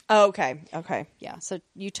from. Oh, okay. Yeah, so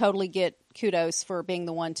you totally get kudos for being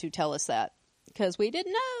the one to tell us that, because we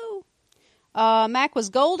didn't know. Mac was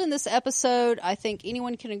gold in this episode. I think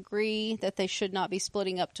anyone can agree that they should not be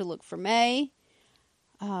splitting up to look for May.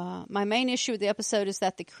 My main issue with the episode is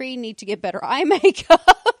that the Kree need to get better eye makeup.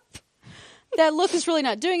 That look is really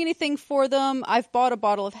not doing anything for them. I've bought a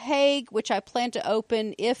bottle of Hague, which I plan to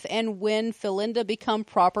open if and when Philinda become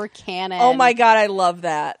proper canon. Oh my god, I love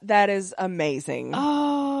that. That is amazing.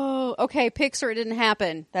 Oh, okay, Pixar, it didn't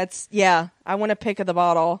happen. I want a pick of the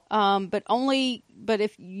bottle. But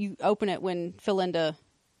if you open it when Philinda...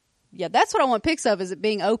 Yeah, that's what I want pics of, is it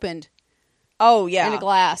being opened. Oh, yeah. In a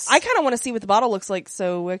glass. I kind of want to see what the bottle looks like,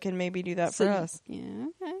 so I can maybe do that for us. Yeah,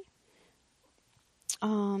 okay.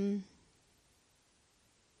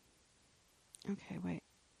 Okay, wait.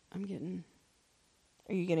 I'm getting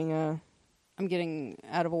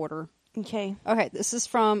out of order. Okay. Okay, this is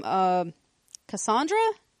from Cassandra?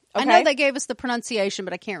 Okay. I know they gave us the pronunciation,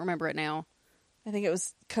 but I can't remember it now. I think it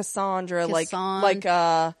was Cassandra, like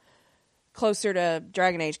closer to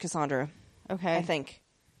Dragon Age Cassandra. Okay. I think.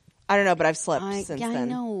 I don't know, but I've slept since then. I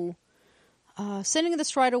know. Sending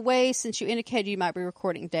this right away, since you indicated you might be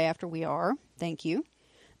recording day after we are. Thank you.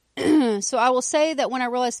 So I will say that when I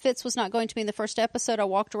realized Fitz was not going to be in the first episode, I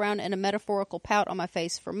walked around in a metaphorical pout on my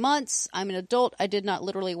face for months. I'm an adult. I did not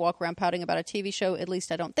literally walk around pouting about a TV show. At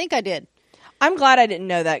least I don't think I did. I'm glad I didn't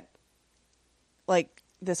know that,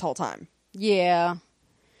 this whole time. Yeah.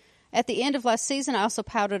 At the end of last season, I also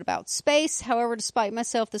pouted about space. However, despite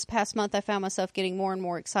myself, this past month, I found myself getting more and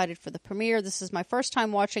more excited for the premiere. This is my first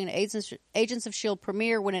time watching an Agents of S.H.I.E.L.D.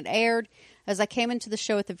 premiere when it aired, as I came into the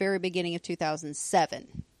show at the very beginning of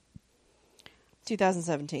 2007.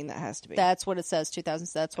 2017, that has to be. That's what it says, 2000.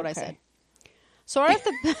 That's what I said. So right at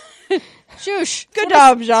the... Shush. Good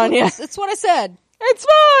job, Janya. It's what I said. It's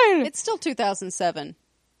fine. It's still 2007.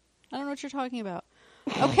 I don't know what you're talking about.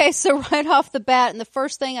 Okay, so right off the bat, and the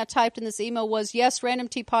first thing I typed in this email was, yes, Random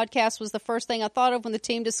Tea Podcast was the first thing I thought of when the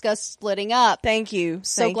team discussed splitting up. Thank you.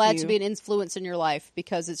 So glad to be an influence in your life,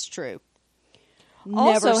 because it's true.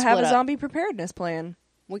 Also, have a zombie preparedness plan.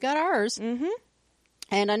 We got ours. Mm-hmm.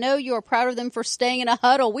 And I know you are proud of them for staying in a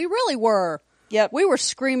huddle. We really were. Yep. We were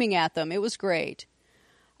screaming at them. It was great.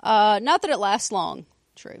 Not that it lasts long.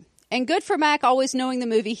 True. And good for Mac always knowing the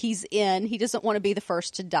movie he's in. He doesn't want to be the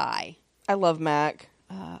first to die. I love Mac.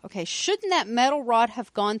 Okay, shouldn't that metal rod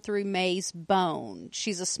have gone through May's bone?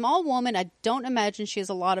 She's a small woman. I don't imagine she has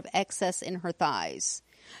a lot of excess in her thighs.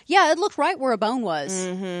 Yeah, it looked right where a bone was.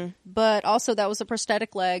 Mm-hmm. But also that was a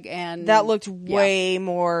prosthetic leg, and... That looked way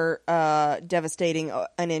more devastating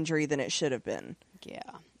an injury than it should have been.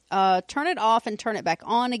 Yeah. Turn it off and turn it back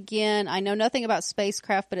on again. I know nothing about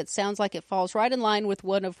spacecraft, but it sounds like it falls right in line with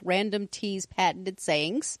one of Random T's patented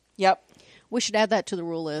sayings. Yep. We should add that to the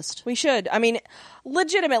rule list. We should. I mean,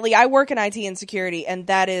 legitimately, I work in IT and security, and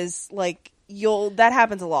that is, that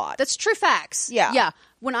happens a lot. That's true facts. Yeah. Yeah.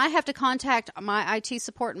 When I have to contact my IT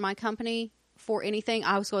support in my company for anything,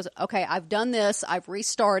 I always go, okay, I've done this. I've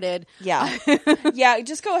restarted. Yeah. Yeah,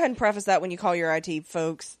 just go ahead and preface that when you call your IT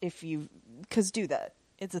folks, because do that.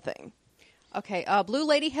 It's a thing. Okay, Blue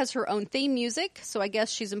Lady has her own theme music, so I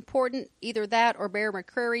guess she's important. Either that or Bear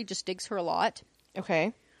McCreary just digs her a lot.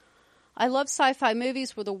 Okay. I love sci-fi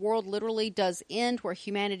movies where the world literally does end, where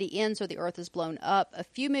humanity ends or the earth is blown up. A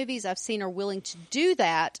few movies I've seen are willing to do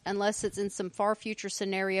that, unless it's in some far future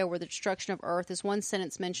scenario where the destruction of Earth is one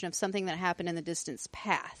sentence mention of something that happened in the distant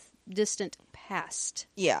past.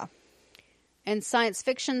 Yeah. And science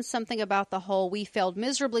fiction, something about the whole "we failed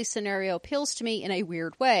miserably" scenario appeals to me in a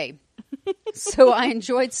weird way. So I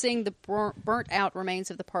enjoyed seeing the burnt-out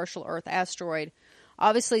remains of the partial Earth asteroid.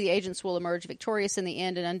 Obviously, the agents will emerge victorious in the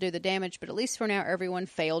end and undo the damage, but at least for now, everyone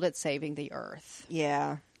failed at saving the Earth.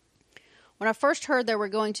 Yeah. When I first heard they were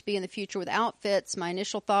going to be in the future with outfits, my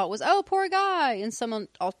initial thought was, oh, poor guy. In some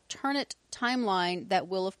alternate timeline that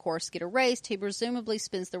will, of course, get erased, he presumably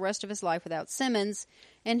spends the rest of his life without Simmons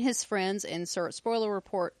and his friends. Insert spoiler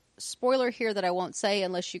report. Spoiler here that I won't say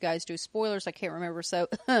unless you guys do spoilers. I can't remember, so...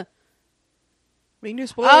 We can do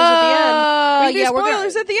spoilers at the end. We can do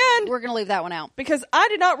spoilers at the end. We're going to leave that one out. Because I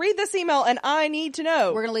did not read this email and I need to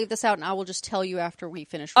know. We're going to leave this out and I will just tell you after we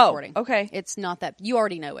finish recording. Oh, okay. It's not that... You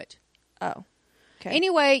already know it. Oh. Okay.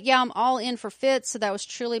 Anyway, yeah, I'm all in for Fitz, so that was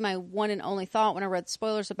truly my one and only thought when I read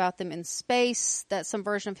spoilers about them in space, that some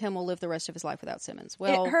version of him will live the rest of his life without Simmons.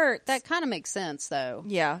 Well, it hurts. That kind of makes sense, though.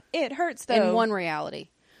 Yeah, it hurts, though. In one reality.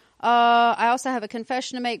 I also have a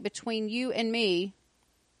confession to make between you and me.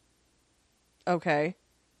 Okay.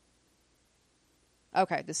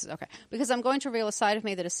 Okay, this is okay. Because I'm going to reveal a side of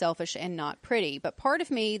me that is selfish and not pretty. But part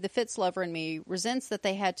of me, the Fitz lover in me, resents that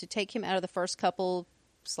they had to take him out of the first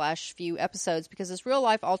couple/few episodes because his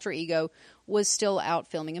real-life alter ego was still out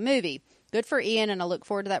filming a movie. Good for Ian, and I look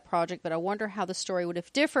forward to that project, but I wonder how the story would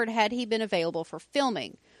have differed had he been available for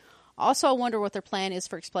filming. Also, I wonder what their plan is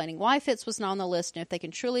for explaining why Fitz was not on the list and if they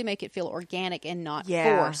can truly make it feel organic and not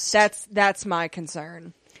forced. That's my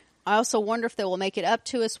concern. I also wonder if they will make it up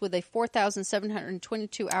to us with a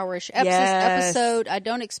 4,722-hour-ish episode. I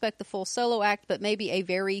don't expect the full solo act, but maybe a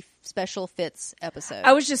very special Fitz episode.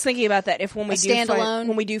 I was just thinking about that. If when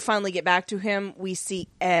we do finally get back to him, we see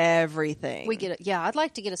everything. I'd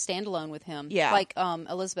like to get a standalone with him. Yeah, like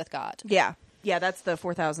Elizabeth got. Yeah, that's the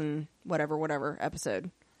 4,000 whatever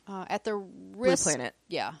episode. At the risk, Blue Planet.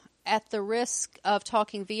 Yeah. At the risk of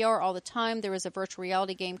talking VR all the time, there is a virtual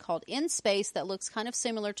reality game called In Space that looks kind of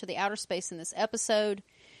similar to the outer space in this episode.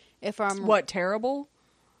 Terrible?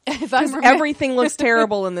 Because everything looks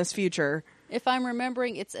terrible in this future. If I'm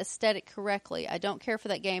remembering its aesthetic correctly, I don't care for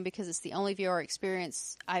that game because it's the only VR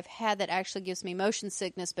experience I've had that actually gives me motion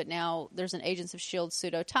sickness, but now there's an Agents of S.H.I.E.L.D.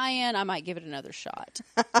 pseudo tie-in. I might give it another shot.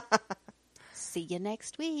 See you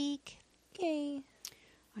next week. Yay.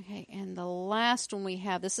 Okay, and the last one we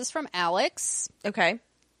have, this is from Alex. Okay.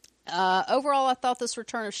 Overall, I thought this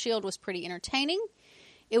return of S.H.I.E.L.D. was pretty entertaining.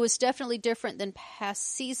 It was definitely different than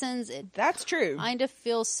past seasons. That's true. Kind of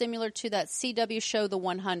feels similar to that CW show, The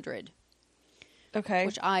 100. Okay.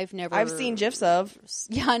 Which I've seen GIFs of.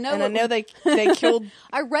 Yeah, I know. And I know they killed...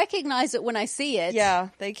 I recognize it when I see it. Yeah,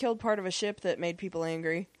 they killed part of a ship that made people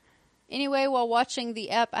angry. Anyway, while watching the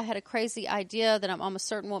ep, I had a crazy idea that I'm almost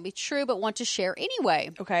certain won't be true, but want to share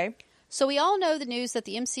anyway. Okay. So we all know the news that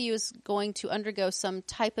the MCU is going to undergo some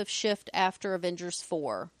type of shift after Avengers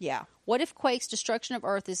 4. Yeah. What if Quake's destruction of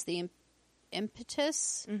Earth is the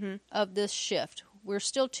impetus of this shift? We're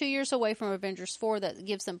still 2 years away from Avengers 4. That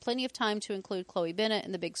gives them plenty of time to include Chloe Bennett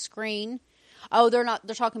in the big screen. Oh, they're not.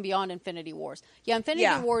 They're talking beyond Infinity Wars. Yeah,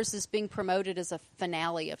 Infinity Wars is being promoted as a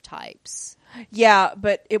finale of types. Yeah,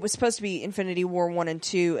 but it was supposed to be Infinity War 1 and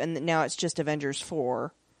 2, and now it's just Avengers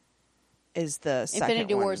 4 is the second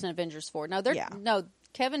Infinity one. Wars and Avengers 4. No,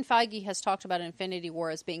 Kevin Feige has talked about Infinity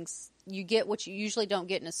War as being, you get what you usually don't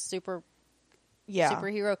get in a superhero,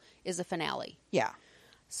 is a finale. Yeah.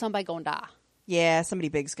 Somebody gonna die. Yeah, somebody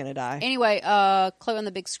big's gonna die. Anyway, Chloe on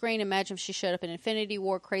the big screen. Imagine if she showed up in Infinity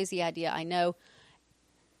War. Crazy idea, I know.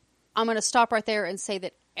 I'm going to stop right there and say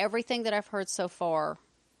that everything that I've heard so far,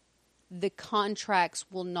 the contracts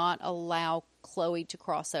will not allow Chloe to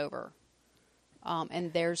cross over.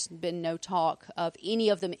 And there's been no talk of any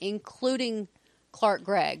of them, including Clark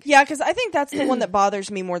Gregg. Yeah, because I think that's the one that bothers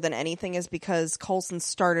me more than anything is because Coulson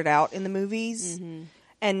started out in the movies. Mm-hmm.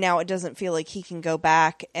 And now it doesn't feel like he can go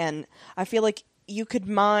back. And I feel like you could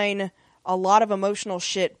mine a lot of emotional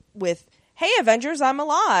shit with, hey, Avengers, I'm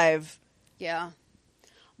alive. Yeah.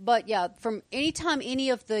 But yeah, from any time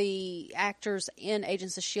any of the actors in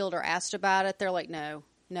Agents of S.H.I.E.L.D. are asked about it, they're like, no.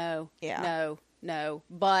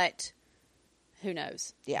 But who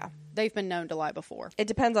knows? Yeah. They've been known to lie before. It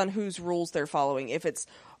depends on whose rules they're following. If it's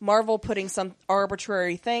Marvel putting some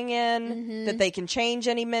arbitrary thing in that they can change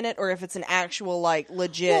any minute, or if it's an actual,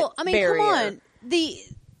 legit barrier. Come on.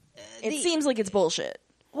 It seems like it's bullshit.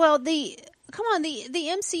 Well, the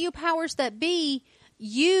MCU powers that be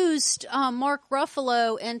used Mark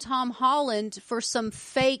Ruffalo and Tom Holland for some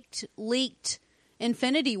faked, leaked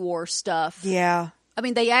Infinity War stuff. Yeah. I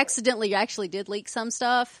mean, they actually did leak some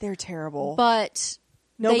stuff. They're terrible. But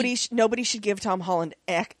Nobody should give Tom Holland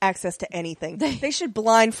access to anything. They should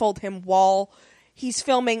blindfold him while he's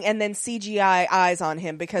filming and then CGI eyes on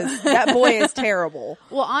him, because that boy is terrible.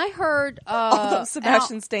 Well, I heard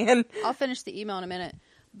Sebastian Stan. I'll finish the email in a minute.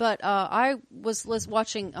 But I was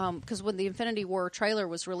watching, because when the Infinity War trailer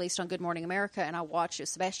was released on Good Morning America, and I watched it,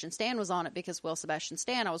 Sebastian Stan was on it because, well, Sebastian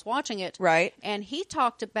Stan, I was watching it. Right. And he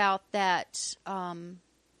talked about that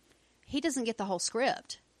he doesn't get the whole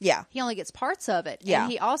script. Yeah. He only gets parts of it. Yeah.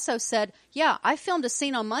 And he also said, I filmed a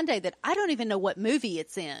scene on Monday that I don't even know what movie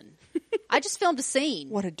it's in. I just filmed a scene.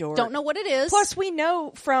 What a dork. Don't know what it is. Plus, we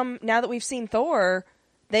know from now that we've seen Thor,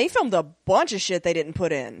 they filmed a bunch of shit they didn't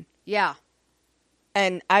put in. Yeah.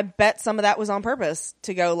 And I bet some of that was on purpose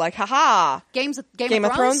to go like, haha. Game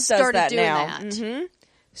of Thrones does started that doing now. that. Mm-hmm.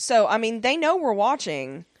 So, I mean, they know we're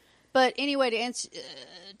watching. But anyway,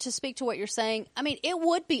 to speak to what you're saying, I mean, it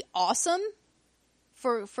would be awesome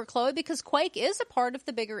for Chloe, because Quake is a part of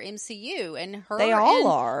the bigger MCU, and They all and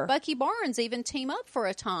are. Bucky Barnes even team up for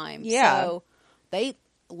a time. Yeah. So they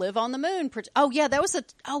live on the moon. Oh, yeah,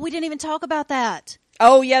 we didn't even talk about that.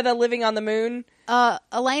 Oh, yeah, the living on the moon.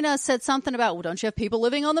 Elena said something about, well, don't you have people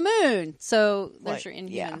living on the moon? So there's your Like,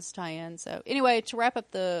 Inhumans tie-in. So anyway, to wrap up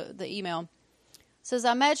the email, says,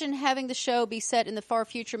 I imagine having the show be set in the far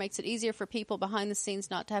future makes it easier for people behind the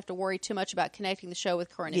scenes not to have to worry too much about connecting the show with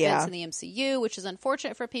current events in the MCU, which is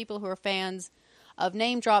unfortunate for people who are fans of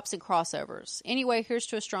name drops and crossovers. Anyway, here's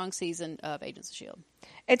to a strong season of Agents of S.H.I.E.L.D.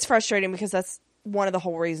 It's frustrating because that's one of the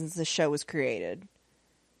whole reasons the show was created.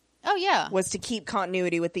 Oh, yeah. Was to keep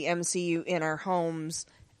continuity with the MCU in our homes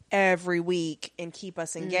every week and keep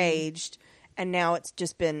us engaged. And now it's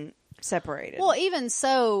just been separated. Well, even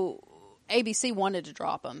so, ABC wanted to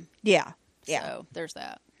drop them. Yeah. Yeah. So there's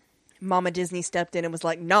that. Mama Disney stepped in and was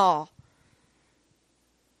like, nah.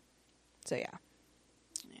 So, yeah.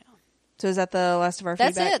 Yeah. So is that the last of our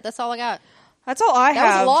That's feedback? it. That's all I got. That's all I have.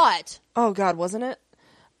 That was a lot. Oh, God, wasn't it?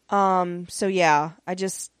 So, yeah.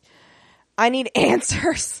 I need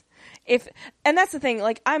answers. And that's the thing,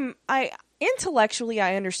 like, intellectually,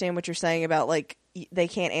 I understand what you're saying about, like, they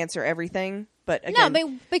can't answer everything, but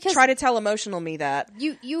again, because try to tell emotional me that.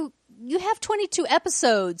 You have 22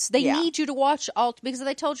 episodes. They Yeah. need you to watch all, because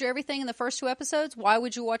they told you everything in the first 2 episodes. Why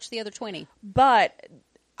would you watch the other 20? But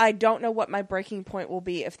I don't know what my breaking point will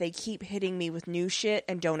be if they keep hitting me with new shit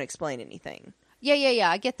and don't explain anything. Yeah,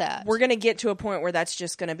 I get that. We're going to get to a point where that's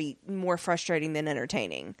just going to be more frustrating than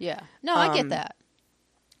entertaining. Yeah. No, I get that.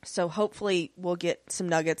 So hopefully we'll get some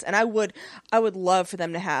nuggets, and I would love for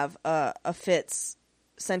them to have a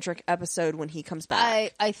Fitz-centric episode when he comes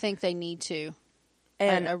back. I think they need to.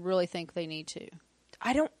 And I really think they need to.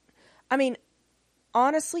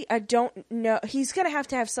 Honestly, I don't know. He's going to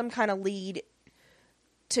have some kind of lead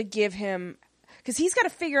to give him, because he's got to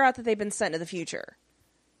figure out that they've been sent to the future.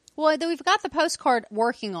 Well, we've got the postcard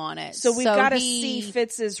working on it. So we've got to see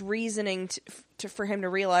Fitz's reasoning for him to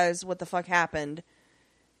realize what the fuck happened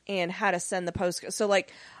and how to send the postcard. So,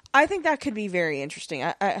 like, I think that could be very interesting.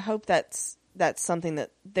 I hope that's something that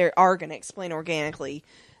they are going to explain organically,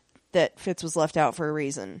 that Fitz was left out for a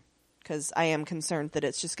reason, because I am concerned that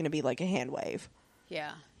it's just going to be like a hand wave.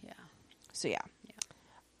 Yeah. So, yeah.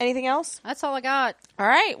 Anything else? That's all I got. All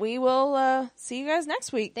right. We will see you guys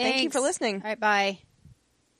next week. Thanks. Thank you for listening. All right, bye.